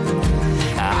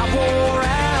 I wore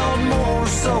out more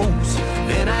souls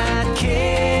than I'd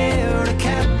care to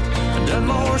count. I've done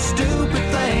more stupid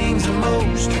things than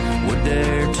most would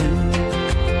dare to.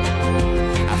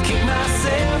 I've kicked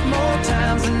myself more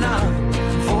times than not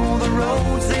for the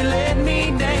roads they led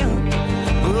me down.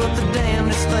 But the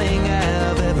damnedest thing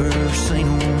I've ever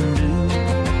seen them do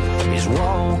is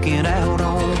walking out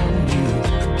on you.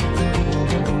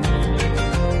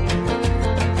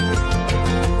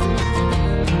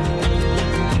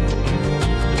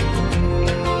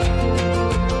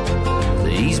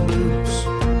 These boots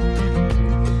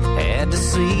had to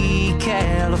see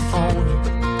California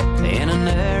in an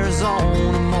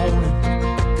Arizona morning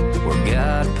where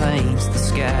God paints the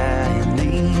sky. In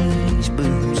these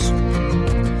boots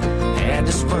had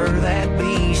to spur that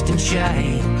beast and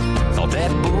shine Thought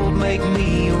that bull make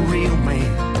me a real man.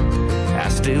 I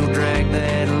still drag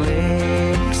that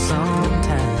leg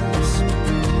sometimes.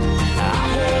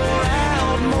 I wore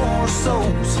out more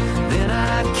souls than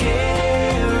I'd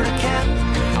care to count.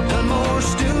 I've done more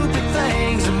stupid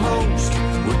things than most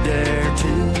would dare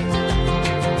to.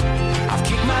 I've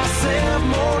kicked myself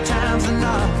more times than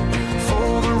not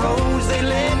for the roads they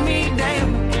led me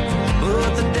down.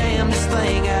 But the damnedest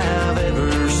thing I've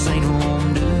ever seen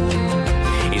them do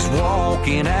is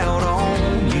walking out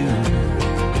on you.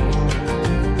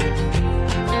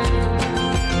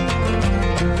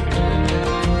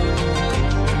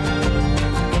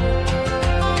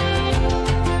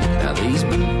 Now these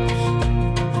boots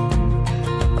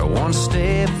are one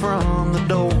step from the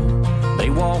door they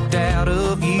walked out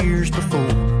of years before.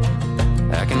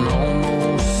 I can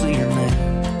almost see her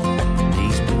now.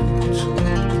 These boots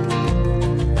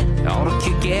ought to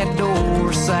kick that door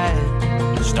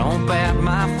aside, stomp out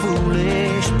my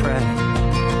foolish pride,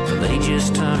 but they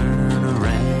just turn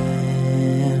around.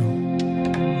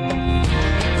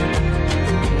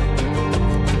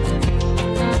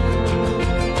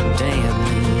 Damn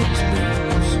these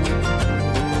boots.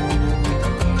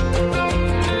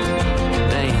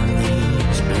 Damn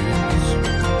these boots.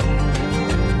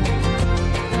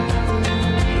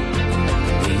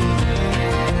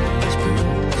 These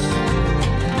boots.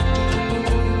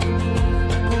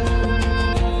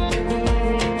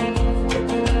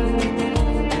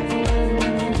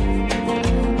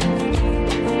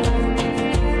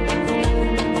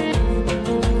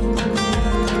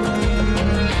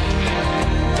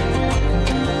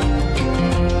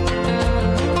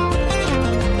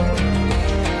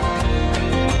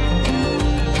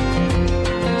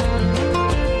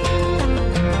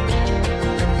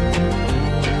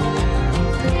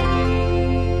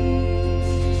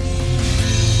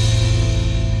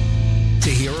 To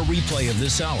hear a replay of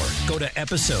this hour, go to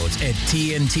episodes at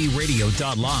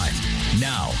tntradio.live.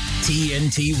 Now,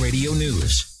 TNT Radio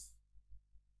News.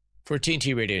 For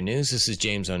TNT Radio News, this is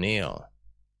James O'Neill.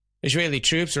 Israeli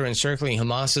troops are encircling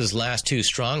Hamas's last two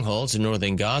strongholds in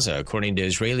northern Gaza, according to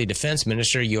Israeli Defense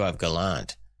Minister Yoav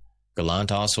Gallant.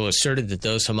 Gallant also asserted that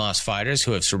those Hamas fighters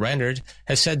who have surrendered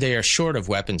have said they are short of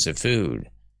weapons and food.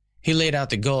 He laid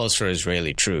out the goals for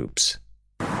Israeli troops.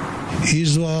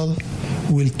 Israel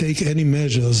will take any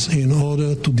measures in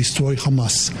order to destroy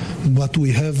Hamas, but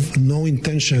we have no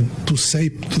intention to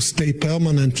stay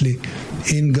permanently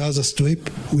in Gaza Strip.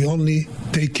 We only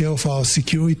take care of our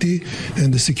security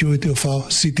and the security of our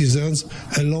citizens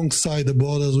alongside the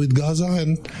borders with Gaza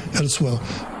and elsewhere.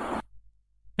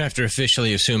 After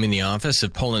officially assuming the office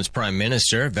of Poland's prime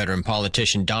minister, veteran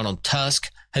politician Donald Tusk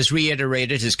has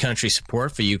reiterated his country's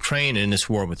support for Ukraine in its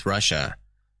war with Russia.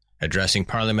 Addressing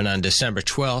Parliament on December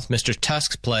 12th, Mr.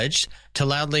 Tusk pledged to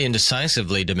loudly and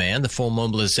decisively demand the full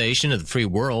mobilization of the free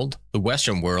world, the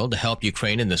Western world, to help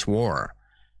Ukraine in this war.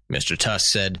 Mr. Tusk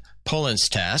said, Poland's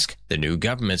task, the new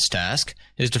government's task,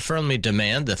 is to firmly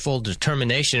demand the full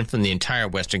determination from the entire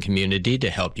Western community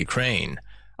to help Ukraine.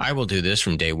 I will do this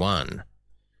from day one.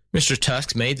 Mr.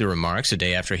 Tusk made the remarks a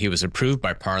day after he was approved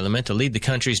by Parliament to lead the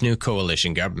country's new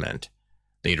coalition government.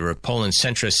 Leader of Poland's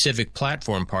centrist Civic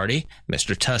Platform Party,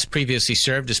 Mr. Tusk previously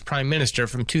served as Prime Minister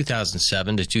from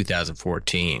 2007 to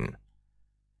 2014.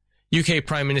 UK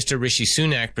Prime Minister Rishi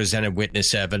Sunak presented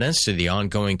witness evidence to the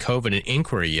ongoing COVID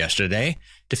inquiry yesterday,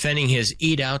 defending his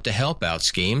Eat Out to Help Out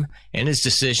scheme and his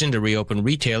decision to reopen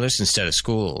retailers instead of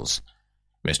schools.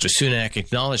 Mr. Sunak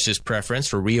acknowledged his preference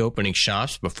for reopening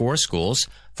shops before schools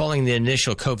following the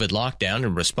initial COVID lockdown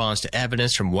in response to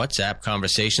evidence from WhatsApp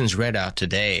conversations read out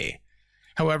today.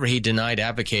 However, he denied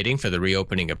advocating for the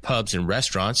reopening of pubs and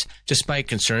restaurants despite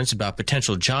concerns about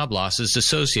potential job losses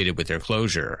associated with their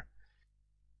closure.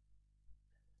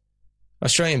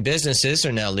 Australian businesses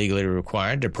are now legally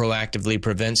required to proactively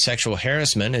prevent sexual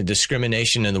harassment and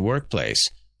discrimination in the workplace,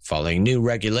 following new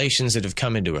regulations that have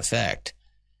come into effect.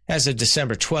 As of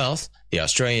December 12th, the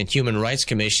Australian Human Rights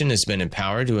Commission has been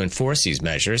empowered to enforce these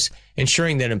measures,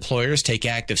 ensuring that employers take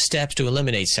active steps to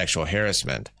eliminate sexual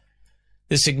harassment.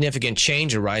 This significant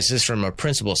change arises from a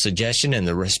principal suggestion in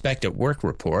the Respect at Work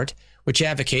report, which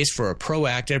advocates for a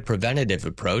proactive, preventative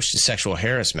approach to sexual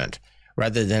harassment,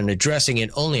 rather than addressing it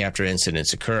only after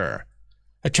incidents occur.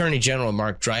 Attorney General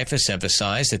Mark Dreyfus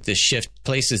emphasized that this shift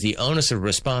places the onus of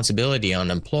responsibility on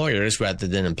employers rather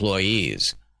than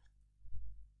employees.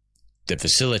 To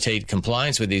facilitate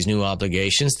compliance with these new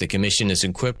obligations, the Commission is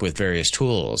equipped with various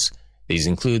tools. These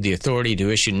include the authority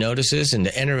to issue notices and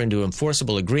to enter into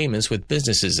enforceable agreements with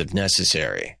businesses if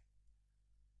necessary.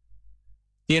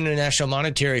 The International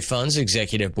Monetary Fund's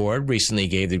Executive Board recently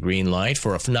gave the green light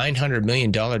for a $900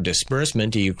 million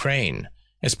disbursement to Ukraine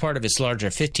as part of its larger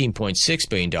 $15.6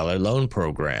 billion loan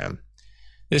program.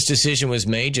 This decision was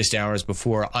made just hours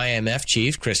before IMF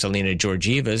chief Kristalina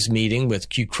Georgieva's meeting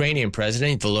with Ukrainian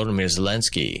President Volodymyr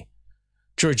Zelensky.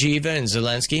 Georgieva and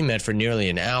Zelensky met for nearly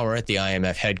an hour at the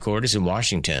IMF headquarters in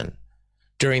Washington.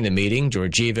 During the meeting,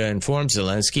 Georgieva informed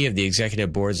Zelensky of the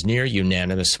Executive Board's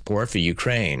near-unanimous support for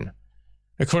Ukraine.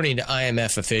 According to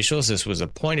IMF officials, this was a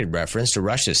pointed reference to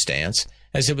Russia's stance,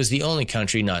 as it was the only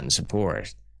country not in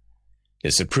support.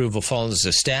 This approval follows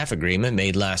a staff agreement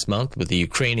made last month with the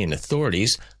Ukrainian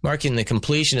authorities, marking the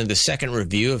completion of the second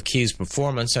review of Kyiv's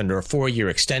performance under a 4-year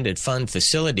extended fund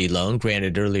facility loan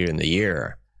granted earlier in the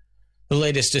year. The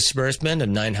latest disbursement of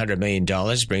 $900 million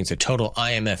brings the total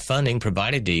IMF funding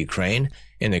provided to Ukraine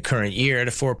in the current year to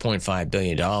 $4.5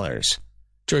 billion.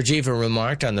 Georgieva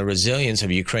remarked on the resilience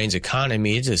of Ukraine's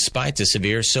economy despite the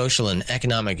severe social and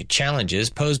economic challenges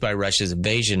posed by Russia's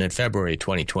invasion in February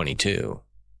 2022.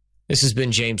 This has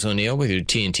been James O'Neill with your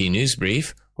TNT News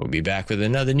Brief. We'll be back with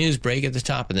another news break at the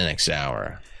top of the next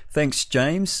hour. Thanks,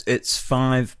 James. It's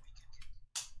 5...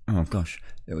 Oh, gosh.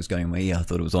 It was going away. I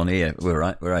thought it was on air. We're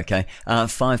right. We're okay.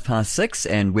 6:05,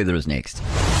 and weather is next.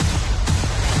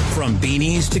 From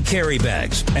beanies to carry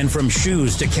bags and from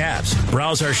shoes to caps,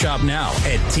 browse our shop now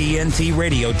at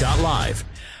tntradio.live.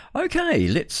 Okay,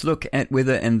 let's look at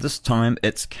weather, and this time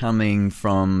it's coming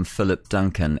from Philip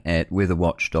Duncan at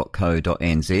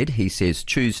weatherwatch.co.nz. He says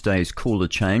Tuesday's cooler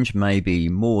change may be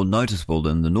more noticeable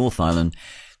in the North Island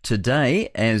today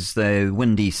as the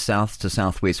windy south to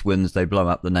southwest winds, they blow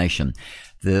up the nation.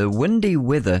 The windy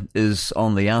weather is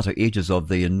on the outer edges of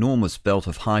the enormous belt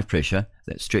of high pressure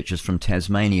that stretches from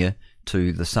Tasmania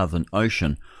to the Southern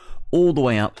Ocean, all the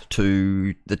way up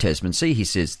to the Tasman Sea, he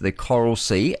says, the Coral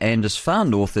Sea, and as far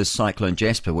north as Cyclone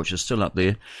Jasper, which is still up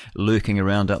there, lurking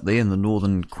around up there in the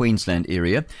northern Queensland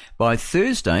area. By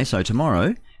Thursday, so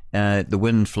tomorrow, the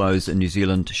wind flows in New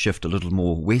Zealand shift a little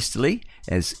more westerly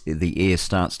as the air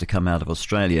starts to come out of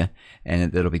Australia,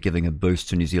 and that'll be giving a boost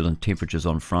to New Zealand temperatures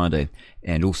on Friday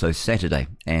and also Saturday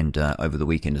and over the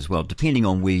weekend as well, depending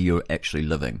on where you're actually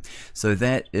living. So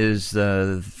that is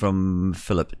from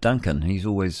Philip Duncan. He's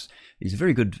a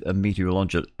very good weatherman.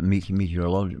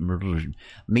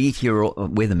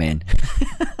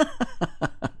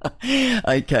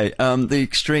 Okay, the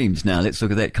extremes now. Let's look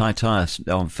at that.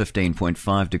 Kaitaia on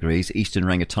 15.5 degrees, Eastern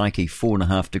Rangataiki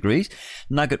 4.5 degrees,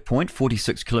 Nugget Point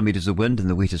 46 kilometres of wind, and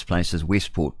the wettest place is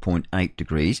Westport 0.8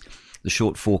 degrees. The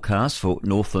short forecast for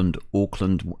Northland,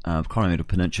 Auckland, Coromandel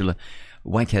Peninsula,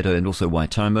 Waikato and also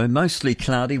Waitomo, mostly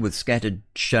cloudy with scattered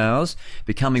showers,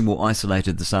 becoming more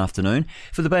isolated this afternoon.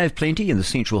 For the Bay of Plenty in the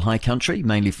central high country,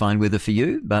 mainly fine weather for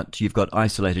you, but you've got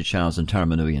isolated showers in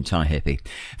Taramanui and Taihape.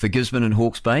 For Gisborne and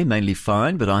Hawke's Bay, mainly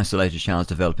fine, but isolated showers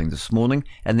developing this morning,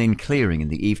 and then clearing in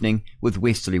the evening, with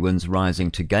westerly winds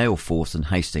rising to gale force in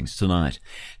Hastings tonight.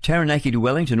 Taranaki to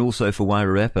Wellington, also for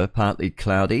Wairarapa, partly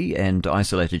cloudy and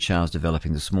isolated showers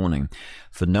developing this morning.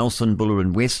 For Nelson, Buller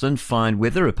and Westland, fine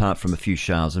weather, apart from a few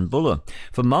showers in Buller.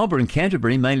 For Marlborough and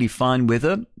Canterbury, mainly fine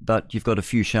weather, but you've got a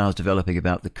few showers developing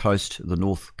about the coast, the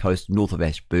north coast, north of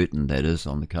Ashburton, that is,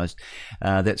 on the coast.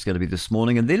 That's going to be this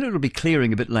morning, and then it'll be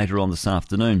clearing a bit later on this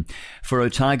afternoon. For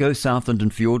Otago, Southland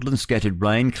and Fiordland, scattered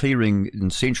rain, clearing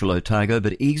in central Otago,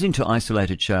 but easing to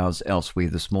isolated showers elsewhere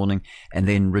this morning, and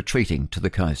then retreating to the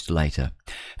coast later.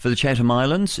 For the Chatham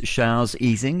Islands, showers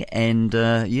easing, and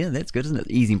yeah, that's good, isn't it?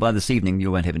 Easing by this evening. You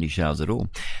won't have any showers at all.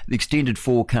 The extended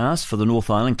forecast for the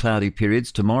North Island, cloudy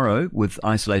periods tomorrow with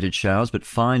isolated showers, but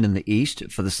fine in the east.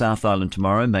 For the South Island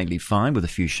tomorrow, mainly fine with a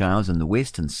few showers in the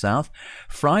west and south.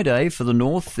 Friday for the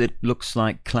north, it looks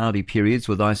like cloudy periods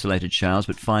with isolated showers,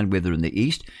 but fine weather in the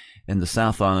east. In the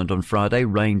South Island on Friday,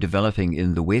 rain developing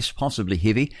in the west, possibly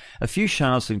heavy. A few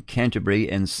showers in Canterbury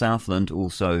and Southland,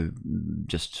 also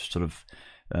just sort of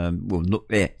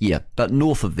but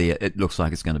north of there, it looks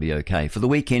like it's going to be okay. For the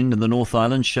weekend in the North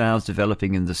Island, showers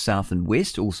developing in the south and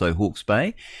west, also Hawke's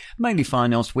Bay, mainly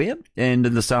fine elsewhere. And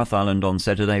in the South Island on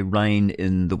Saturday, rain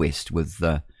in the west with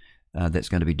that's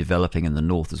going to be developing in the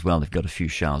north as well. They've got a few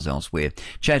showers elsewhere.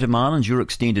 Chatham Islands, your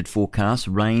extended forecast,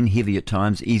 rain heavy at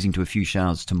times, easing to a few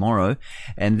showers tomorrow.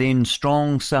 And then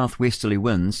strong southwesterly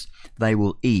winds, they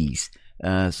will ease.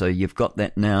 So you've got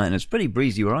that now, and it's pretty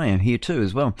breezy where I am here too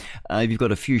as well. You've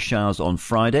got a few showers on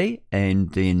Friday,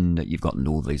 and then you've got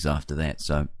northerlies after that.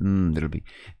 So it'll be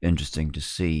interesting to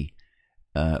see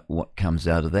what comes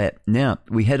out of that. Now,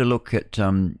 we had a look at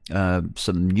some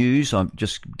news. I'll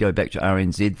just go back to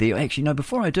RNZ there. Actually, no,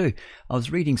 before I do, I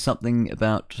was reading something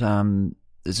about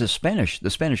the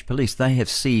Spanish police, they have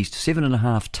seized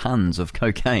 7.5 tons of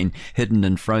cocaine hidden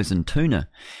in frozen tuna.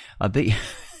 I bet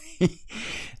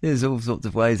there's all sorts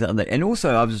of ways out there. And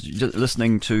also, I was just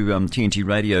listening to TNT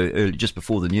radio just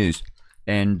before the news,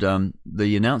 and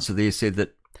the announcer there said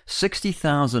that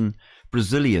 60,000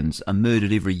 Brazilians are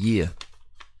murdered every year.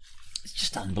 It's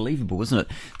just unbelievable, isn't it?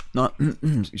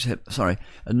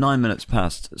 9 minutes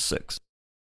past 6.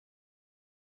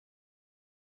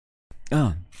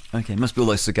 Oh, okay. Must be all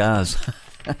those cigars.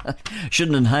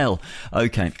 Shouldn't inhale.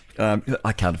 Okay.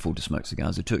 I can't afford to smoke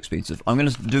cigars. They're too expensive. I'm going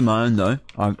to do my own, though.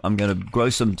 I'm going to grow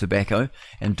some tobacco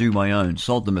and do my own.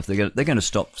 Sod them if they're going to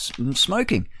stop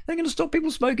smoking. They're going to stop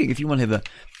people smoking. If you want to have a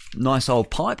nice old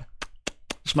pipe,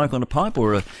 smoke on a pipe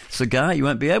or a cigar, you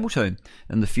won't be able to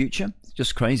in the future. It's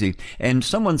just crazy. And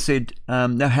someone said,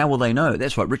 now how will they know?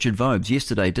 That's right, Richard Vobes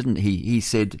yesterday, didn't he? He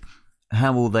said,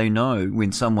 how will they know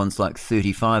when someone's like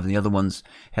 35 and the other one's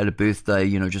had a birthday,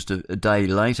 just a day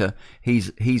later?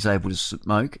 He's able to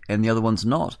smoke and the other one's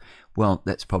not. Well,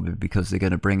 that's probably because they're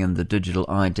going to bring in the digital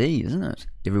ID, isn't it?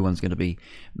 Everyone's going to be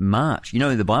marked.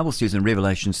 The Bible says in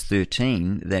Revelations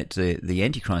 13 that the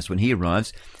Antichrist, when he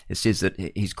arrives, it says that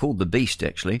he's called the beast,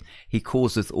 actually. He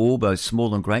causeth all, both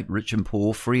small and great, rich and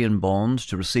poor, free and bond,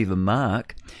 to receive a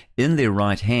mark in their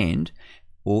right hand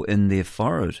or in their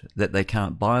forehead that they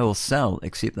can't buy or sell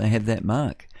except they have that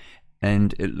mark.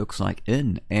 And it looks like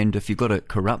in. And if you've got a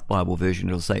corrupt Bible version,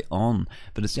 it'll say on,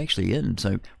 but it's actually in.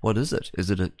 So what is it?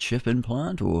 Is it a chip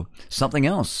implant or something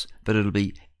else? But it'll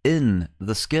be in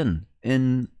the skin,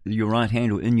 in your right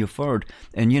hand or in your forehead.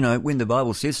 And when the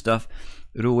Bible says stuff,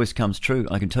 it always comes true,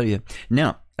 I can tell you.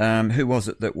 Now, who was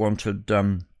it that wanted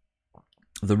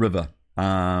the river?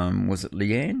 Was it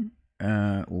Leanne?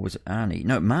 Or was it Arnie?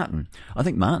 No, Martin. I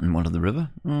think Martin wanted the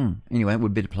river. Anyway,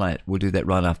 we'd better play it. We'll do that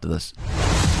right after this.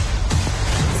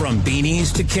 From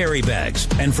beanies to carry bags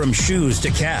and from shoes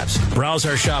to caps, browse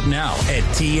our shop now at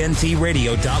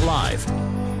tntradio.live.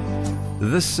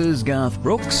 This is Garth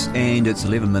Brooks, and it's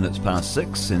 11 minutes past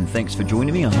 6, and thanks for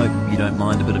joining me. I hope you don't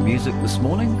mind a bit of music this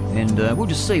morning, and we'll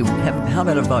just see. How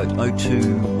about a vote?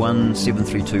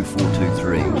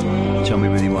 021-732-423. Tell me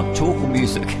whether you want talk or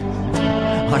music.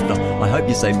 I hope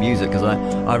you say music, because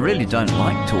I really don't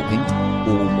like talking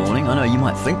all morning. I know you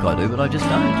might think I do, but I just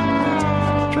don't.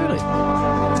 Truly.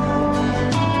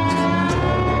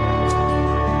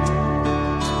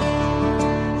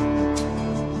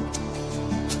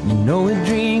 A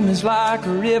dream is like a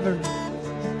river,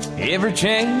 ever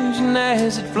changing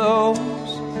as it flows,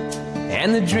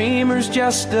 and the dreamer's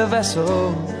just a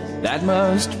vessel that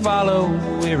must follow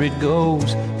where it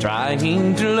goes,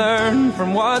 trying to learn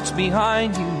from what's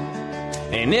behind you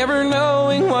and never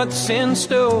knowing what's in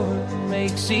store.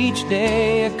 Makes each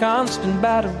day a constant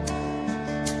battle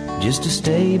just to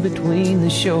stay between the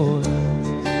shores.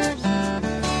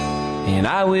 And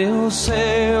I will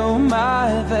sail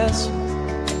my vessel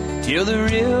till the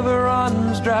river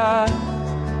runs dry,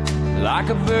 like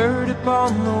a bird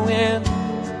upon the wind.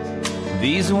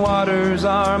 These waters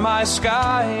are my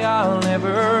sky. I'll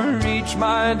never reach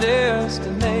my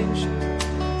destination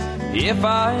if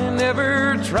I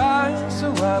never try.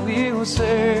 So I will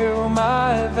sail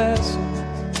my vessel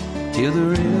till the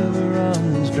river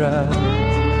runs dry.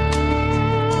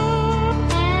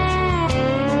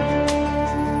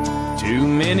 Too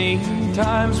many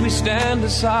times we stand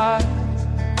aside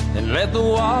and let the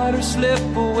water slip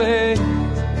away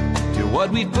till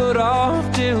what we put off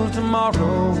till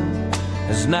tomorrow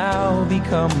has now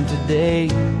become today.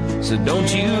 So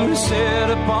don't you sit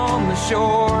upon the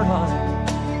shoreline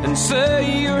and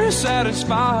say you're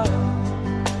satisfied.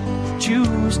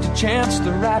 Choose to chance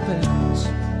the rapids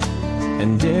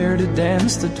and dare to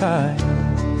dance the tide.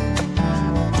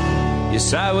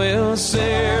 Yes, I will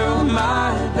sail